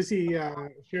 Lizzie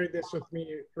shared this with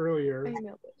me earlier.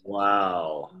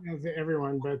 Wow. As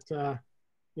everyone, but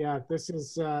yeah, this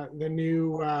is the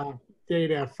new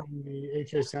data from the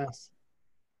HSS.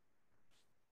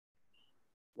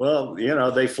 Well, you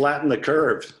know, they flattened the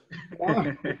curve.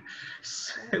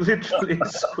 Literally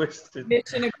twisted.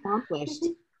 Mission accomplished.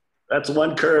 That's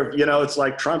one curve. You know, it's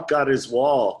like Trump got his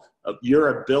wall.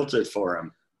 Europe built it for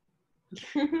him.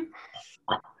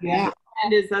 Yeah.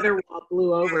 And his other wall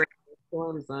blew over in the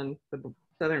storms on the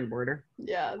southern border.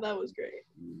 Yeah, that was great.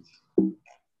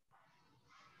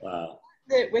 Wow.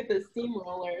 With a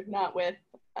steamroller, not with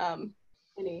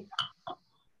any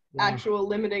actual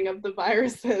limiting of the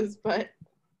viruses, but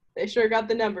they sure got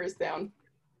the numbers down.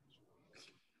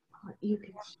 You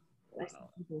can I see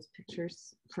those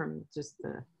pictures from just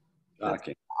the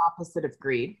Okay. opposite of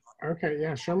greed. Okay,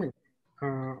 yeah, show me.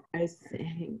 I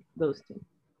see those two.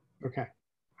 Okay.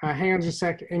 Hang on just a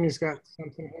sec. Amy's got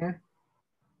something here.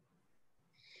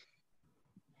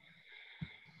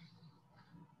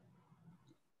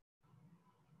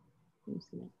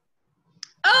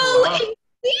 Oh, I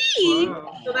see.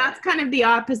 Wow. So that's kind of the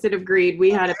opposite of greed. We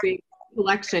had a big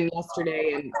collection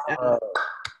yesterday and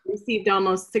received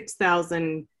almost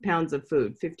 6,000 pounds of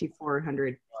food,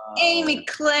 5,400. Amy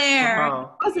Claire.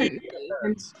 Wow. Wasn't,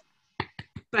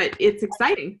 but it's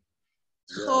exciting.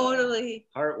 Totally.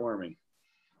 Heartwarming.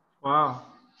 Wow.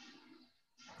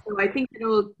 So I think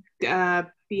it'll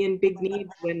be in big need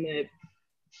when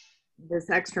this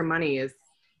extra money is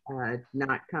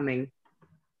not coming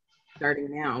starting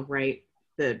now, right?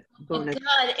 The bonus. Oh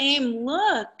God, Aim,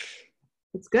 look.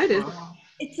 It's good, isn't it? Wow.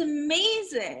 It's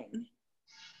amazing.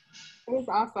 It was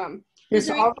awesome. This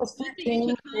obviously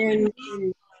came in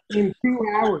 2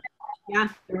 hours. Yeah.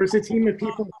 There was a team of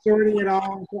people sorting it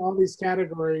all into all these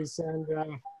categories. And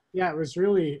yeah, it was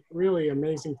really, really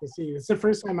amazing to see. It's the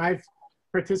first time I've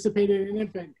participated in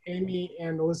it, but Amy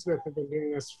and Elizabeth have been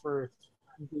doing this for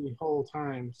the whole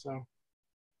time. So,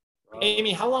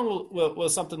 Amy, how long will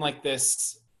something like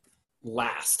this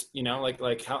last? You know,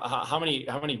 like how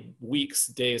many weeks,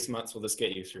 days, months will this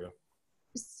get you through?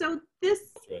 So this,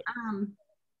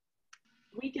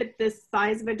 we get this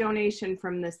size of a donation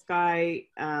from this guy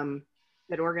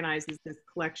that organizes this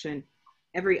collection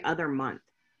every other month.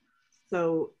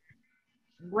 So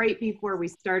right before we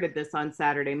started this on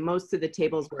Saturday, most of the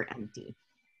tables were empty.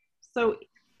 So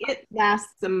it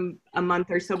lasts a month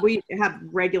or so. We have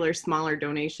regular smaller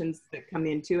donations that come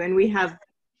in too, and we have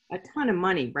a ton of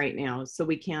money right now, so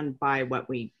we can buy what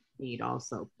we need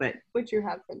also. But Which you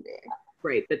have been doing.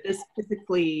 right, but this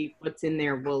physically, what's in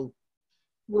there will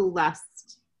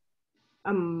last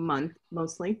a month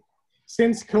mostly.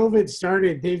 since COVID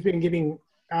started, they've been getting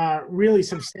really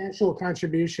substantial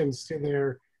contributions to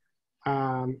their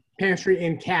pantry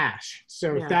in cash.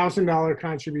 So $1,000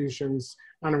 contributions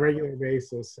on a regular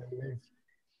basis.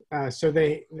 And so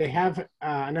they have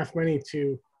enough money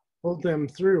to hold them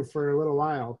through for a little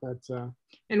while. But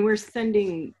and we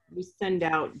send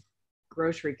out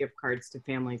grocery gift cards to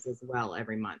families as well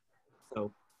every month.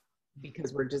 So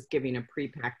because we're just giving a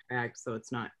pre-packed bag, so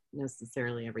it's not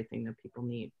necessarily everything that people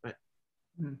need. But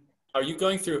are you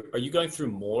going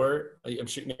through more? I'm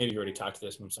sure maybe you already talked to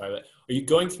this. I'm sorry, but are you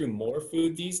going through more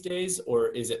food these days, or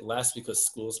is it less because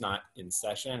school's not in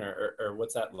session, or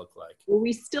what's that look like? Well,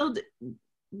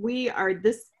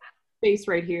 this space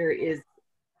right here is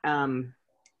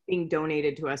being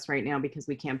donated to us right now because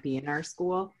we can't be in our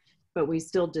school, but we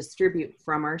still distribute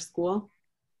from our school.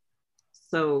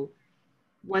 So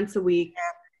once a week,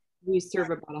 we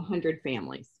serve about 100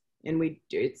 families, and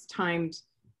it's timed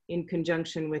in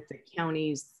conjunction with the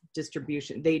county's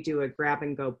distribution. They do a grab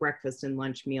and go breakfast and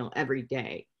lunch meal every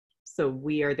day. So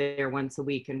we are there once a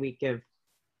week, and we give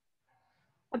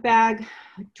a bag,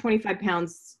 25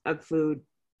 pounds of food,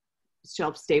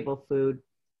 shelf stable food.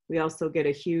 We also get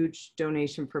a huge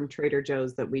donation from Trader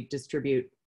Joe's that we distribute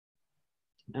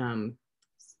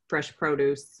fresh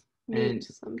produce,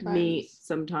 meat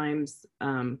sometimes,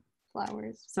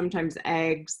 flowers, sometimes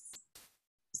eggs.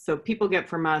 So people get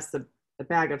from us a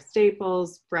bag of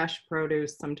staples, fresh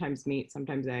produce, sometimes meat,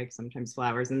 sometimes eggs, sometimes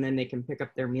flowers, and then they can pick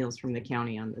up their meals from the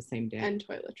county on the same day. And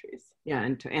toiletries. Yeah,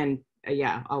 and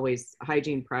always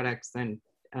hygiene products and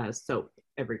soap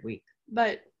every week.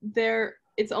 But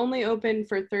it's only open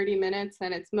for 30 minutes,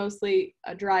 and it's mostly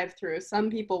a drive-through. Some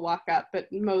people walk up, but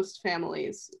most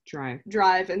families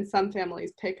drive, and some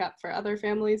families pick up for other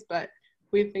families. But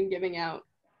we've been giving out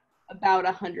about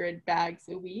 100 bags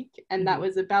a week, and that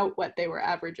was about what they were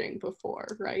averaging before,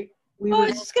 right? I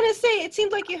was just gonna say, it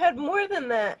seemed like you had more than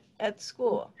that at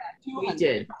school. We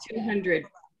did 200,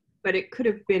 but it could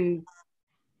have been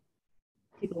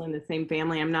people in the same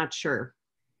family. I'm not sure,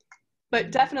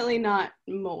 but definitely not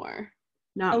more.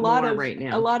 Not a lot of right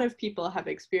now. A lot of people have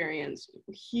experienced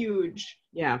huge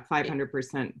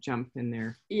 500% jump in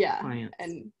their clients.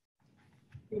 And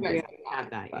we haven't had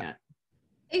that yet.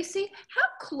 AC,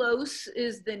 how close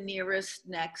is the nearest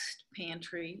next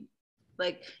pantry?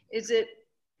 Like, is it,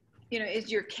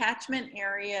 is your catchment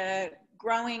area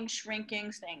growing,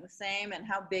 shrinking, staying the same, and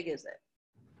how big is it?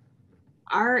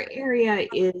 Our area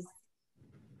is,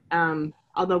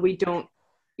 although we don't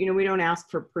ask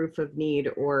for proof of need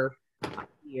or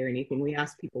anything. We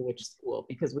ask people which school,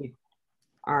 because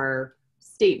our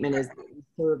statement is that we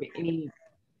serve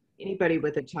anybody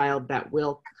with a child that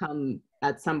will come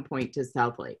at some point to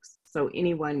South Lakes. So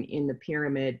anyone in the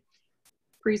pyramid,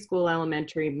 preschool,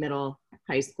 elementary, middle,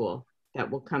 high school, that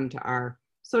will come to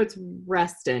so it's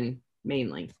Reston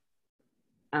mainly.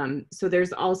 So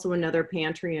there's also another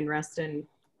pantry in Reston,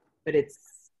 but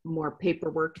it's more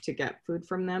paperwork to get food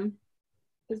from them.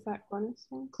 Is that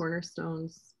Cornerstones?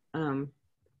 Cornerstones.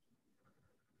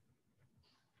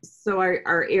 So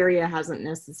our area hasn't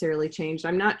necessarily changed.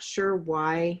 I'm not sure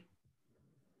why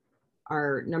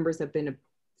our numbers have been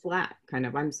flat, kind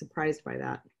of. I'm surprised by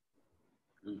that.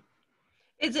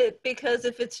 Is it because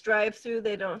if it's drive-through,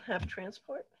 they don't have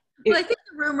transport? Well, I think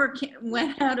the rumor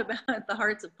went out about the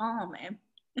Hearts of Palm, man.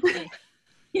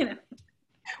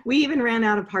 We even ran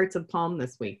out of Hearts of Palm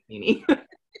this week, Jeannie.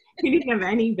 We didn't have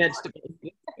any vegetables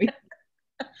this week.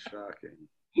 Shocking.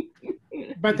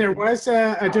 But there was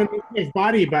a donation of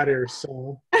body butter,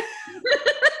 so.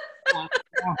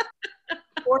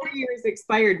 4 years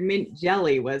expired mint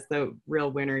jelly was the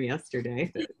real winner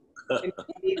yesterday.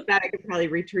 That I could probably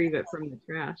retrieve it from the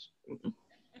trash.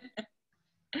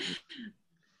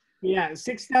 Yeah,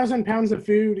 6,000 pounds of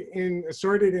food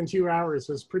assorted in 2 hours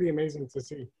was pretty amazing to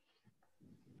see.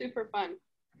 Super fun.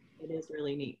 It is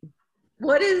really neat.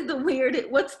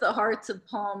 What's the Hearts of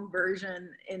Palm version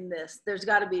in this? There's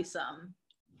got to be some.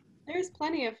 There's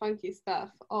plenty of funky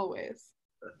stuff, always.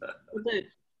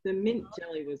 The mint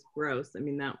jelly was gross. I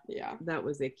mean, that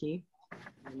was icky.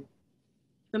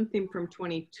 Something from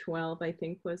 2012, I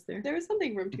think, was there? There was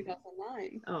something from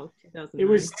 2009. Oh, 2009. It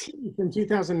was tea from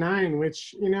 2009,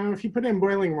 which, if you put it in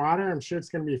boiling water, I'm sure it's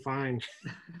going to be fine.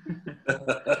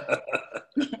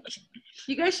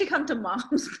 You guys should come to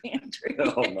Mom's pantry.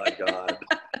 Oh my God.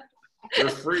 Her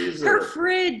freezer. Her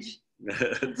fridge.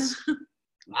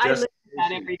 I live with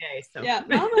that every day. So. Yeah,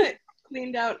 Mama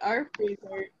cleaned out our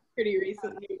freezer pretty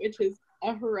recently, which is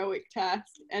a heroic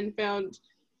task, and found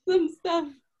some stuff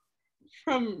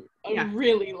from a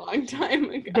really long time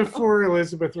ago. Before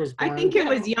Elizabeth was born. I think it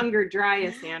was younger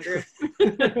Dryas, Andrew.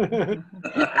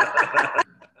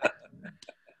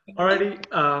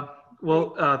 Alrighty.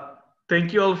 Well,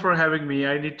 thank you all for having me.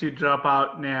 I need to drop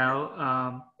out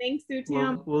now. Thanks,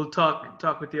 Utam. We'll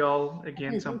talk with you all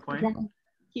again some point.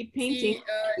 Keep painting.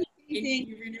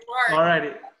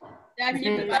 Alrighty.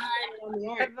 Bye-bye.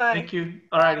 Thank you.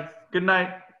 Alrighty. Good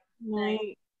night.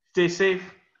 Night. Stay safe.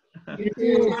 You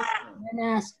too.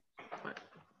 Mask.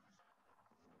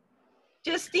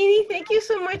 Justine, thank you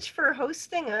so much for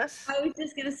hosting us. I was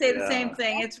just going to say the same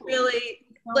thing. It's really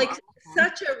like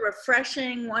such a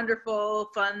refreshing, wonderful,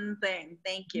 fun thing.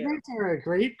 Thank you. You guys are a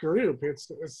great group.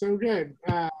 It's so good.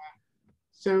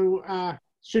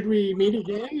 Should we meet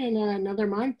again in another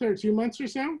month or 2 months or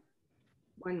so?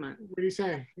 1 month. What do you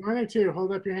say? 1 or 2?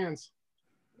 Hold up your hands.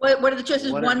 What are the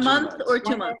choices? 1 month or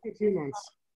 2 months? 1 or 2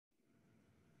 months.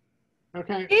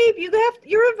 Okay. Gabe,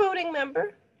 you're a voting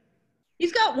member.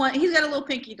 He's got one. He's got a little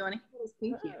pinky, Donnie.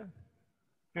 Pinky.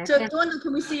 Okay. So, Donnie,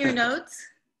 can we see your notes?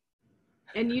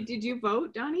 And did you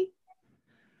vote, Donnie?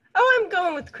 Oh, I'm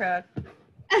going with crowd.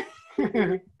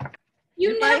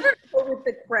 You never go with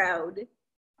the crowd.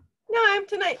 No, I'm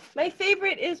tonight. My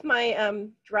favorite is my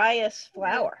Dryas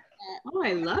flower. Oh,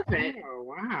 I love it. Oh,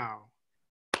 wow.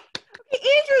 Hey,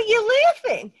 Andrew, you're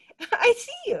laughing. I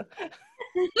see you.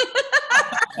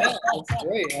 Yeah, that's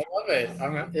great. I love it.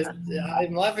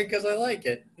 I'm laughing because I like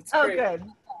it. It's Oh, great. good.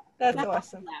 That's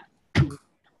awesome.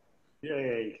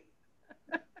 Yay.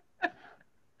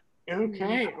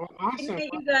 Okay. Well, Good awesome. night,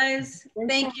 you guys.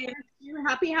 Thank you.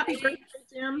 Happy birthday,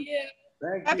 Jim.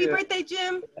 Thank Happy you. birthday,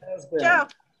 Jim. Has been. Ciao.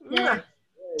 Yay.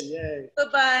 Yay.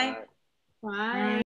 Bye-bye. Bye.